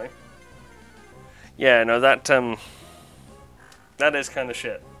to the eye. Yeah, no, that is kind of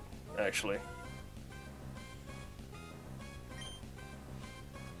shit, actually.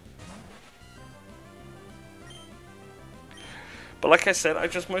 But like I said, I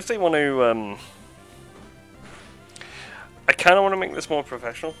just mostly want to, I kind of want to make this more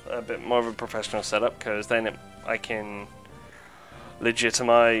professional, a bit more of a professional setup, because then I can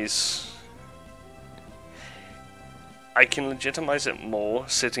legitimize it more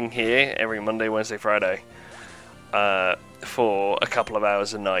sitting here every Monday, Wednesday, Friday for a couple of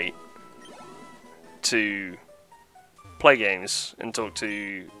hours a night to play games and talk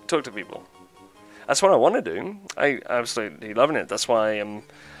to people. That's what I want to do. I absolutely loving it. That's why I'm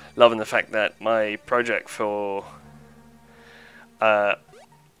loving the fact that my project for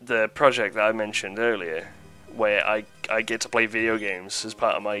the project that I mentioned earlier, where I get to play video games as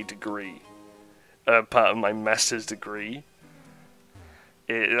part of my degree, part of my master's degree.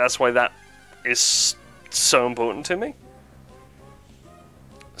 That's why that is so important to me.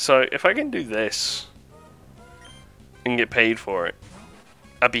 So if I can do this and get paid for it,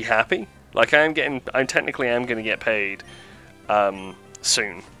 I'd be happy. Like I technically am going to get paid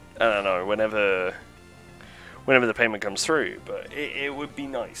soon. I don't know, whenever the payment comes through, but it would be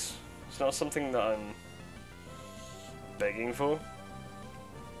nice. It's not something that I'm begging for.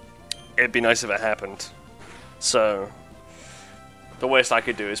 It'd be nice if it happened. So the worst I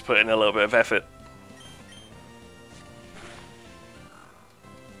could do is put in a little bit of effort.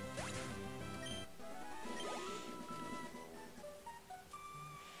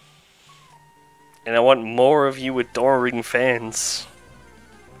 And I want more of you adoring fans.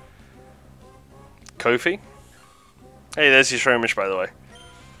 Kofi? Hey, there's your Shroomish, by the way.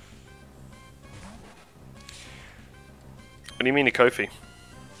 What do you mean a Kofi?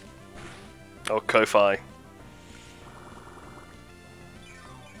 Oh, Ko-Fi.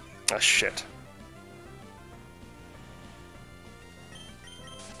 Ah, shit.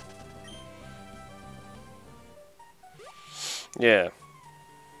 Yeah.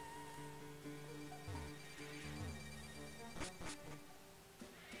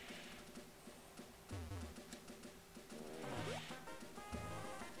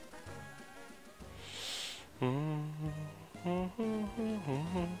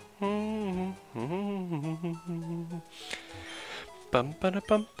 Bum ba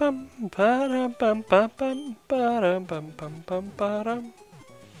bum bum ba bum ba bum ba bum bum bum ba.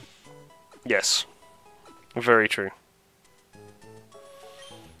 Yes, very true.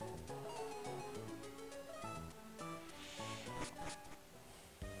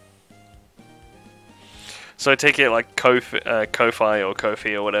 So I take it like Ko-Fi or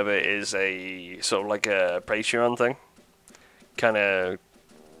Kofi or whatever is a sort of like a Patreon thing. Kind of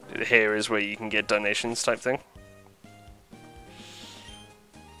here is where you can get donations type thing.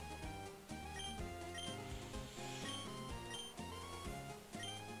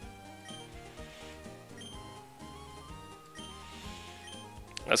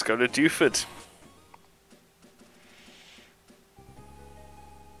 Let's go to Dewford.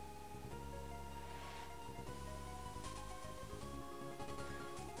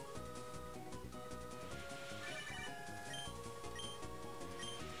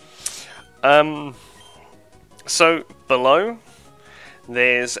 So below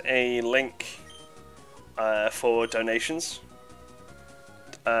there's a link for donations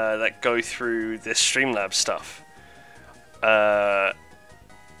that go through this Streamlabs stuff.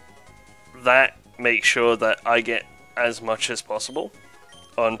 That makes sure that I get as much as possible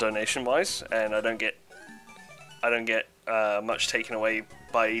on donation wise, and I don't get much taken away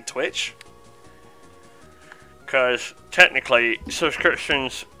by Twitch. Because technically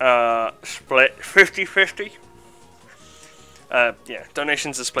subscriptions are split 50-50. Yeah,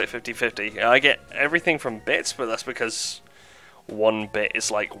 donations are split 50-50. I get everything from bits, but that's because 1 bit is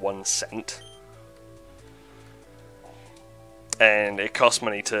like 1 cent. And it costs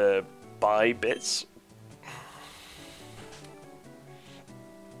money to buy bits.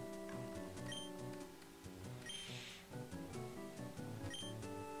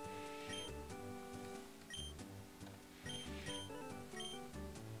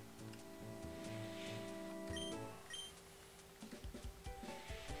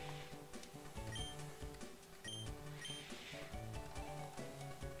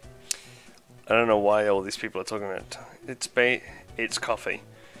 I don't know why all these people are talking about it. It's coffee.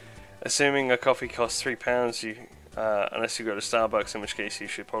 Assuming a coffee costs £3, you unless you go to Starbucks, in which case you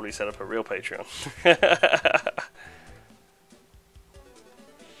should probably set up a real Patreon.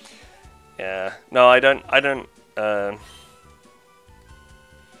 Yeah. No, I don't.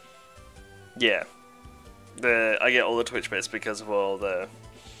 Yeah. I get all the Twitch bits because of all the.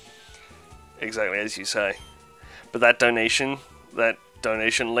 Exactly as you say. But that donation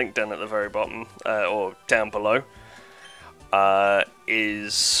link down at the very bottom, or down below,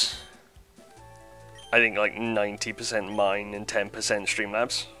 is, I think, like 90% mine and 10%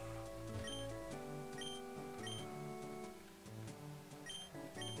 Streamlabs.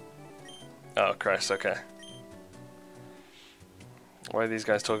 Oh Christ, okay. Why are these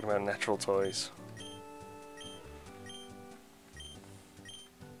guys talking about natural toys?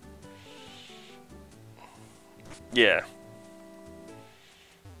 Yeah.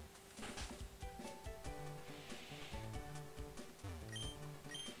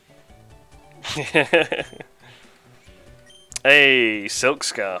 Hey, silk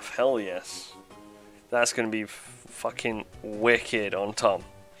scarf, hell yes. That's gonna be fucking wicked on Tom.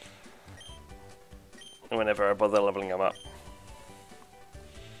 Whenever I bother leveling him up.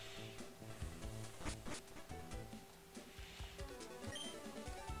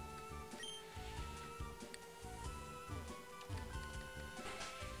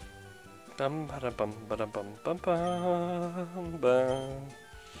 Bum ba da bum ba da bum bum bum bum.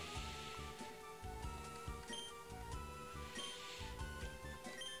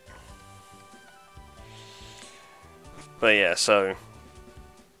 But yeah, so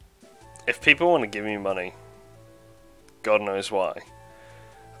if people want to give me money, God knows why,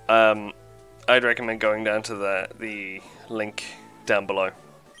 I'd recommend going down to the link down below,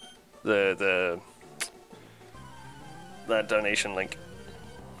 that donation link,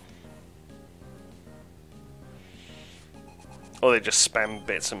 or they just spam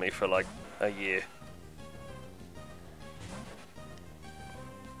bits of me for like a year.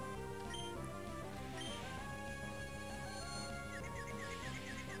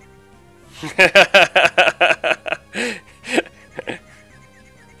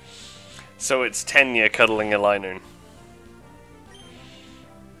 So it's tenure cuddling a Linoon.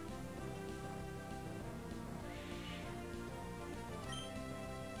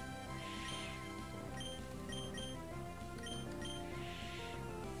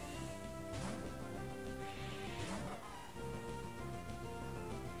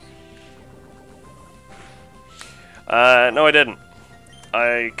 No I didn't.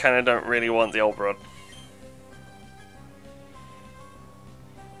 I kinda don't really want the old rod.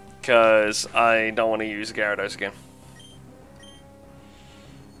 Because I don't want to use Gyarados again.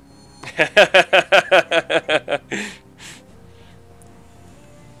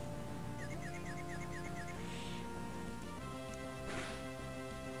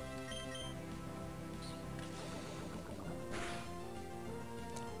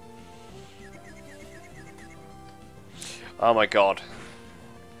 Oh my god.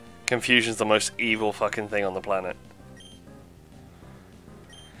 Confusion's the most evil fucking thing on the planet.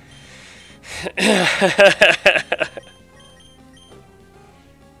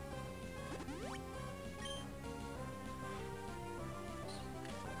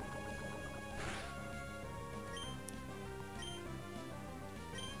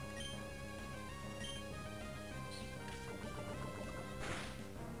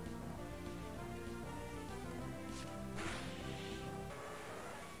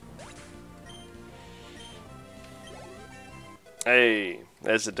 Hey,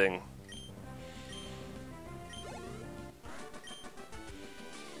 there's a ding.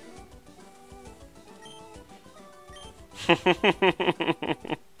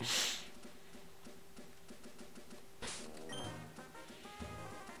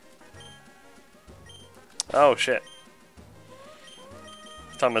 Oh shit.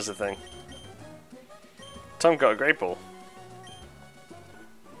 Tom has a thing. Tom got a great ball.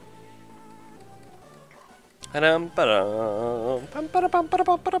 Bam bam bam bam bam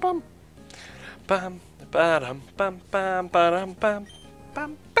bam bam bam bam bam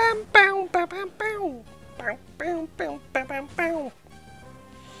bam bam bam bam bam bam bam.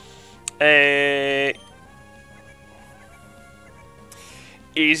 Hey,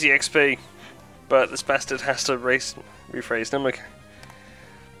 easy XP, but this bastard has to rephrase number.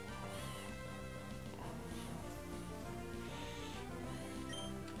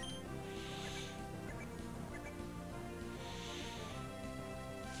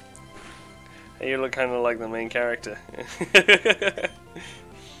 You look kind of like the main character.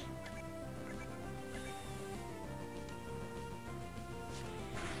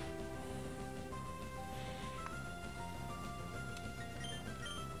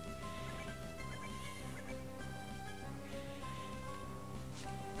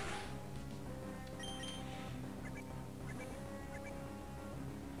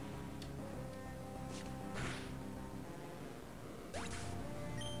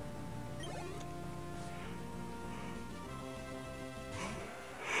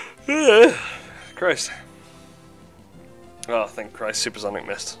 Christ. Oh, thank Christ, Supersonic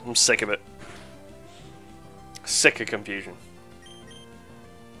missed. I'm sick of it. Sick of confusion.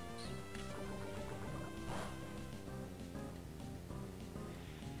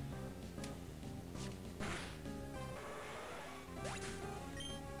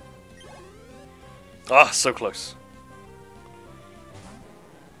 Ah, so close.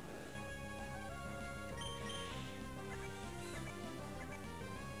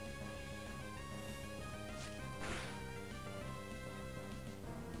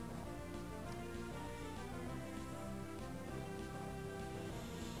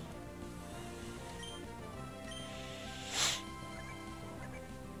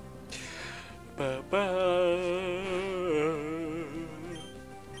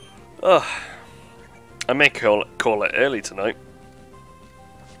 Oh, I may call it early tonight.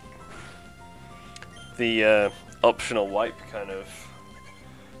 The optional wipe kind of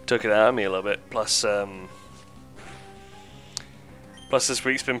took it out of me a little bit. Plus this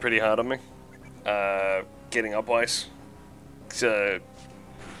week's been pretty hard on me. Getting up wise.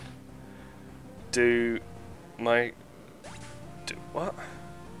 Do what?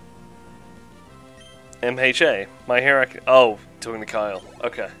 MHA? My Hero... Oh, talking to Kyle.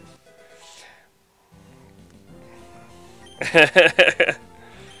 Okay.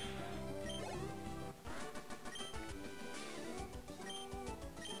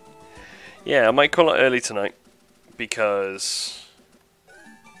 Yeah, I might call it early tonight. Because...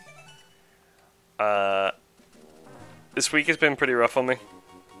 this week has been pretty rough on me.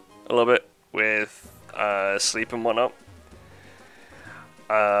 A little bit. With sleep and whatnot.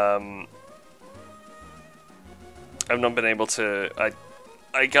 I've not been able to.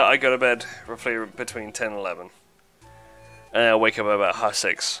 I go to bed roughly between 10 and 11, and I wake up about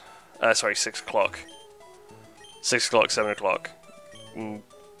 6:30. Sorry, 6 o'clock. 6 o'clock, 7 o'clock. And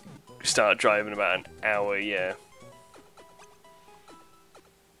start driving about an hour. Yeah.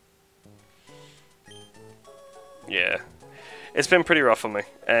 Yeah, it's been pretty rough on me,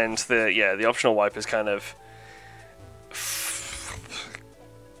 and the optional wipe has kind of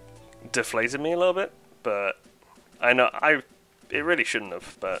deflated me a little bit, but. I know, it really shouldn't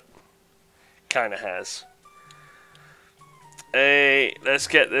have, but kind of has. Hey, let's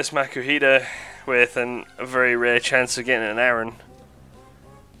get this Makuhita with a very rare chance of getting an Aaron.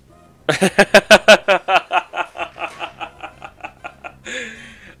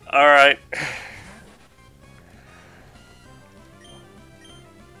 Alright.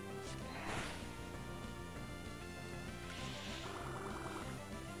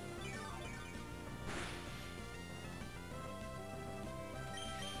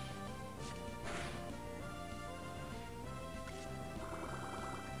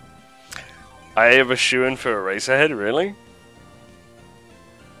 I have a shoe-in for a race ahead, really?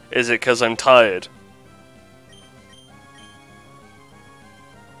 Is it because I'm tired?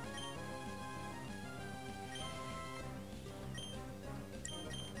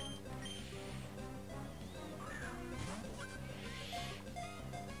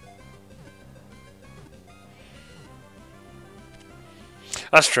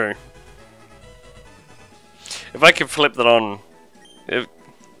 That's true. If I could flip that on...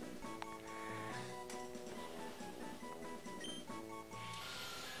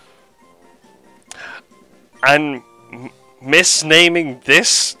 And misnaming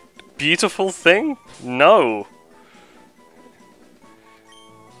this beautiful thing? No.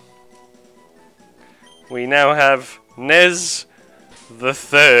 We now have Nez the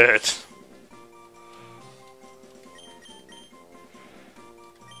Third.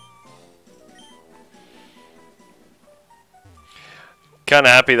 Kind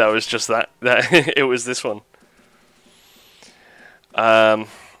of happy that was just that it was this one.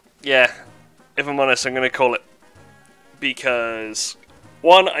 Yeah. If I'm honest, I'm going to call it, because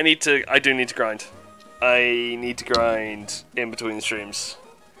one, I do need to grind. I need to grind in between the streams,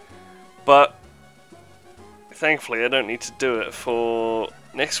 but thankfully I don't need to do it for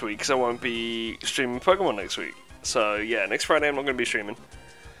next week, because I won't be streaming Pokemon next week. So yeah, next Friday I'm not going to be streaming.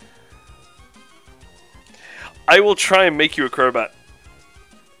 I will try and make you a Crobat.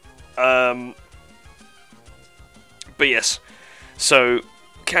 But yes, so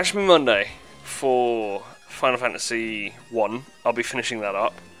catch me Monday for Final Fantasy 1. I'll be finishing that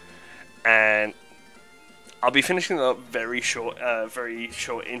up, and I'll be finishing that up very short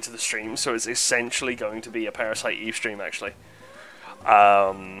into the stream, so it's essentially going to be a Parasite Eve stream, actually.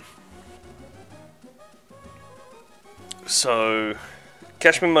 So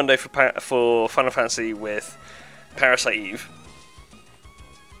catch me Monday for Final Fantasy with Parasite Eve.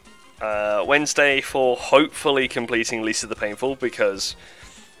 Wednesday for hopefully completing Lisa the Painful, because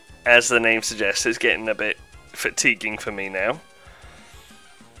as the name suggests, is getting a bit fatiguing for me now.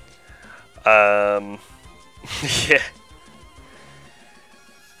 Yeah.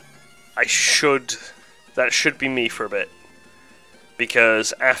 That should be me for a bit.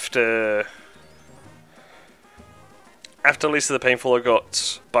 Because after Lisa the Painful, I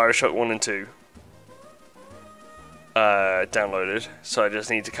got Bioshock 1 and 2 downloaded, so I just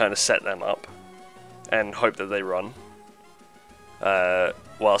need to kind of set them up and hope that they run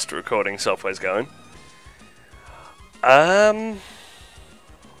whilst the recording software's going. After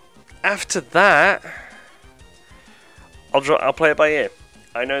that, I'll play it by ear.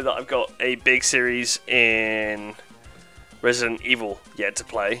 I know that I've got a big series in Resident Evil yet to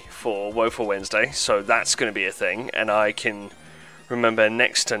play for Woeful Wednesday, so that's going to be a thing, and I can remember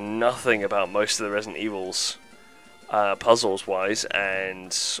next to nothing about most of the Resident Evils puzzles wise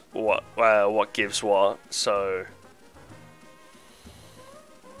and what gives what. So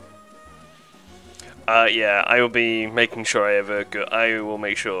yeah, I will be making sure I will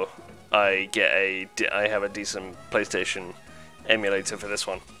make sure I have a decent PlayStation emulator for this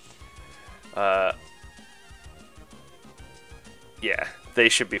one. Yeah, they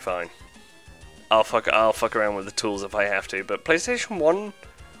should be fine. I'll fuck around with the tools if I have to, but PlayStation 1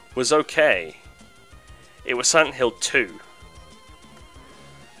 was okay. It was Silent Hill 2.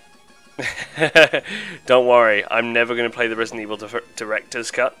 Don't worry, I'm never going to play the Resident Evil Director's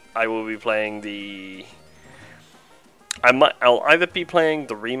Cut. I will be playing the... I'll either be playing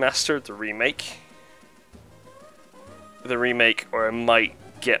the remaster, the remake, or I might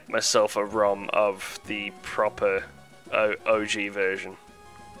get myself a ROM of the proper OG version.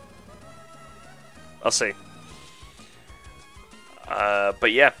 I'll see.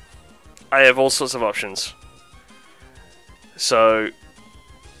 But yeah, I have all sorts of options. So,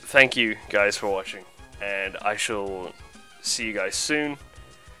 thank you guys for watching, and I shall see you guys soon.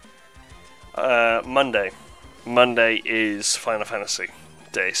 Monday is Final Fantasy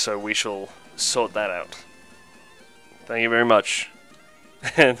Day, so we shall sort that out. Thank you very much,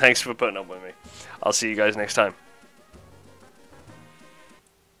 and thanks for putting up with me. I'll see you guys next time.